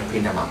calculation and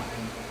print them out.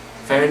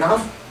 Fair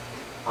enough?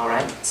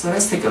 Alright, so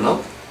let's take a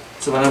look.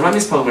 So when I run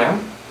this program,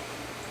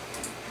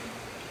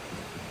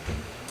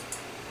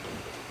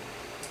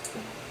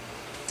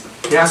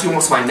 They ask you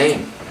what's my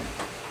name.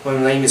 My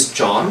name is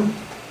John.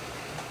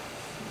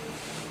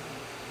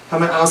 How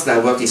many hours did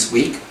I work this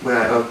week?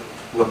 Well,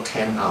 I worked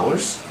 10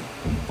 hours.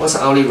 What's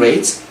the hourly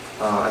rate?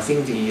 I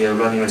think the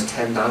running rate is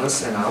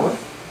 $10 an hour.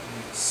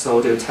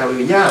 So they'll tell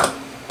you, yeah,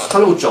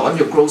 hello John,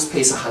 your gross pay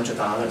is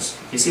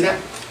 $100. You see that?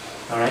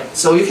 Alright,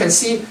 so you can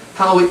see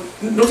how it,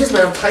 notice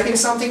when I'm typing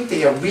something,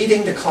 they are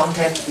reading the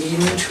content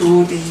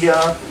into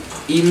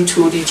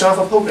the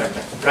Java program,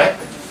 right?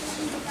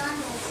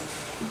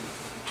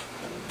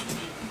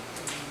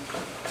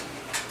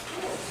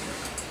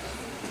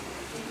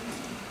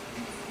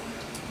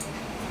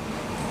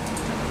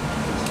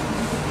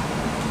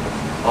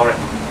 Alright,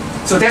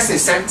 so that's the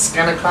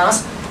scanner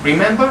class.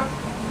 Remember,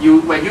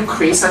 when you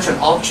create such an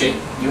object,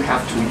 you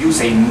have to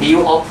use a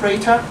new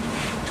operator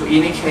to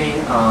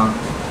indicate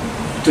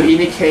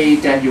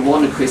that you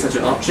want to create such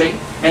an object,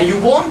 and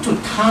you want to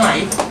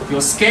tie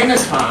your scanner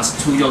class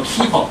to your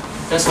keyboard.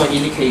 That's what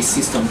indicates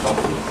system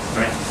property,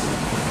 right?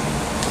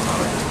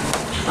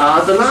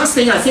 Alright. The last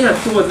thing, I think I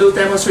put a little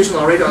demonstration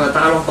already on the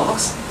dialog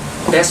box.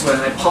 That's when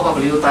I pop up a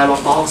little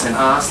dialog box and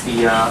ask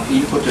the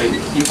input the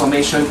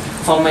information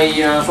from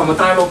a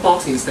dialog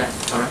box instead.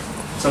 Alright.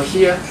 So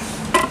here,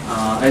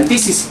 and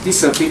this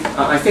is a bit.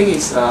 I think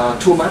it's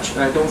too much.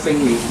 I don't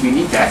think we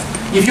need that.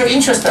 If you're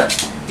interested,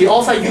 the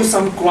author used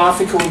some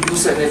graphical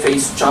user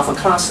interface Java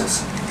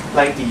classes,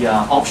 like the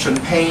option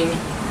pane,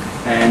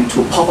 and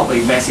to pop up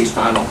a message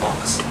dialog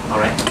box. All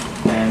right,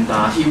 and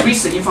he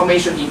reads the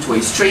information into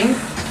a string.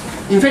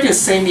 In fact, the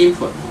same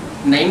input: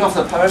 name of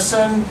the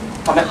person,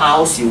 how many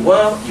hours you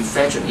work, you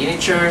fetch an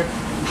integer,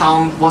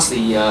 what's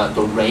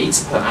the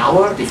rates per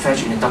hour, they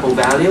fetch in a double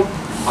value.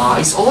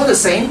 It's all the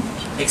same,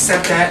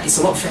 except that it's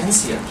a lot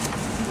fancier.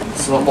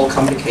 It's a lot more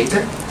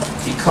complicated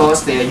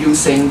because they are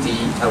using the.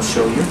 I'll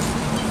show you.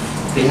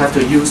 They have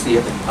to use the,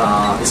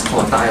 it's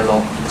called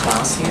dialog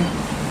class here.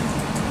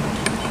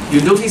 You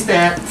notice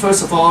that,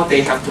 first of all,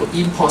 they have to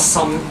import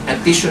some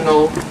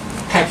additional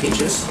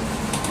packages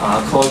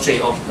called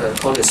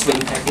the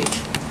swing package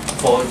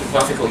for the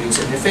graphical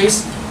user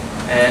interface.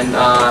 And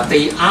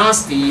they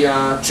ask the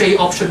J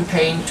option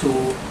pane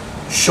to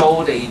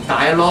show the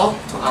dialog,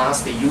 to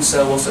ask the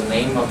user what's the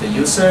name of the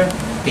user.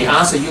 They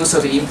ask the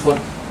user to input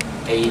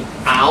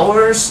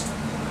hours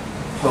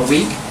per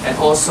week and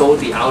also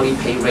the hourly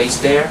pay rates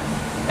there.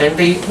 And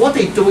what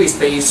they do is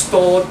they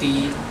store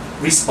the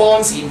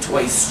response into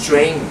a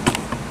string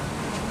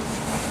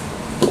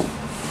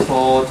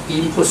called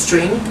input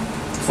string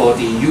for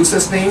the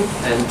user's name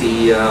and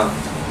the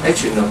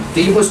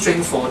the input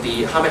string for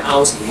the how many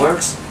hours he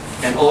works,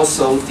 and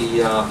also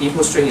the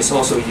input string is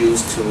also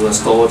used to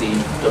store the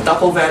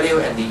double value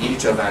and the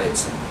integer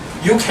values.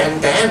 You can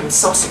then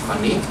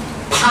subsequently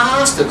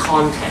pass the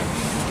content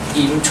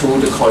into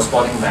the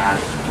corresponding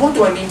value. What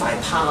do I mean by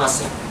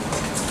passing?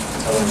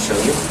 I want to show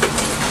you.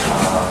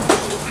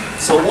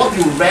 So what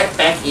you read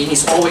back in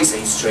is always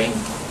a string.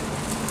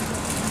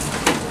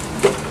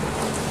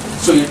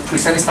 So you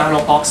present this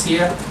dialog box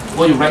here.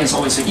 What you write is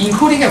always a string,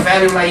 including a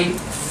value like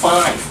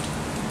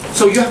 5.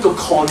 So you have to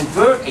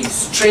convert a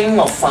string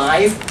of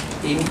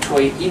 5 into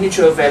an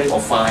integer value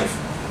of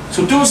 5.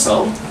 To do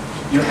so,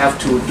 you have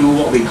to do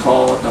what we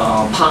call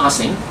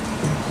parsing.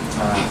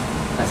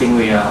 I think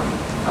we are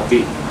a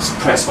bit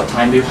pressed for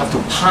time. You have to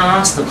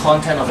pass the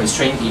content of a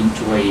string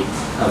into a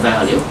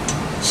value.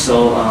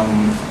 So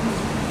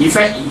in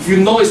fact, if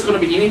you know it's going to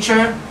be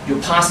integer, you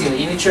pass in the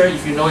integer.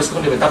 If you know it's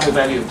going to be a double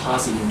value, you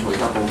pass it into a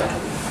double value.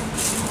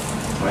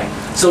 Right?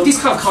 So this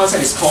kind of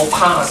concept is called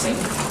parsing.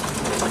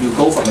 You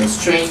go from a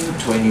string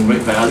to a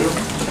numeric value.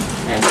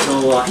 And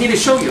so here they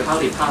show you how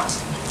they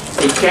pass.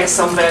 They get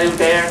some value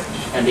there,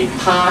 and they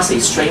pass a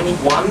string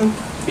 1,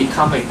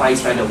 become a byte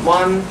value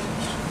 1.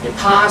 They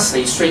pass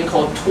a string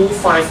called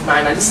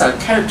 2599, these are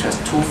characters,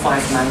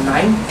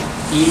 2599,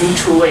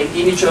 into an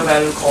integer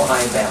value called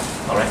ival.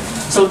 Alright?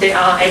 So there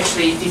are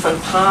actually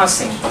different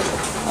parsing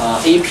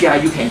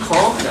API you can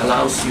call that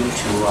allows you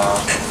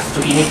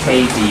to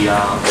indicate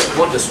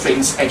what the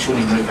string's actual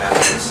numeric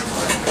value is.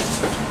 Right?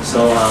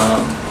 So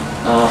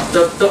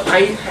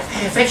I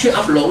have actually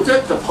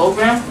uploaded the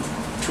program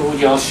to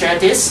your shared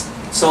disk.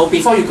 So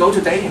before you go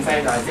today, in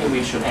fact, I think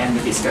we should end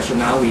the discussion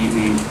now.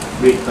 We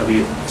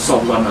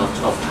sort of run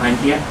out of time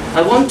here.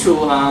 I want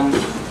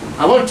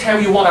to tell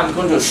you what I'm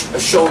going to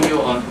show you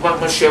on what I'm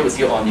going to share with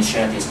you on the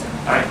shared disk.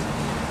 All right.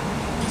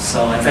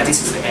 So in fact,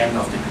 this is the end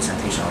of the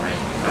presentation already.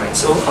 All right.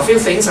 So a few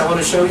things I want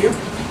to show you.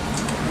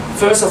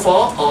 First of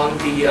all, on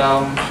the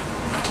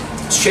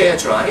shared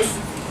drive.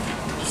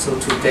 So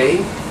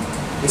today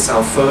is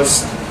our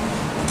first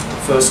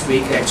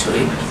week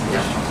actually.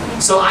 Yeah.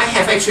 So I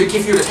have actually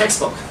give you the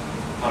textbook.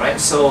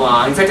 Alright, so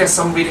in fact there's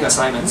some reading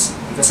assignments,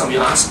 because some of you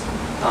asked.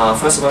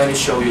 First of all, let me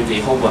show you the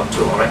homework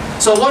too, alright?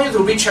 So I want you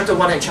to read chapter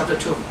 1 and chapter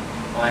 2.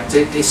 Alright,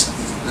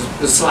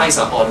 the slides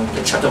are on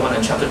the chapter 1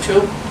 and chapter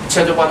 2.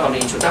 Chapter 1 on the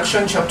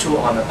introduction, chapter 2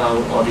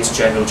 on this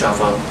general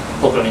Java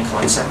programming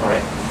concept,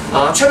 alright?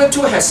 Chapter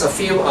 2 has a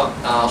few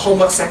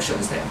homework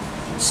sections there.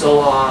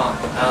 So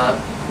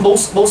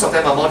most of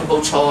them are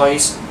multiple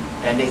choice,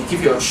 and they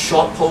give you a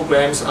short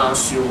programs,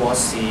 ask you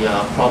what's the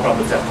problem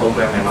with that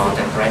program and all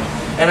that, right?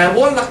 And I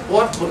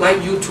would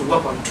like you to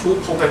work on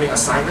 2 programming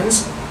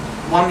assignments.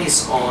 One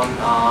is on,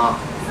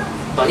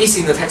 it's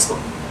in the textbook.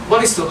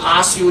 One is to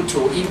ask you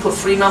to input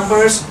 3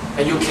 numbers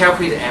and you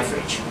calculate the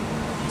average.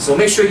 So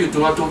make sure you do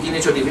not do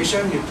integer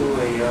division, you do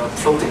a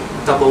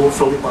double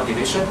floating point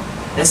division.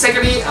 And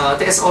secondly,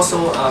 there's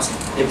also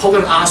a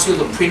program asks you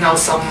to print out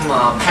some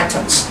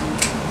patterns.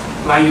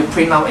 Like you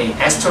print out a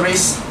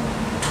asterisk,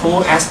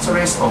 2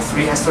 asterisks or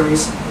 3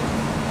 asterisks,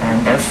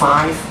 and then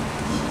 5,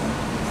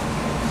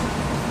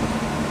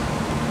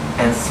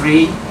 and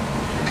 3,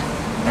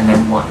 and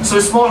then 1. So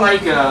it's more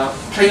like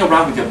playing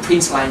around with your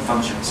print line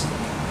functions.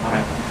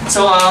 Alright.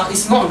 So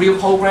it's not real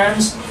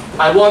programs.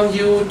 I want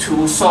you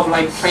to sort of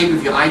like play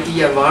with your IDE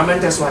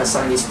environment. That's why I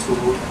assigned these 2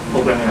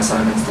 programming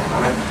assignments there.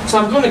 Alright. So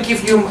I'm going to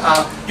give you.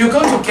 You're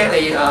going to get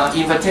a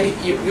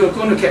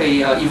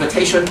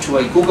invitation to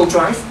a Google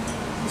Drive.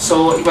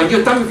 So when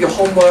you're done with your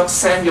homework,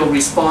 send your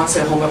response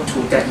and homework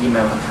to that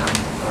email account.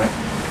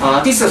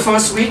 Alright. This is the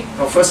first week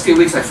or first few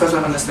weeks. I first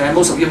understand.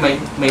 Most of you may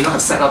not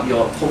have set up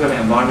your programming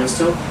environments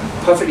too.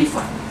 Perfectly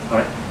fine.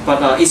 Alright.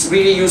 But it's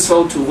really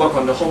useful to work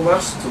on the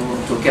homeworks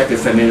to get the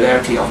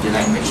familiarity of the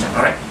language.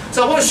 Alright.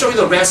 So I want to show you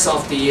the rest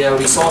of the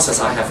resources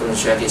I have to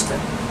share this thing.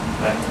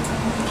 Right.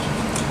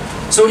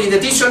 So in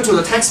addition to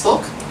the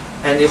textbook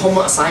and the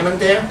homework assignment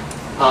there,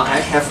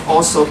 I have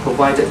also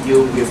provided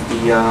you with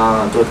the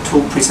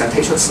 2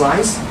 presentation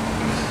slides,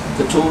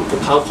 the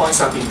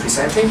PowerPoints I've been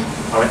presenting.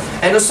 All right.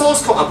 And the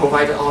source code are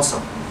provided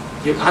also.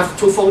 You have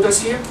 2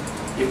 folders here.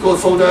 You go to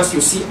folders,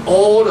 you see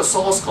all the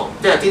source code.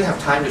 There I didn't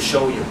have time to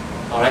show you.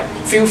 All right.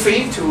 Feel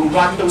free to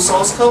run those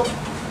source code.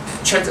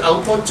 Check the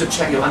output to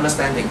check your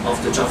understanding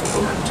of the Java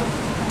programming tool.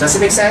 Does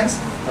it make sense?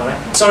 Alright.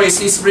 Sorry,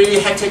 it's really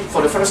hectic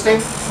for the first day.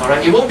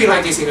 Alright, it won't be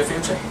like this in the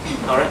future.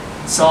 Alright.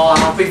 So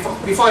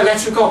before I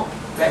let you go,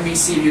 let me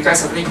see if you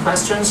guys have any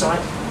questions.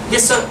 Alright.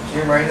 Yes, sir.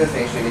 Can you write the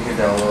things we need to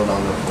download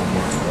on the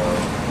homework?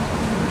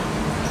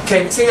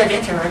 Can say that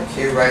again?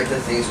 Can you write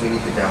the things we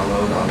need to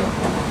download on the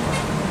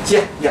homework?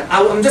 Yeah.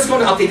 I'm just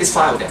going to update this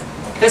file there.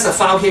 There's a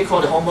file here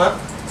called the homework.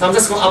 So I'm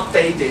just going to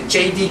update the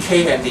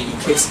JDK and the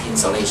Eclipse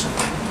installation.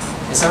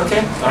 Is that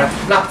okay? All right.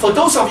 Now, for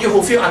those of you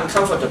who feel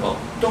uncomfortable,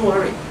 don't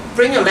worry.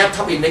 Bring your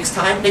laptop in next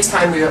time. Next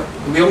time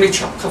we only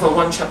cover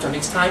 1 chapter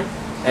next time,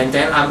 and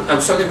then I'm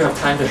certainly will have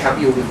time to help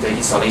you with the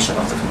installation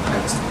of the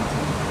compilers.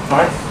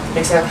 All right.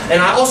 Makes sense.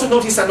 And I also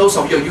noticed that most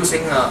of you are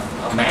using a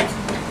Mac,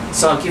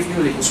 so I'll give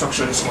you the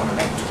instructions on the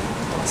Mac too.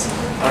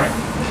 All right.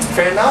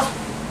 Fair enough.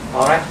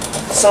 All right.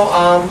 So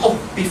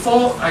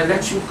before I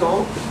let you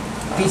go,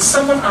 did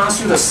someone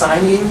ask you to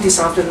sign in this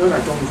afternoon? I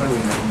don't even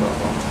remember.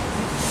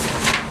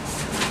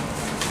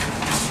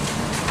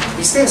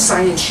 Is there a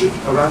sign-in sheet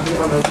around here?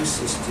 Oh no,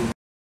 this is the